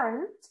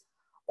parent,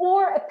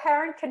 or a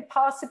parent can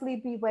possibly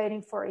be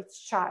waiting for its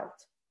child,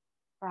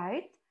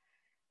 right?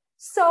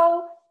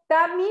 So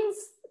that means,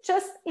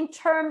 just in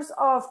terms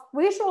of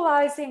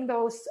visualizing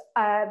those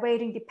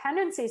waiting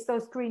dependencies,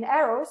 those green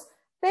arrows,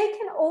 they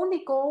can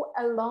only go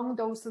along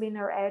those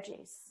linear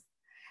edges.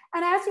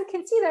 And as you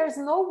can see, there's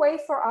no way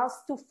for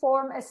us to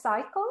form a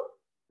cycle,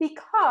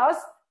 because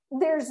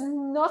there's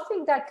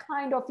nothing that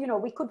kind of,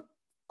 we could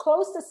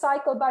close the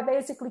cycle by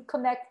basically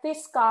connect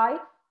this guy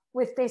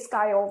with this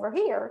guy over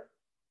here.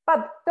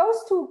 But those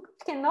two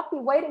cannot be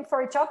waiting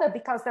for each other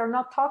because they're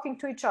not talking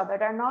to each other.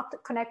 They're not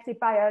connected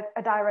by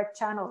a direct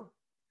channel.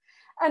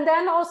 And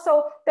then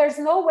also, there's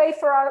no way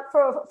for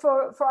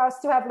us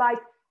to have like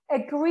a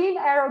green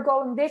arrow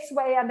going this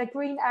way and a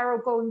green arrow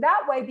going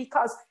that way,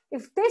 because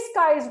if this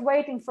guy is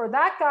waiting for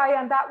that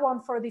guy and that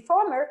one for the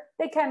former,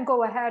 they can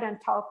go ahead and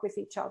talk with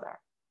each other.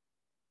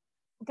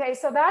 Okay,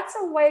 so that's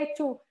a way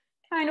to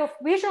kind of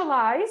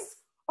visualize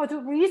or to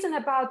reason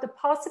about the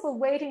possible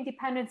waiting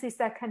dependencies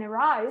that can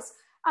arise.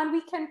 And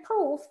we can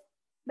prove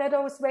that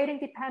those waiting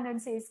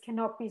dependencies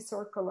cannot be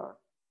circular.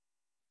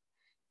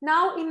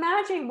 Now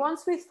imagine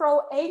once we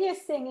throw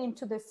aliasing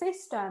into the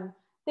system,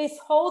 this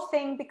whole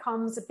thing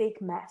becomes a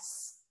big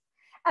mess.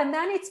 And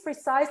then it's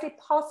precisely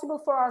possible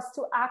for us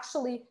to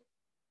actually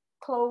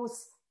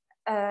close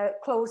the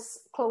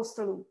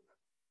loop.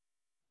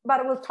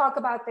 but we'll talk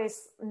about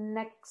this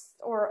next,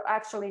 or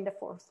actually in the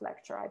 4th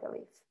lecture, I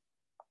believe.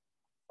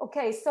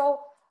 Okay,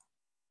 so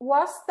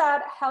was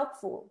that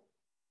helpful?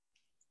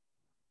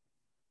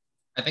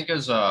 I think it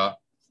was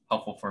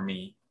helpful for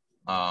me,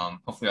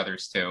 hopefully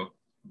others too.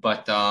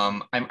 But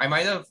I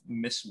might have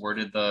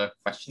misworded the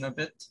question a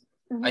bit.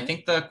 Mm-hmm. I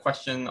think the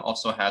question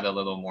also had a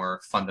little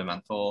more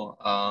fundamental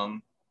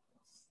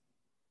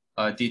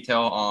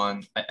detail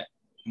on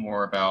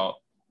more about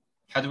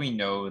how do we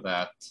know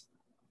that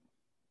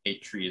a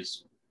tree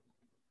is,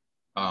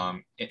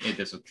 it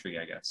is a tree,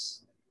 I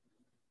guess.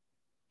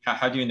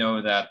 How do you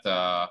know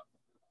that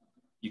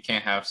you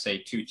can't have, say,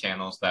 2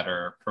 channels that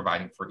are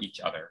providing for each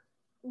other?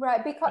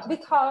 Right, because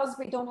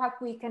we don't have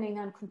weakening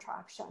and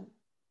contraction.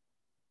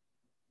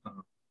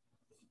 Uh-huh.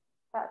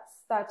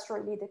 That's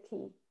really the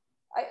key.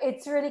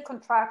 It's really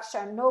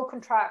contraction. No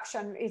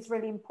contraction is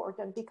really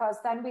important, because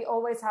then we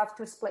always have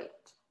to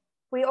split.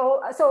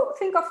 So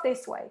think of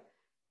this way.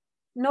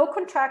 No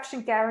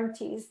contraction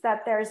guarantees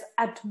that there's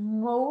at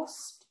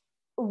most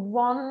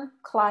 1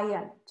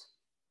 client,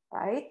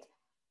 right?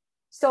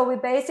 So we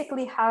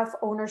basically have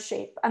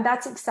ownership, and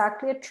that's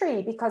exactly a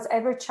tree, because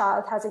every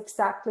child has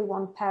exactly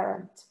 1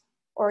 parent,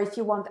 or if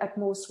you want, at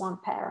most 1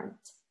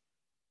 parent.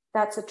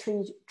 That's a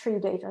tree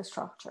data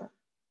structure.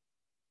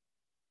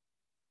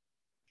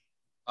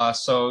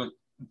 So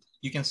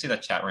you can see the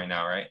chat right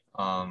now, right?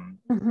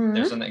 Mm-hmm.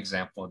 There's an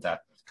example of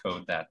that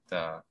code that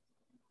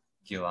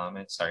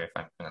Gilamed, sorry if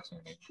I'm pronouncing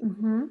your name.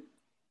 Mm-hmm.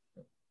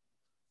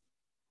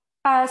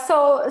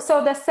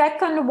 So the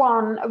second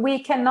one, we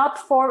cannot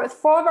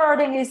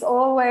forwarding is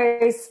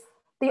always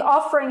the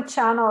offering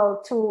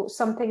channel to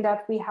something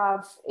that we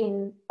have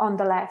on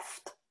the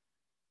left.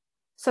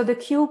 So the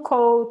Q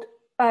code,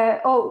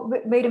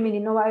 wait a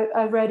minute, no,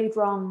 I read it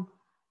wrong.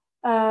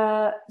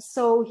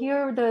 So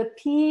here the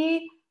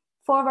P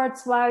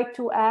forwards Y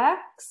to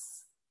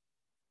X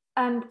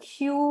and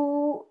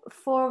Q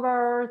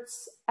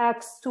forwards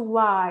X to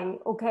Y,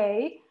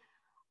 okay?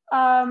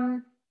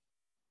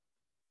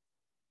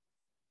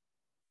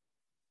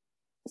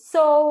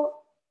 So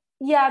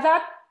yeah,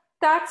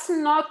 that's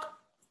not,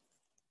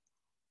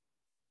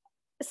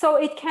 so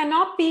it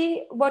cannot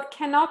be, what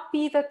cannot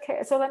be the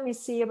case. So let me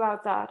see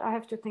about that. I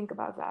have to think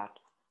about that.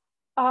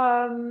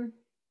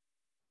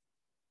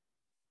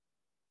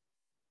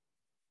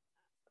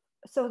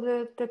 So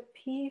the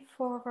P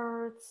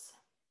forwards,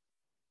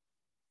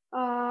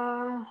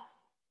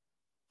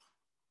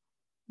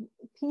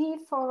 P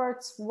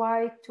forwards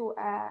Y to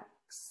X.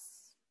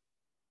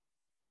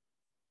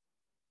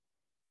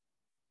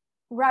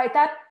 Right,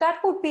 that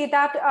would be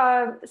that,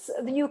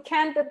 you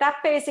can't, that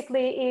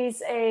basically is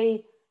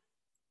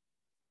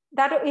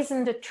that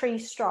isn't a tree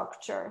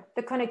structure.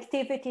 The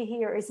connectivity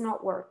here is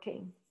not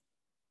working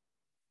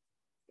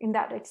in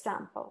that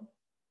example.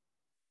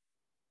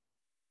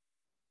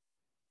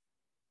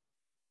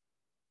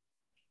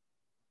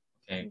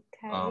 Okay.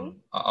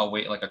 I'll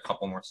wait like a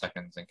couple more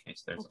seconds in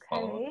case there's a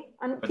follow-up.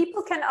 And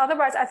people can,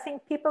 otherwise, I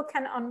think people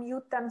can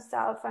unmute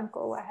themselves and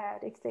go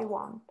ahead if they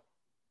want.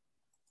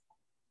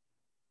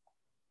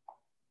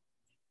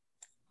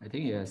 I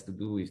think it has to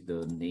do with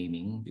the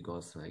naming,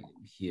 because like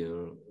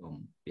here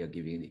we are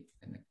giving it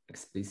an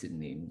explicit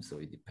name, so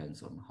it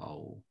depends on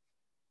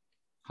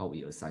how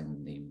we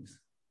assign names.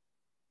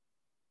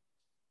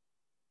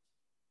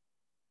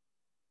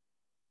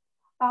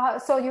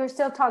 So you're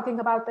still talking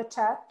about the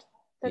chat?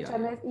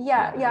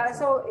 Yeah.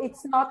 So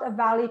it's not a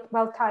valid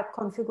well-typed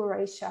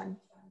configuration.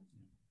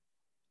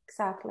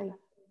 Exactly.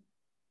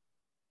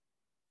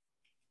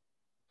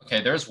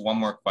 Okay, there's one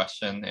more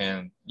question,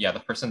 and yeah, the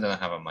person didn't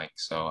have a mic,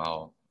 so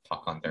I'll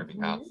talk on their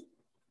behalf.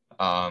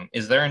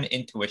 Is there an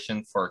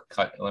intuition for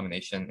cut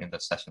elimination in the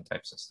session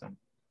type system?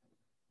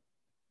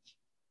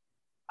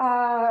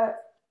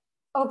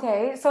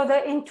 Okay, so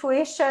the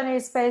intuition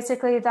is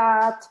basically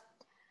that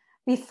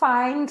we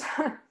find,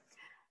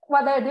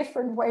 well, there are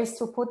different ways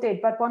to put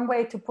it, but one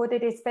way to put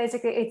it is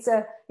basically,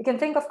 you can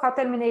think of cut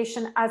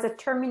elimination as a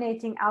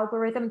terminating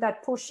algorithm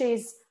that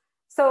pushes,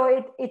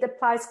 so it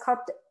applies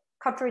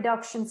cut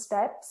reduction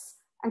steps,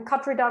 and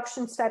cut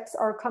reduction steps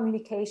are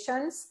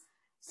communications.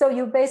 So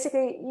you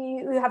basically,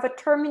 you have a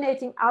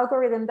terminating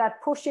algorithm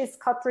that pushes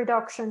cut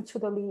reduction to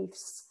the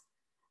leaves.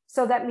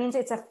 So that means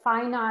it's a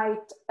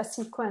finite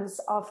sequence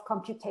of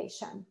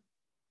computation.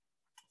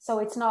 So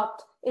it's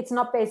not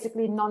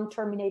basically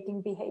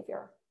non-terminating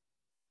behavior.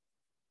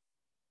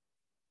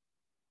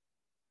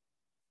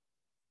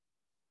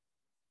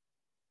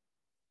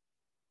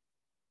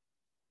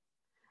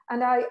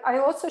 And I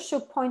also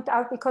should point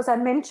out, because I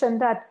mentioned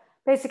that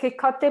basically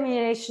cut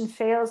elimination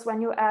fails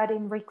when you add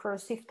in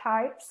recursive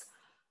types.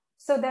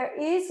 So there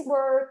is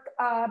work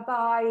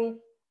by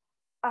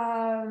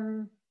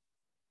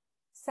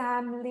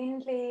Sam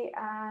Lindley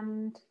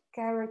and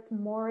Garrett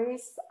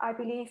Morris, I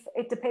believe.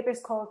 The paper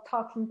is called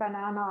Talking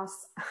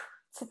Bananas.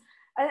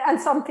 And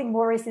something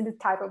more is in the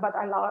title, but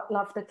I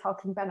love the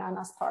Talking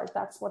Bananas part.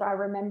 That's what I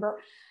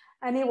remember.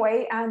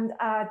 Anyway, and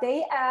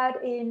they add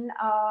in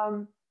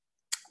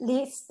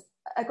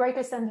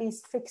greatest and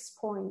least fixed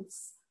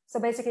points. So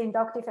basically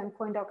inductive and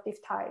co-inductive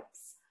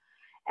types.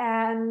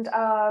 And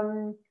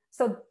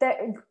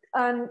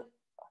and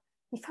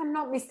if I'm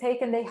not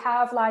mistaken, they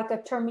have like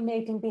a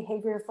terminating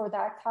behavior for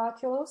that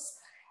calculus.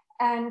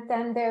 And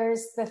then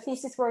there's the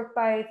thesis work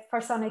by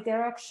Farsane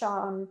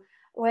Derakhshan,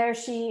 where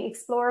she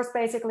explores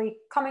basically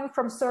coming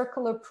from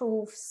circular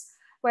proofs,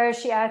 where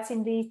she adds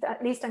in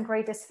least and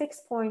greatest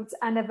fixed points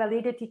and a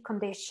validity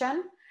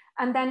condition.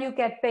 And then you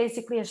get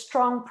basically a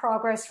strong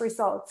progress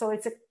result. So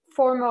it's a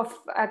form of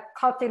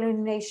cut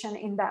elimination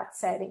in that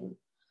setting.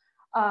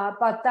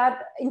 But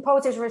that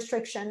imposes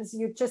restrictions.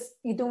 You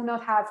do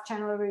not have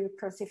generally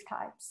recursive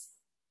types.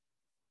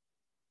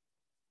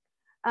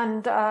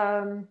 And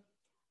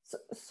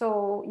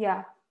so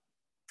yeah,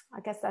 I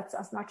guess that's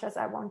as much as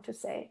I want to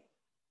say.